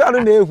asa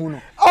na ehu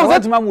no o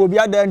satima mo obi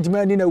ada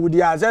ntima ni na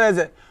wudi a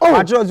say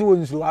atro so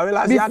wonsu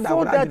awela si ada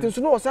before that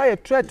so no osa ye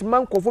threat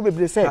man kofo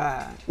bebre say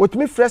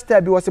wotimi fresh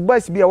time bi was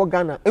boys bi e wo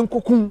Ghana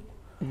enkokun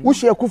wo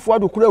hye akufu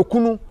ado kura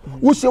ekunu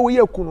wo hye wo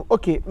ye ekunu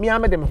okay me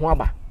amede me ho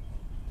aba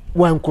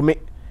wankome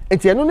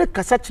enti eno ne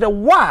kasa kire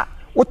wa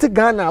wote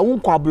Ghana wo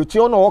nkwa abrochi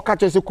ono wo ka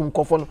chese kum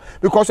kofo no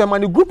because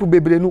man group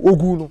bebre no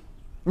ogu no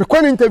me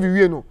kwa interview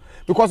wie no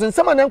because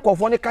nsema na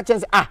nkofo ne ka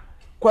chese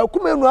Kwaku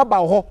Manu aba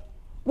ho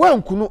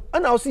wankunu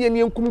ana wo se ye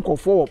ne nkum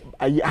kofo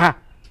ayi ha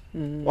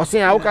wo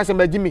se a wo ka se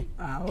magimi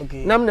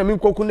okay nam na me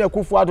nkoku na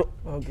akufu ado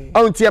okay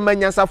onti e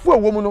manyansafo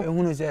awo mu no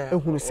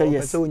ehunu se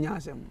yes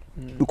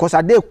because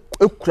ade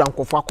ekura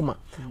nkofo akoma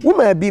wo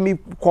ma bi mi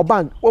ko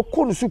bank wo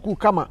ko no suku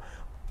kama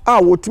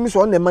wo timi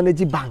so na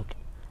manage bank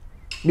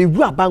me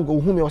wu bank go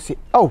hu me o se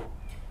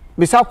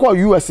me sa call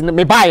US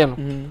me buy no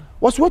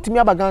wo so timi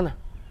aba Ghana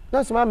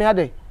na se ma me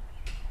ade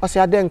o se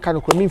ade nka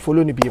no ko mi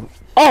follow ni biem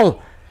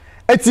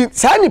eti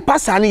sa ni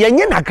pasa ni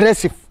yenye na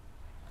aggressive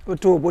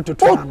to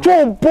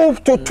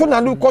na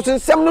no ko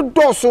nsem no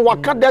do so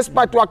waka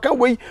despite waka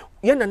we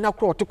ye na na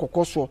kro ote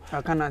kokoso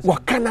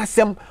waka na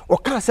sem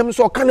waka asem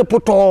so waka ne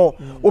poto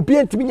obi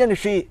antimi nya ne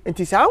hwe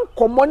enti sa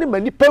nkomo ne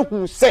mani pa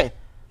hu se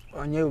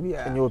onye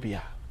obi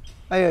a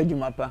aye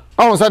adwuma pa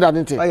so that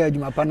nti aye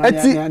adwuma pa na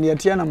ya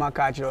tie na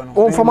maka akire no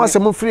on fama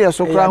asem free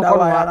so kra nko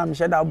no ara me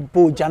sheda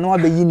bo ja no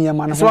abeyi ne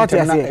ma no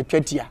na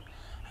etwatia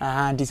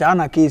nti sa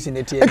na case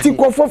ne tie enti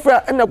kofo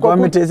fra na Kwaku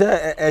government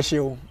say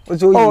ehyew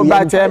oso yi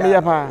ba tell me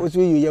ya pa oso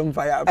yi yem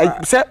fire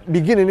pa say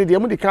beginning ne de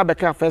mu de ka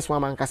beka first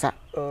one man kasa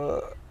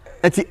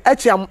enti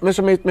echi me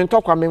so me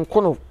ntokwa me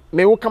nkono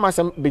me wo kama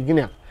sem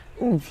beginning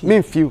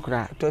me feel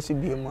kra tosi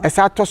bi ma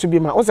esa tosi bi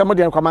ma o se mo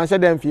de kwa man se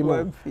dem fi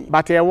mo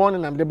but e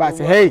won na me de ba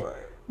say hey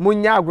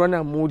munya agro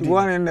na mudi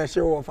won na she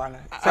Wofa na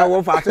sa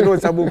Wofa ase do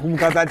sa bokum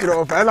kata tire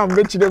Wofa na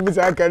mbe chide bu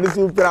sa ka ni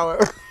super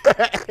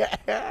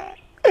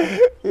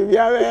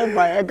ya we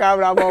ba e ka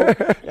bra bo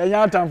ya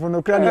nya tamfo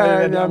no kra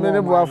ni ya me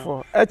ne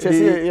boafo e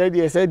chese ye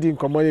de se di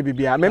nkomo ne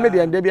bibia me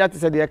de nda bia te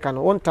se de ka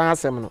no won tan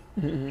asem no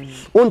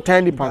won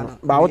tan di pa no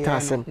ba won tan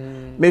asem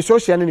me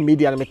social ne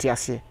media na me te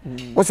ase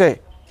wo say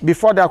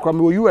before that kwa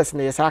me US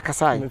na yesa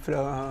akasai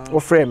wo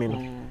frame me no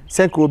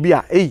senko obi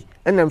a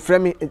enam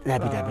frame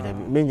dabi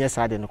me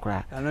nyesa de no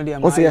kra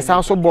wo say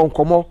yesa so bon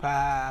nkomo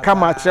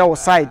kama kire wo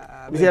side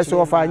we so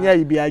Wofa anya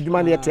yi bia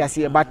adwuma na yete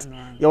ase but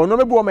ye wono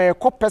me bo ma ye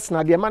ko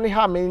personal de ma ne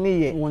ha me ne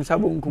ye won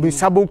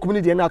sabon kum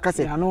ne de na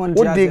akase wo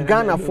de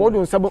Ghana for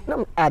don sabon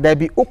na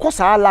adabi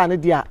ukosa ala ne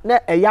de a na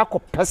eya ko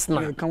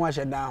personal kan wa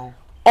she down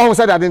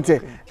said that didn't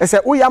say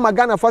wo ya ma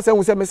Ghana for say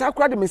wo say me sa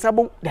kura de me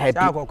sabon dabi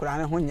sa kokura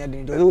ne ho nya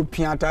de do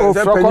pianta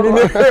say panyi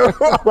ne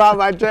wa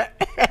ba che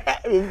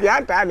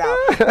pianta da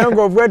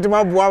ngo fueti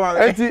ma boa ma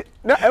enti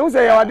na e wo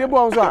say ya wade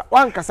bo so a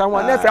wan kasa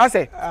ho na fe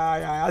ase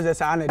ase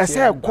sa na ti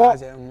ase ko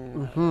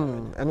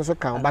eno so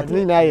kan but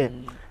ni na ye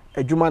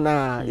adwuma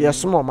na ye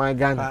somo man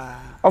Ghana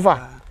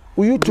Wofa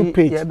wo YouTube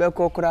page ye be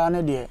kokura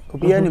ne de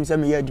obi anim say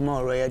me ye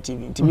adwuma Royal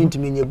TV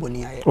ntimi nye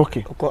boni aye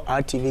okay ko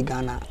RTV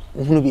Ghana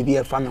uhunu bibi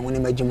e fa me woni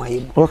majuma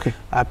ye okay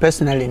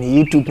personally ni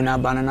YouTube na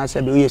banana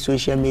say be we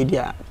social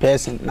media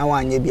person na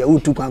wanye bia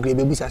YouTube kan kre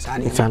be busa sa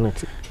ne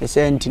the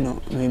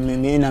Sentino,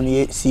 me na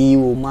me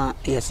CEO ma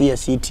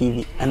yesi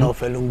TV and of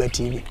Lumba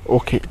TV.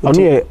 Okay.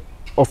 Only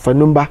of a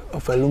number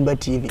of Lumba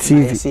TV.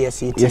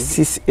 TV.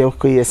 Yes,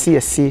 okay,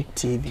 yesi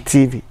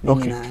TV.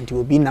 Okay. And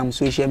will be nam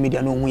social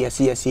media no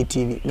yesi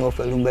TV no of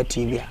Lumba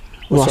TV.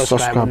 No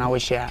subscribe now we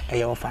share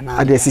a offer now.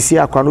 And the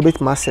CC akwa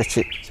bit ma search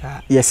it.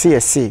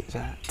 Yesi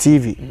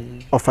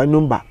TV of a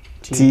number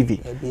TV.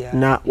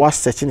 Na was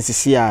searching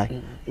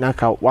CCI. Na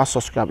ka wa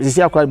subscribe.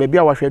 CC akwa baby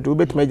a wa hwe do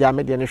bit media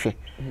media ne hwe.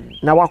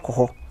 Na wa kɔ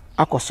hɔ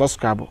akɔ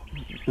subscribe.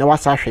 Na wa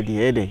sa hwe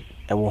de ede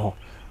ewo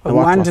hɔ.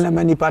 One thing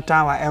many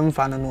pattern wa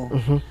emfa no.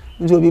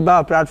 Nti obi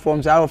ba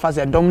platforms a offer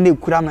say dom na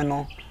ekura me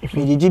no.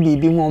 Me gigi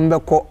bibi ho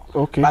mbekɔ.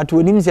 But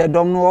onim say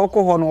dom no okɔ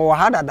hɔ no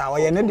hada da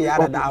oye ne de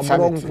ada da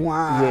aboro nko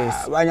a.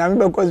 Yes. Wa nyame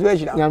bekɔ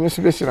special. Nyame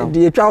special.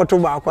 De etwa oto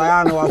ba kwa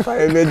ya no wa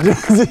fa e be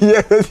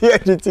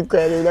ye ti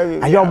kwere na me.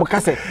 Ayo mo ka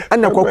say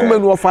na Kwaku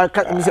Manu ofa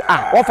me say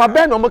ofa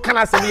ben no mo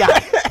kana asem ya.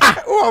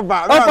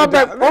 Ofa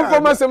ben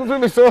ofa ma sem fi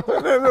me so.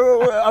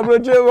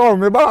 Abrojire wo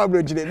me ba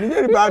abrojire. Me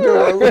dey ba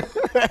to.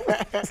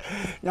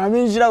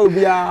 Nyame njira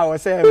obi a wo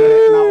say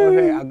na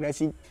wo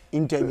aggressive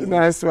interview.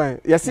 That's right.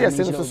 Yes,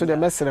 so the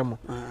message mo.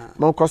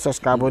 Mo ko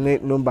subscribe ne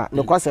number.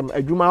 No ko sem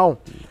adwuma ho.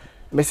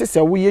 Me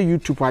say we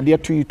YouTube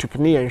ade to YouTube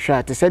ne yen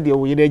hwa. Te say de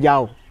wo ye de ja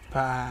ho.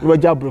 No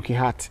ja broken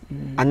heart.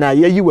 Ana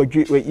ye yi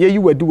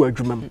wadu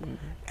adwuma m.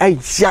 Ai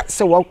ya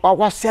say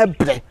wa say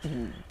bre.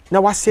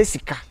 Na wa say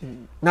sika.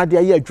 Na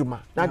de ye adwuma.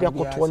 Na de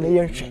akoto ne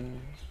yen hwe.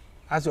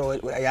 Aso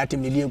ya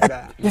temi die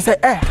kura. You say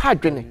ha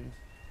dwene.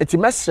 Eti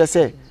message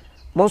say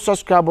mo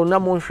subscribe na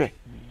mo hwe.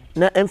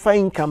 Na emfa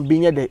income bi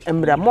nye de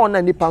emra mo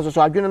na nipa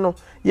so adwene no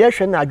ye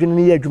hwe na adwene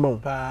ne ye adwuma wo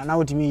pa na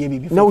wotimi ye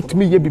bibi na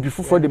wotimi ye bibi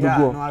fufo de bibi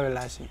no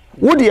relax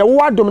wo de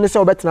wo adom ne se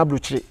obetena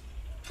brochire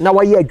na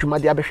wa ye adwuma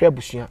de abehwe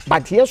abusua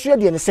but ye so ye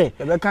de ne se ye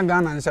be kan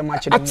Ghana nse ma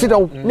chede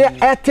atede ne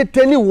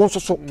eteteni wo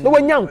so na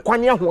wanya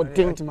nkwane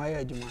ahoden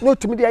na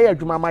otimi de ye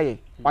adwuma ma ye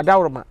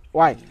wadawroma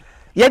why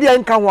ye de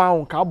nka ho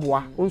ahon ka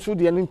aboa nso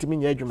de ne ntimi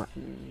nya adwuma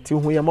ti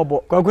hu ye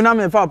mobo Kwaku na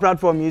me fa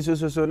platform yi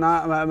so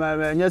na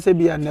nya se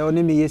bia na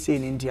oni me yesi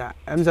ni ntia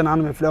emse na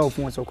no me fla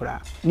ofun so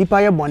kura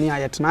nipa ye boni a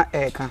ye tena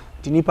eka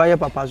ti nipa ye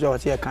papa so o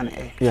se eka na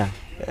yeah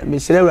me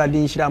sele urade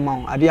nhira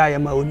ma ade aye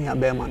ma oni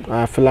abema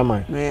no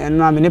filaman me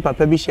eno me ne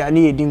papa bi hia na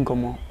ye di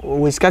nkomo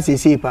o sika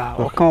sesi pa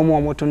o kan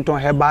omo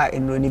tonton heba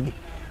enro ni bi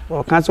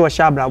o kan so o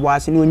sha brabo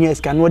ase ni oni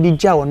sika no di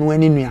gya ono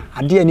ani nua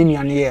ade ani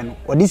nua ne ye no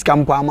o di sika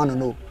mpo ama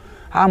no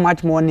how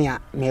much money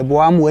me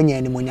bo am wanya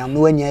ani monyam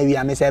no wanya wi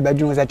am say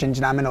bedwun say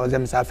chenchina me na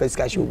ozem sa first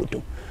cash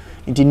obuto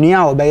nti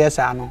nua obeye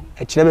sa no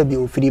e kire ba bi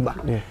ofiri ba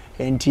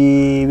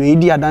nti we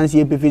di adanse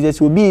e pefeze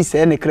so bi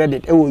say ne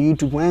credit e wo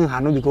YouTube wen ha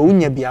no because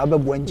unya bia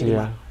obebo njiri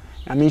ba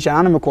na me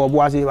sha na me ko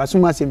bo ase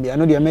wasuma se bia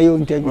no de me yo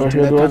interview to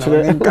be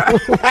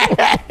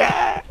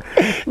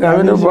na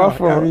me no bo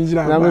afọ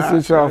na me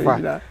so chira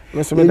ofa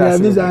me so me da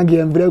se na bi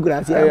embre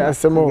kurasi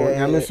asemo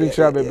na me so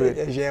chira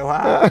bebre je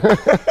wa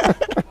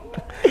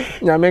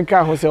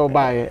Nyamenka ho se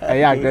obaye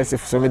e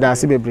aggressive so me da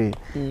se bebre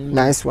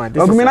nice one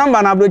this is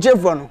number na broche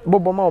for no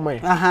bobo ma o mai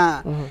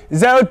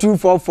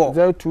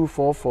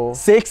 0244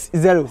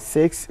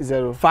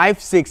 60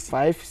 56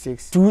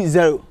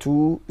 20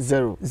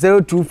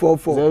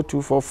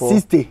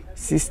 0244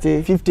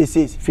 60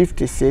 56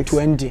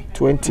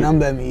 20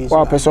 number me is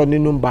wa person ni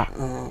number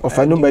of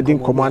a number din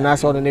komo na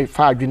so ne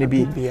fa adwene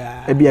bi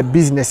e bia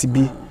business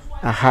bi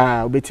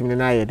aha obetimi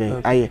na aye den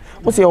aye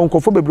wo se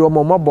onkofo bebre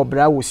omo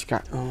bobra wo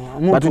sika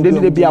but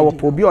de bia wo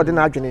po bi ode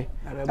na adwene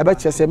e be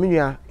kire se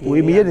menua wo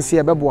emi ye ne se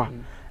e beboa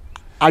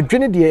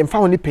adwene de emfa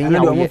ho ne panyin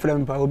na wo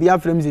frem pa obi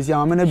afrem sisi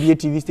amana bi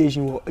TV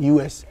station wo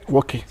US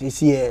okay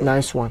sisi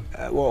nice one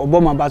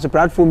oboma ba so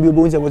platform bi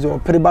obo nse wo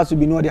pere ba so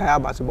bi no de high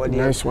ba so body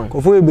nice one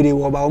kofo ebere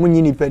wo ba wo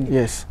nyini pani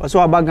yes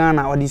so aba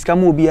Ghana o diska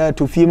ma obi a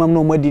to fie mam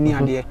no madi ni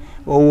ade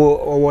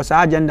wo sa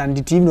agenda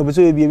ndi TV no be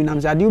so ebi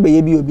nam sa ade wo be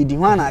ye bi obi di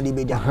ho na ade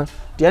be ja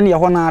de ne ye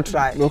ho na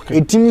try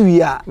etimi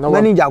wi a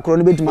manager akoro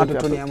no betuma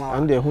toto ne ma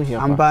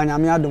ampa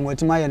nyame adom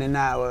watima ye ne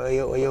na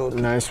oye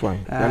nice one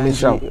na me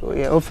show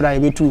o fry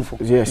be too for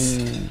yes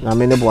na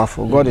me ne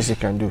boafo God is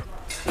can do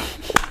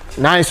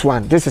nice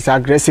one this is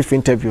aggressive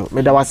interview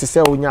me da was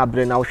say onya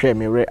abre na wo hwe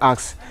me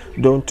relax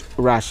don't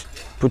rush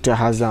put your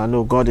hands down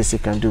no God is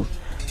can do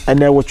and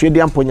wo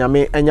twedi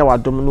amponyame enya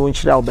wadom no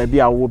nchira wo ba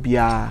bia wo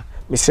bia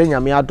me se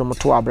nyame adom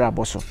to abra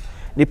aboso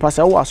ni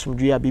pasa wo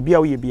asomdwe a bibia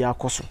wo ye bia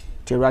akoso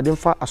te urade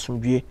mfa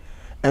asomdwe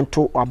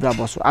ento abra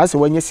aboso ase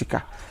wanya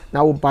sika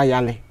na wo ba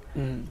yale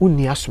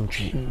uni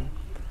asomdwe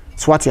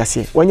so what you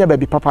say wanya ba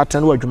bi papa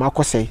tan wo adwuma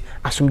akosai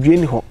asomdwe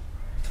ni ho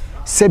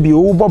sebi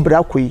wo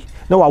bobra koi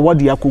na wa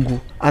wode yakogu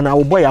ana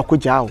wo boy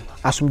akogya wo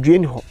asomdwe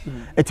ni ho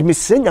etimi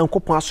se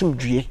nyankopon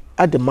asomdwe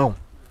adema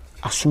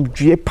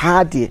asomdwe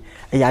paade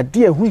ya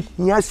de hu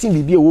hia sin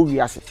bibia wo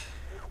wiase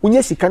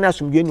unya sika na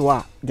asomdwe ni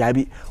wa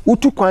gabi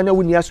utu kwan na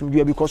woni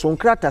asomdwe because on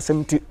krata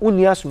semti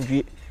uni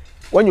asomdwe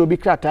wanya obi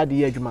krata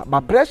de adwuma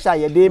ba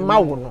pressure ye de ma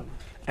wo no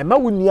e ma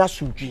woni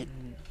asomdwe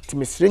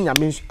timesire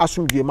nyame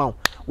asomdwe ma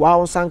wa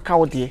wo sanka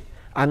wo de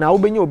ana wo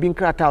benya obi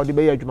nkrata wo de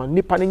be adwuma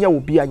nipa ne nya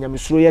obi anya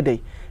mesuro ye dey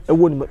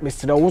ewo ni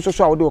mesira wo so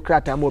so a wo de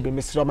okrata ma obi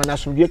mesira ma na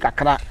somdue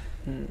kakra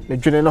na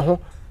dwene no ho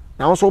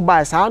na wo so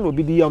ba saa na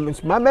obi di yam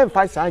ma men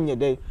fa saa anya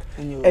dey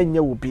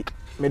enya obi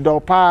me do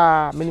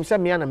pa menim se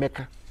me na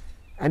meka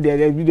and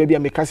the video be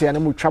meka se ya na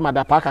mu twama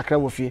da pa kakra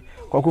wo fie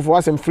Kwaku for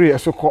wasem free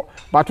so ko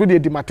but we dey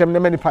di matem na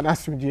mani pa na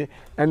somdue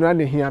eno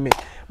na hia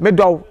me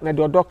do na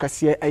de odo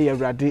kase eye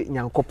awrade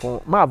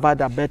nyankopon ma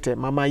vada better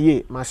mama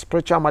ye ma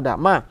spiritual mother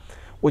ma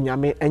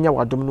onyame enya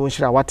wadom no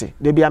nhira wate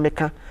de bia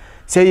meka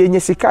se ye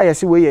nyesika ye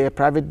se we ye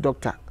private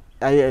doctor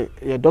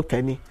ye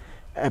doctor ni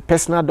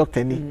personal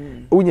doctor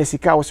ni unya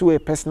sika wo se we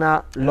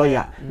personal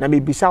lawyer na me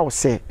bisa wo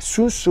se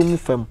sunsum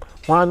fam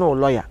hwan no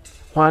lawyer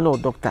hwan no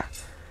doctor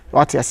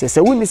wate ase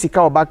se woni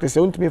sika wo back se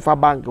wontumi fa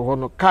bank ho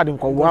no card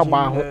nko wo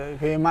aba ho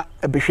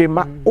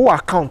behwema o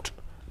account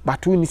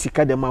but woni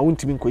sika de ma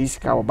wontumi nko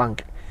sika wo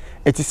bank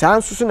eti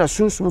sansusu na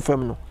sunsum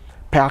fam no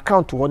per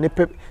account wo ne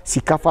pe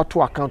sika fa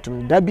to account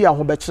no da bia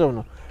ho be kire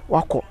no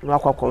wako na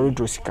akwa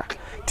rodro sika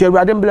ti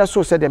awurade mbele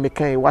so se de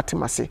mekan wate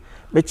mase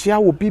mechia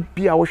wo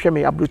bibia wo hwe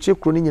me abroche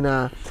kro ni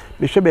nyina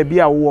me hwe ba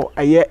bia wo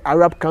aye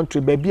Arab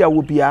country ba bia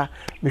wo bia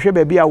me hwe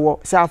ba bia wo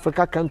South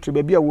Africa country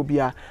ba bia wo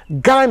bia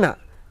Ghana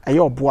aye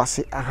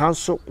oboase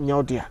ahanso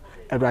nyaodia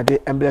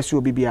awurade mbele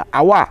so bibia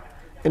awa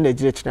na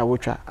ejire china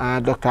wotwa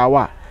Dr.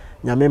 Awa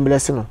nyame mbele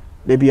se no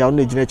de bia wo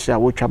na ejire china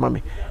wotwa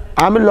mame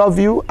I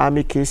love you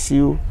I kiss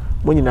you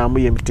mo nyina mo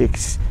yem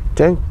takes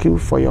thank you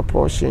for your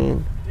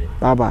portion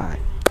bye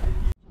bye